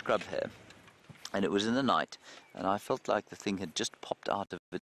found a scrub hare, and it was in the night, and I felt like the thing had just popped out of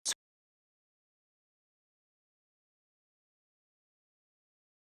it.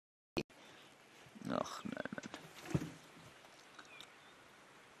 Oh, no, man.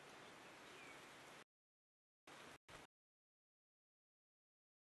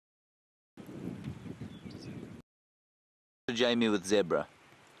 Jamie with zebra.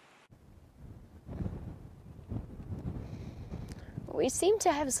 We seem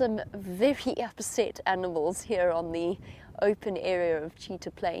to have some very upset animals here on the open area of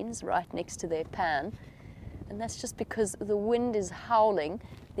Cheetah Plains, right next to their pan. And that's just because the wind is howling.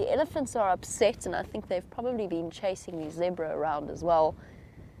 The elephants are upset, and I think they've probably been chasing the zebra around as well.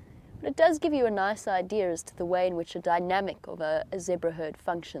 But it does give you a nice idea as to the way in which a dynamic of a zebra herd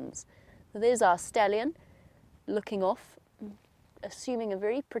functions. So there's our stallion looking off, assuming a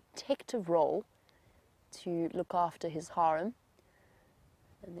very protective role to look after his harem.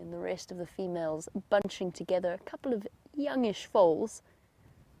 And then the rest of the females bunching together, a couple of youngish foals.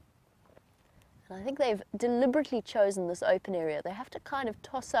 And I think they've deliberately chosen this open area. They have to kind of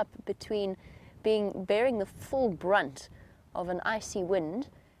toss up between bearing the full brunt of an icy wind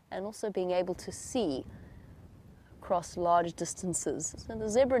and also being able to see across large distances. So the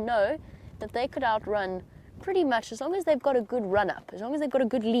zebra know that they could outrun pretty much, as long as they've got a good run up, as long as they've got a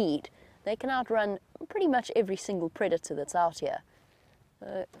good lead, they can outrun pretty much every single predator that's out here.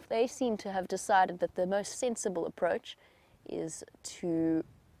 They seem to have decided that the most sensible approach is to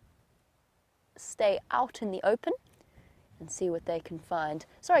stay out in the open and see what they can find.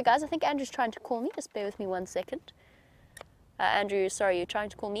 Sorry guys, I think Andrew's trying to call me. Just bear with me 1 second. Andrew, sorry, you're trying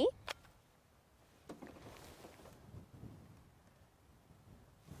to call me?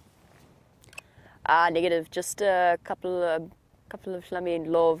 Negative. Just a couple of Flammy and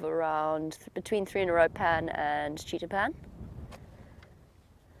Love around between 3 in a row pan and Cheetah Pan.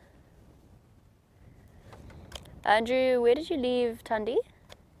 Andrew, where did you leave Tundi?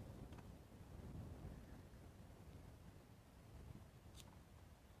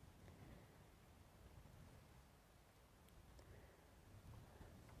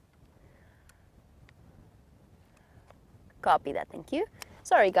 Copy that, thank you.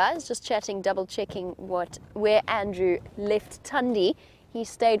 Sorry guys, just chatting, double checking where Andrew left Tundi. He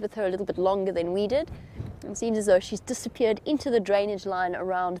stayed with her a little bit longer than we did. It seems as though she's disappeared into the drainage line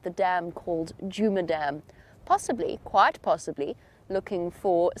around the dam called Juma Dam. Possibly, quite possibly, looking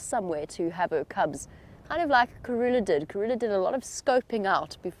for somewhere to have her cubs. Kind of like Karula did. Karula did a lot of scoping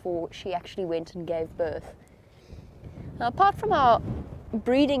out before she actually went and gave birth. Now, apart from our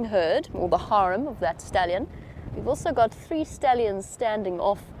breeding herd, or the harem of that stallion, we've also got 3 stallions standing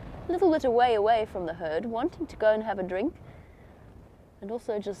off a little bit away from the herd, wanting to go and have a drink, and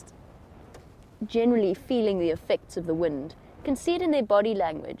also just generally feeling the effects of the wind. You can see it in their body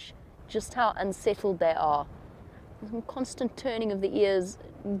language, just how unsettled they are. Some constant turning of the ears,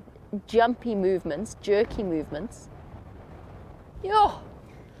 jumpy movements, jerky movements. Yo,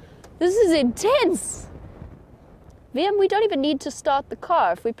 this is intense! VM, we don't even need to start the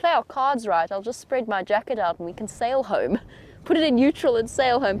car. If we play our cards right, I'll just spread my jacket out and we can sail home. Put it in neutral and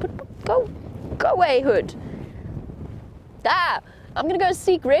sail home. Go away, Hood. I'm gonna go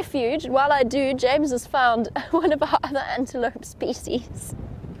seek refuge. While I do, James has found one of our other antelope species.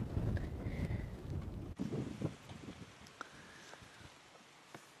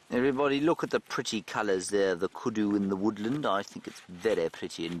 Everybody look at the pretty colours there, the kudu in the woodland. I think it's very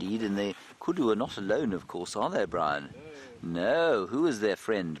pretty indeed. And the kudu are not alone, of course, are they, Brian? No. Who is their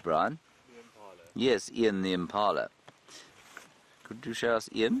friend, Brian? The impala. Yes, Ian the impala. Could you show us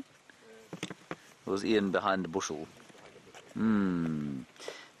Ian? Or was Ian behind the bushel?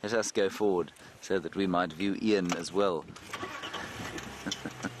 Let us go forward so that we might view Ian as well.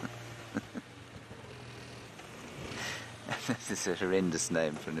 This is a horrendous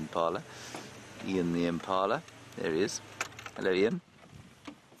name for an impala. Ian the impala. There he is. Hello, Ian.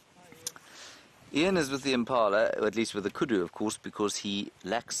 Ian is with the impala, or at least with the kudu, of course, because he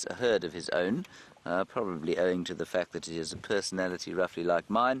lacks a herd of his own, probably owing to the fact that he has a personality roughly like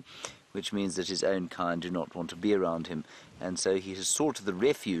mine, which means that his own kind do not want to be around him, and so he has sought the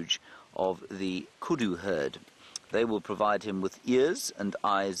refuge of the kudu herd. They will provide him with ears and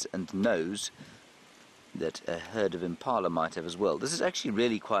eyes and nose that a herd of impala might have as well. This is actually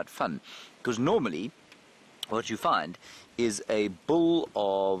really quite fun, because normally what you find is a bull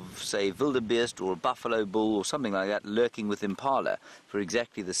of, say, wildebeest or a buffalo bull or something like that lurking with impala for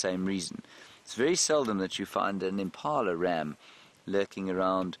exactly the same reason. It's very seldom that you find an impala ram lurking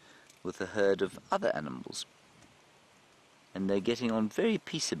around with a herd of other animals. And they're getting on very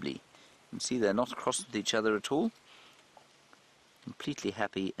peaceably. You can see they're not crossed with each other at all. Completely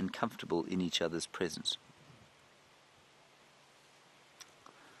happy and comfortable in each other's presence.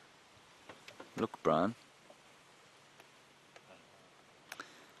 Look, Brian.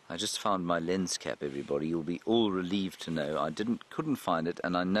 I just found my lens cap, everybody. You'll be all relieved to know I couldn't find it,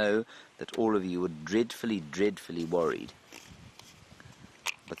 and I know that all of you were dreadfully, dreadfully worried.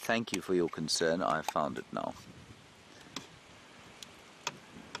 But thank you for your concern. I found it now.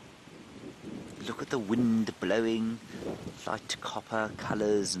 Look at the wind blowing, light copper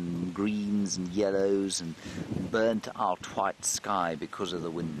colours and greens and yellows and burnt out white sky because of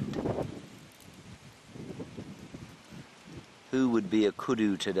the wind. Who would be a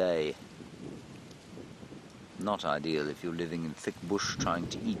kudu today? Not ideal if you're living in thick bush trying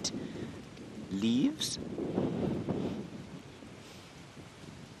to eat leaves.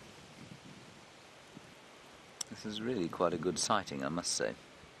 This is really quite a good sighting, I must say.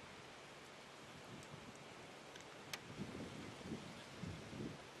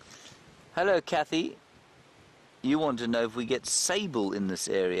 Hello, Kathy. You want to know if we get sable in this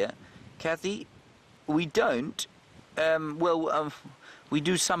area. Kathy, we don't. We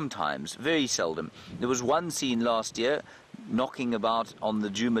do sometimes, very seldom. There was one seen last year knocking about on the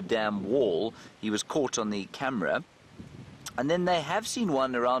Djuma Dam wall. He was caught on the camera. And then they have seen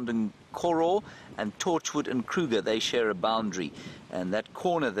one around in Koro and Torchwood and Kruger. They share a boundary. And that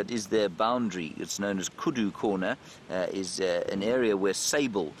corner that is their boundary, it's known as Kudu Corner, is an area where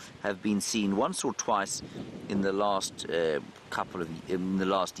sable have been seen once or twice in the last in the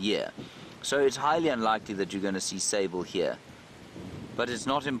last year. So it's highly unlikely that you're going to see sable here. But it's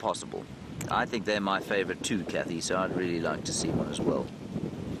not impossible. I think they're my favourite too, Kathy, so I'd really like to see one as well.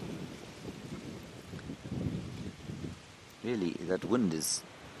 Really, that wind is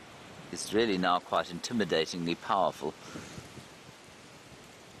really now quite intimidatingly powerful.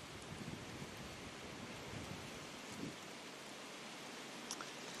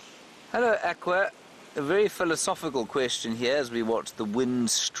 Hello, Aqua. A very philosophical question here as we watch the wind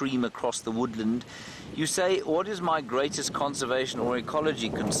stream across the woodland. You say, what is my greatest conservation or ecology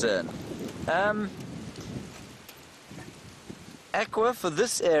concern? Aqua, for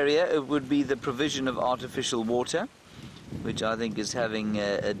this area, it would be the provision of artificial water, which I think is having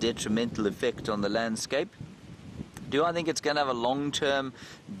a detrimental effect on the landscape. Do I think it's going to have a long-term,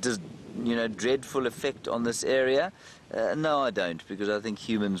 dreadful effect on this area? No, I don't, because I think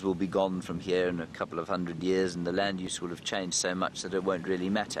humans will be gone from here in a couple of 100 years and the land use will have changed so much that it won't really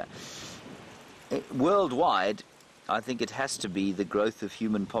matter. Worldwide, I think it has to be the growth of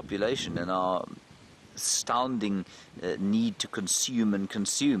human population and our astounding need to consume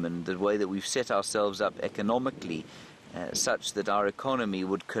and the way that we've set ourselves up economically such that our economy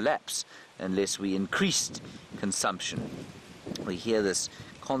would collapse unless we increased consumption. We hear this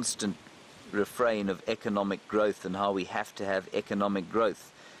constant refrain of economic growth and how we have to have economic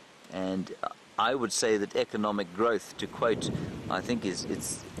growth, and I would say that economic growth, to quote, I think it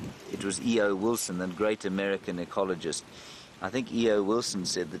was E.O. Wilson, the great American ecologist. I think E.O. Wilson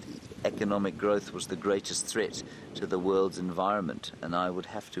said that economic growth was the greatest threat to the world's environment, and I would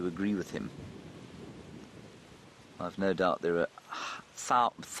have to agree with him. I've no doubt there are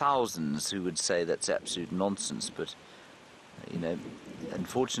thousands who would say that's absolute nonsense, but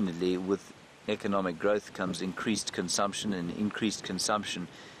unfortunately with economic growth comes increased consumption, and increased consumption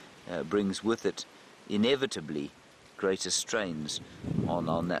brings with it inevitably greater strains on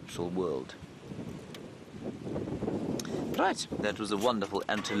our natural world. Right, that was a wonderful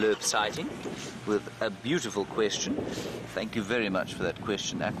antelope sighting with a beautiful question. Thank you very much for that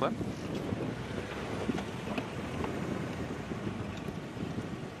question, Aqua.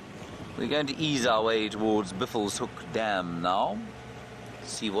 We're going to ease our way towards Biffle's Hook Dam now.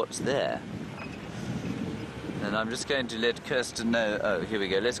 See what's there. And I'm just going to let Kirsten know. Oh, here we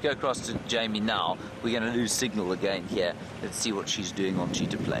go. Let's go across to Jamie now. We're going to lose signal again here. Let's see what she's doing on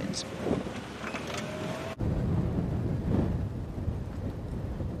Cheetah Plains.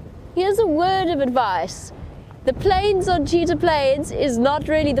 Here's a word of advice. The plains on Cheetah Plains is not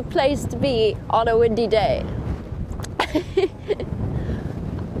really the place to be on a windy day.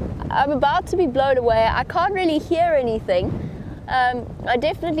 I'm about to be blown away. I can't really hear anything. I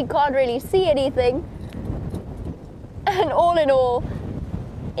definitely can't really see anything. And all in all,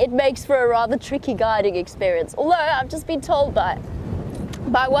 it makes for a rather tricky guiding experience. Although I've just been told by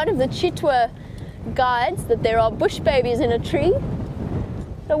one of the Chitwa guides that there are bush babies in a tree.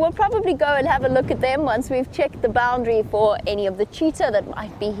 So we'll probably go and have a look at them once we've checked the boundary for any of the cheetah that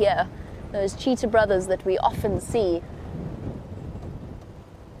might be here. Those cheetah brothers that we often see.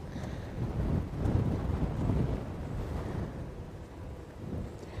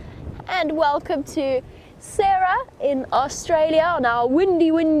 And welcome to Sarah in Australia on our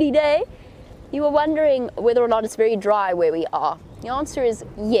windy day. You were wondering whether or not it's very dry where we are. The answer is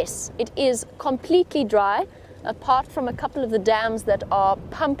yes, it is completely dry, apart from a couple of the dams that are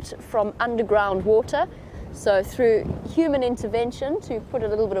pumped from underground water. So through human intervention to put a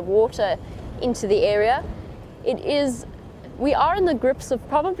little bit of water into the area. We are in the grips of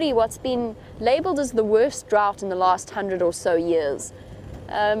probably what's been labeled as the worst drought in the last 100 or so years.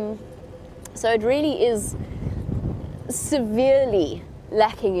 So it really is severely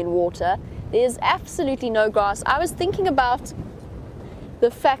lacking in water. There's absolutely no grass. I was thinking about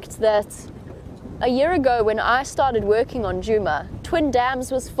the fact that a year ago when I started working on Djuma, Twin Dams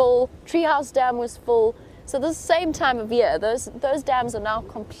was full, Treehouse Dam was full. So this same time of year, those dams are now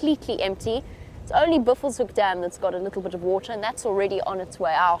completely empty. It's only Biffle's Hook Dam that's got a little bit of water, and that's already on its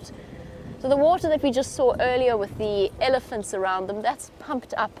way out. So the water that we just saw earlier with the elephants around them, that's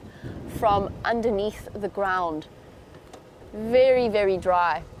pumped up from underneath the ground. Very, very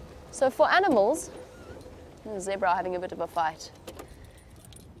dry. So for animals, the zebra having a bit of a fight.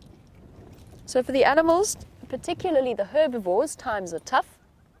 So for the animals, particularly the herbivores, times are tough.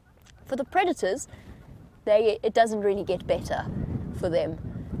 For the predators, it doesn't really get better for them.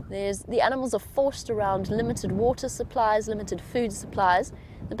 The animals are forced around limited water supplies, limited food supplies.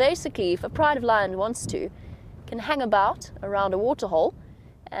 And basically, if a pride of lion wants to, can hang about around a waterhole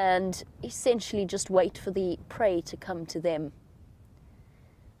and essentially just wait for the prey to come to them.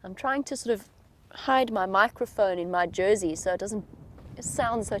 I'm trying to sort of hide my microphone in my jersey so it doesn't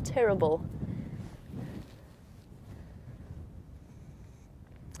sound so terrible.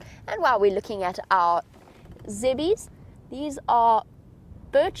 And while we're looking at our zebbies, these are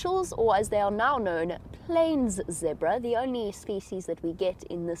Birchall's, or as they are now known, plains zebra, the only species that we get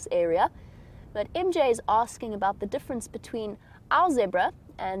in this area. But MJ is asking about the difference between our zebra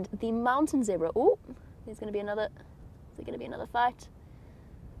and the mountain zebra. Oh, is there going to be another fight?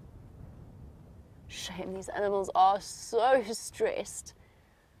 Shame, these animals are so stressed.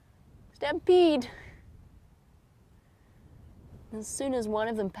 Stampede. As soon as one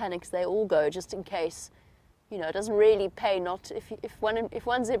of them panics, they all go, just in case. You know, it doesn't really pay not, if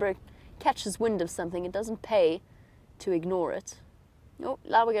one zebra catches wind of something, it doesn't pay to ignore it. Oh,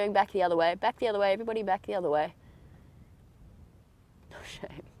 now we're going back the other way, everybody back the other way. No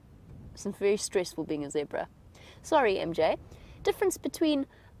shame. It's very stressful being a zebra. Sorry, MJ. Difference between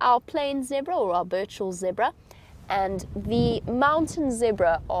our plain zebra, or our Birchall zebra, and the mountain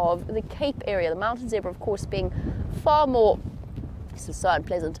zebra of the Cape area. The mountain zebra, of course, being far more, this is so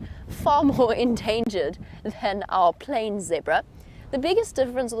unpleasant, far more endangered than our plain zebra. The biggest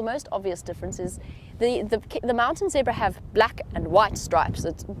difference, or the most obvious difference, is the mountain zebra have black and white stripes.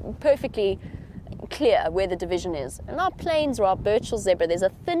 It's perfectly clear where the division is. In our plains, or our Birchall zebra, there's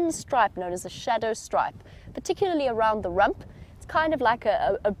a thin stripe known as a shadow stripe, particularly around the rump. It's kind of like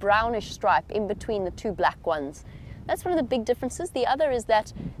a brownish stripe in between the two black ones. That's one of the big differences. The other is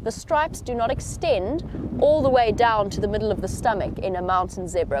that the stripes do not extend all the way down to the middle of the stomach in a mountain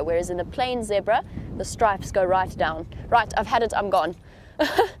zebra, whereas in a plain zebra, the stripes go right down. Right, I've had it, I'm gone.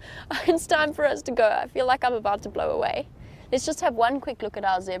 It's time for us to go. I feel like I'm about to blow away. Let's just have one quick look at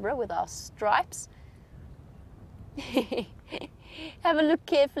our zebra with our stripes. Have a look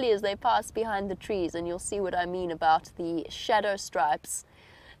carefully as they pass behind the trees, and you'll see what I mean about the shadow stripes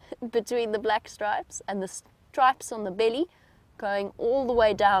between the black stripes and the stripes on the belly going all the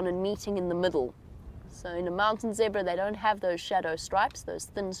way down and meeting in the middle. So in a mountain zebra, they don't have those shadow stripes, those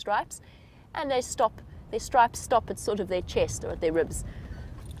thin stripes, and their stripes stop at sort of their chest or at their ribs.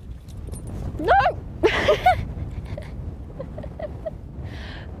 No!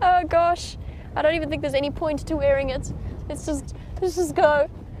 Oh gosh, I don't even think there's any point to wearing it. Let's just go.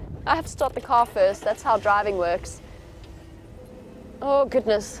 I have to start the car first. That's how driving works. Oh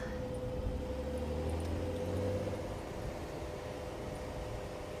goodness.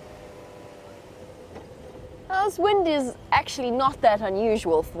 Well, this wind is actually not that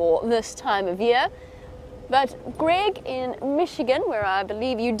unusual for this time of year. But Greg in Michigan, where I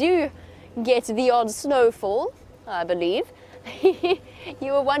believe you do get the odd snowfall, I believe,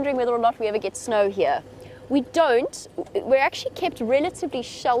 you were wondering whether or not we ever get snow here. We don't. We're actually kept relatively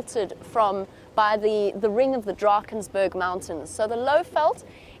sheltered by the ring of the Drakensberg Mountains. So the Lowveld,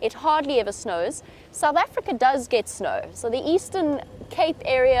 it hardly ever snows. South Africa does get snow. So the Eastern Cape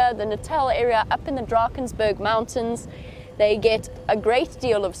area, the Natal area up in the Drakensberg Mountains, they get a great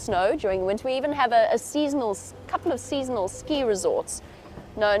deal of snow during the winter. We even have a couple of seasonal ski resorts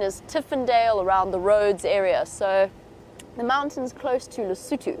known as Tiffindale around the Rhodes area. So the mountains close to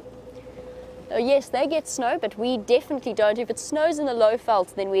Lesotho. So yes, they get snow, but we definitely don't. If it snows in the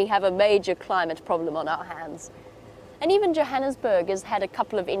Lowveld, then we have a major climate problem on our hands. And even Johannesburg has had a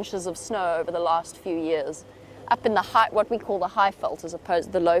couple of inches of snow over the last few years, up in the what we call the Highveld as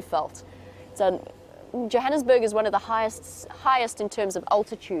opposed to the Lowveld. So Johannesburg is one of the highest in terms of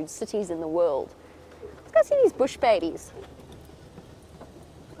altitude cities in the world. Let's go see these bush babies.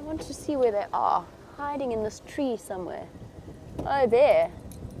 I want to see where they are, hiding in this tree somewhere. Oh, there.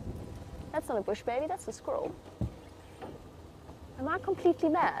 That's not a bush baby, that's a squirrel. Am I completely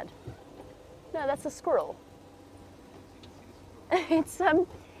mad? No, that's a squirrel. It's in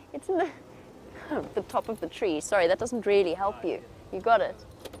the top of the tree. Sorry, that doesn't really help you. You got it.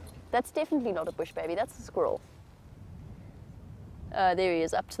 That's definitely not a bush baby, that's a squirrel. There he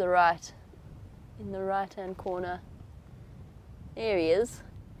is, up to the right, in the right-hand corner. There he is,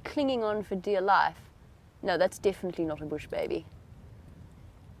 clinging on for dear life. No, that's definitely not a bush baby.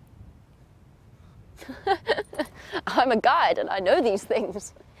 I'm a guide and I know these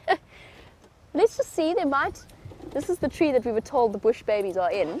things. Let's just see, this is the tree that we were told the bush babies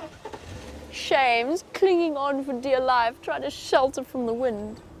are in. Shames, clinging on for dear life, trying to shelter from the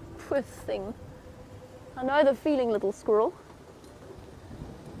wind. Poor thing. I know the feeling, little squirrel.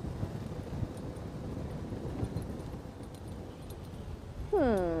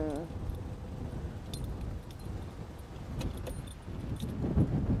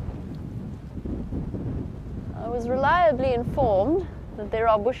 I was reliably informed that there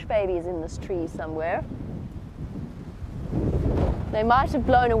are bush babies in this tree somewhere. They might have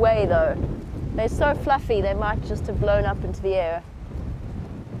blown away though. They're so fluffy they might just have blown up into the air.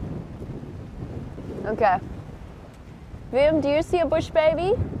 Okay. Wim, do you see a bush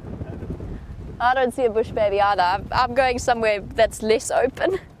baby? I don't see a bush baby either. I'm going somewhere that's less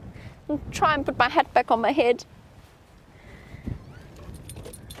open. I'll try and put my hat back on my head.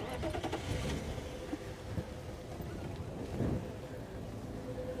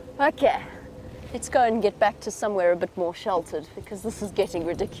 Okay, let's go and get back to somewhere a bit more sheltered because this is getting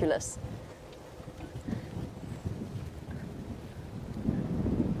ridiculous.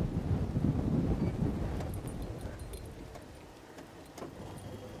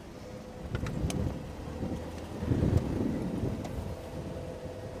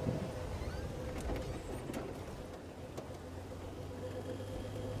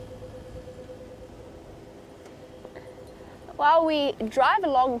 While we drive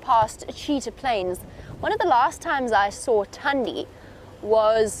along past Cheetah Plains, one of the last times I saw Thandi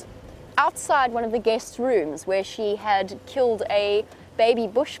was outside one of the guest rooms where she had killed a baby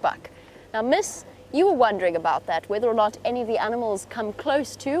bushbuck. Now, Miss, you were wondering about that, whether or not any of the animals come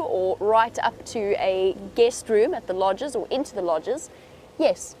close to or right up to a guest room at the lodges or into the lodges.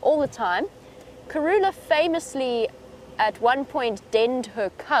 Yes, all the time. Karula famously at one point denned her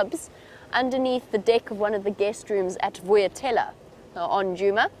cubs underneath the deck of one of the guest rooms at Vuyatela on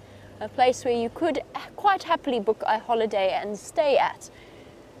Djuma, a place where you could quite happily book a holiday and stay at.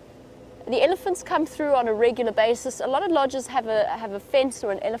 The elephants come through on a regular basis. A lot of lodges have a fence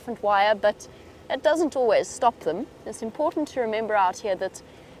or an elephant wire, but it doesn't always stop them. It's important to remember out here that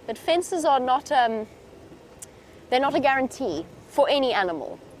fences are not they're not a guarantee for any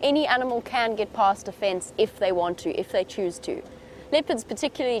animal. Any animal can get past a fence if they want to, if they choose to. Leopards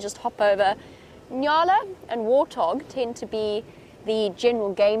particularly just hop over. Nyala and warthog tend to be the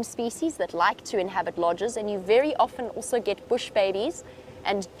general game species that like to inhabit lodges, and you very often also get bush babies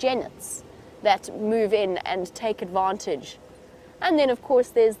and genets that move in and take advantage. And then of course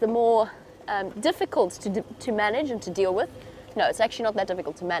there's the more difficult to manage and to deal with. No, it's actually not that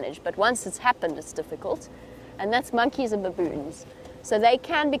difficult to manage, but once it's happened it's difficult, and that's monkeys and baboons. So they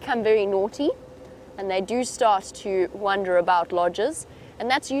can become very naughty, and they do start to wander about lodges, And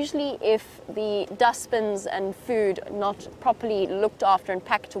that's usually if the dustbins and food are not properly looked after and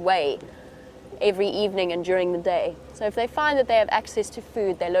packed away every evening and during the day. So if they find that they have access to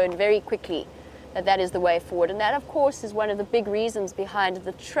food, they learn very quickly that that is the way forward. And that, of course, is one of the big reasons behind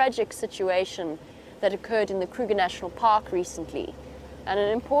the tragic situation that occurred in the Kruger National Park recently. And an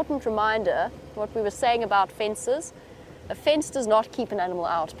important reminder, what we were saying about fences, a fence does not keep an animal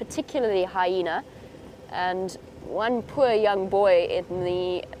out, particularly a hyena. And one poor young boy in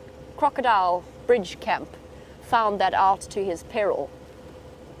the crocodile bridge camp found that out to his peril.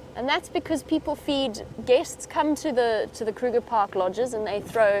 And that's because people feed, guests come to the Kruger Park lodges and they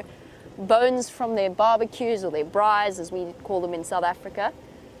throw bones from their barbecues or their braais, as we call them in South Africa,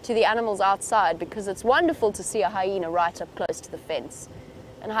 to the animals outside, because it's wonderful to see a hyena right up close to the fence.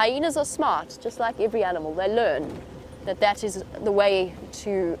 And hyenas are smart, just like every animal. They learn that that is the way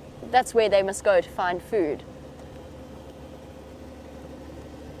to, that's where they must go to find food.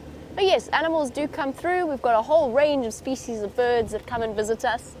 But yes, animals do come through. We've got a whole range of species of birds that come and visit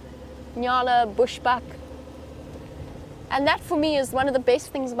us. Nyala, bushbuck. And that for me is one of the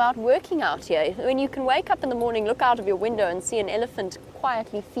best things about working out here. When you can wake up in the morning, look out of your window and see an elephant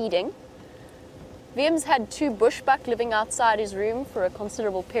quietly feeding. Wiem's had 2 bushbuck living outside his room for a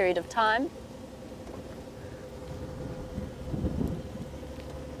considerable period of time.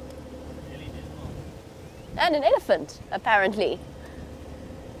 And an elephant, apparently.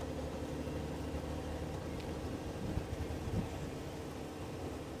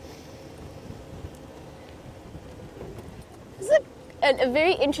 This is a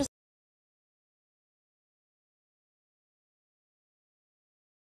very interesting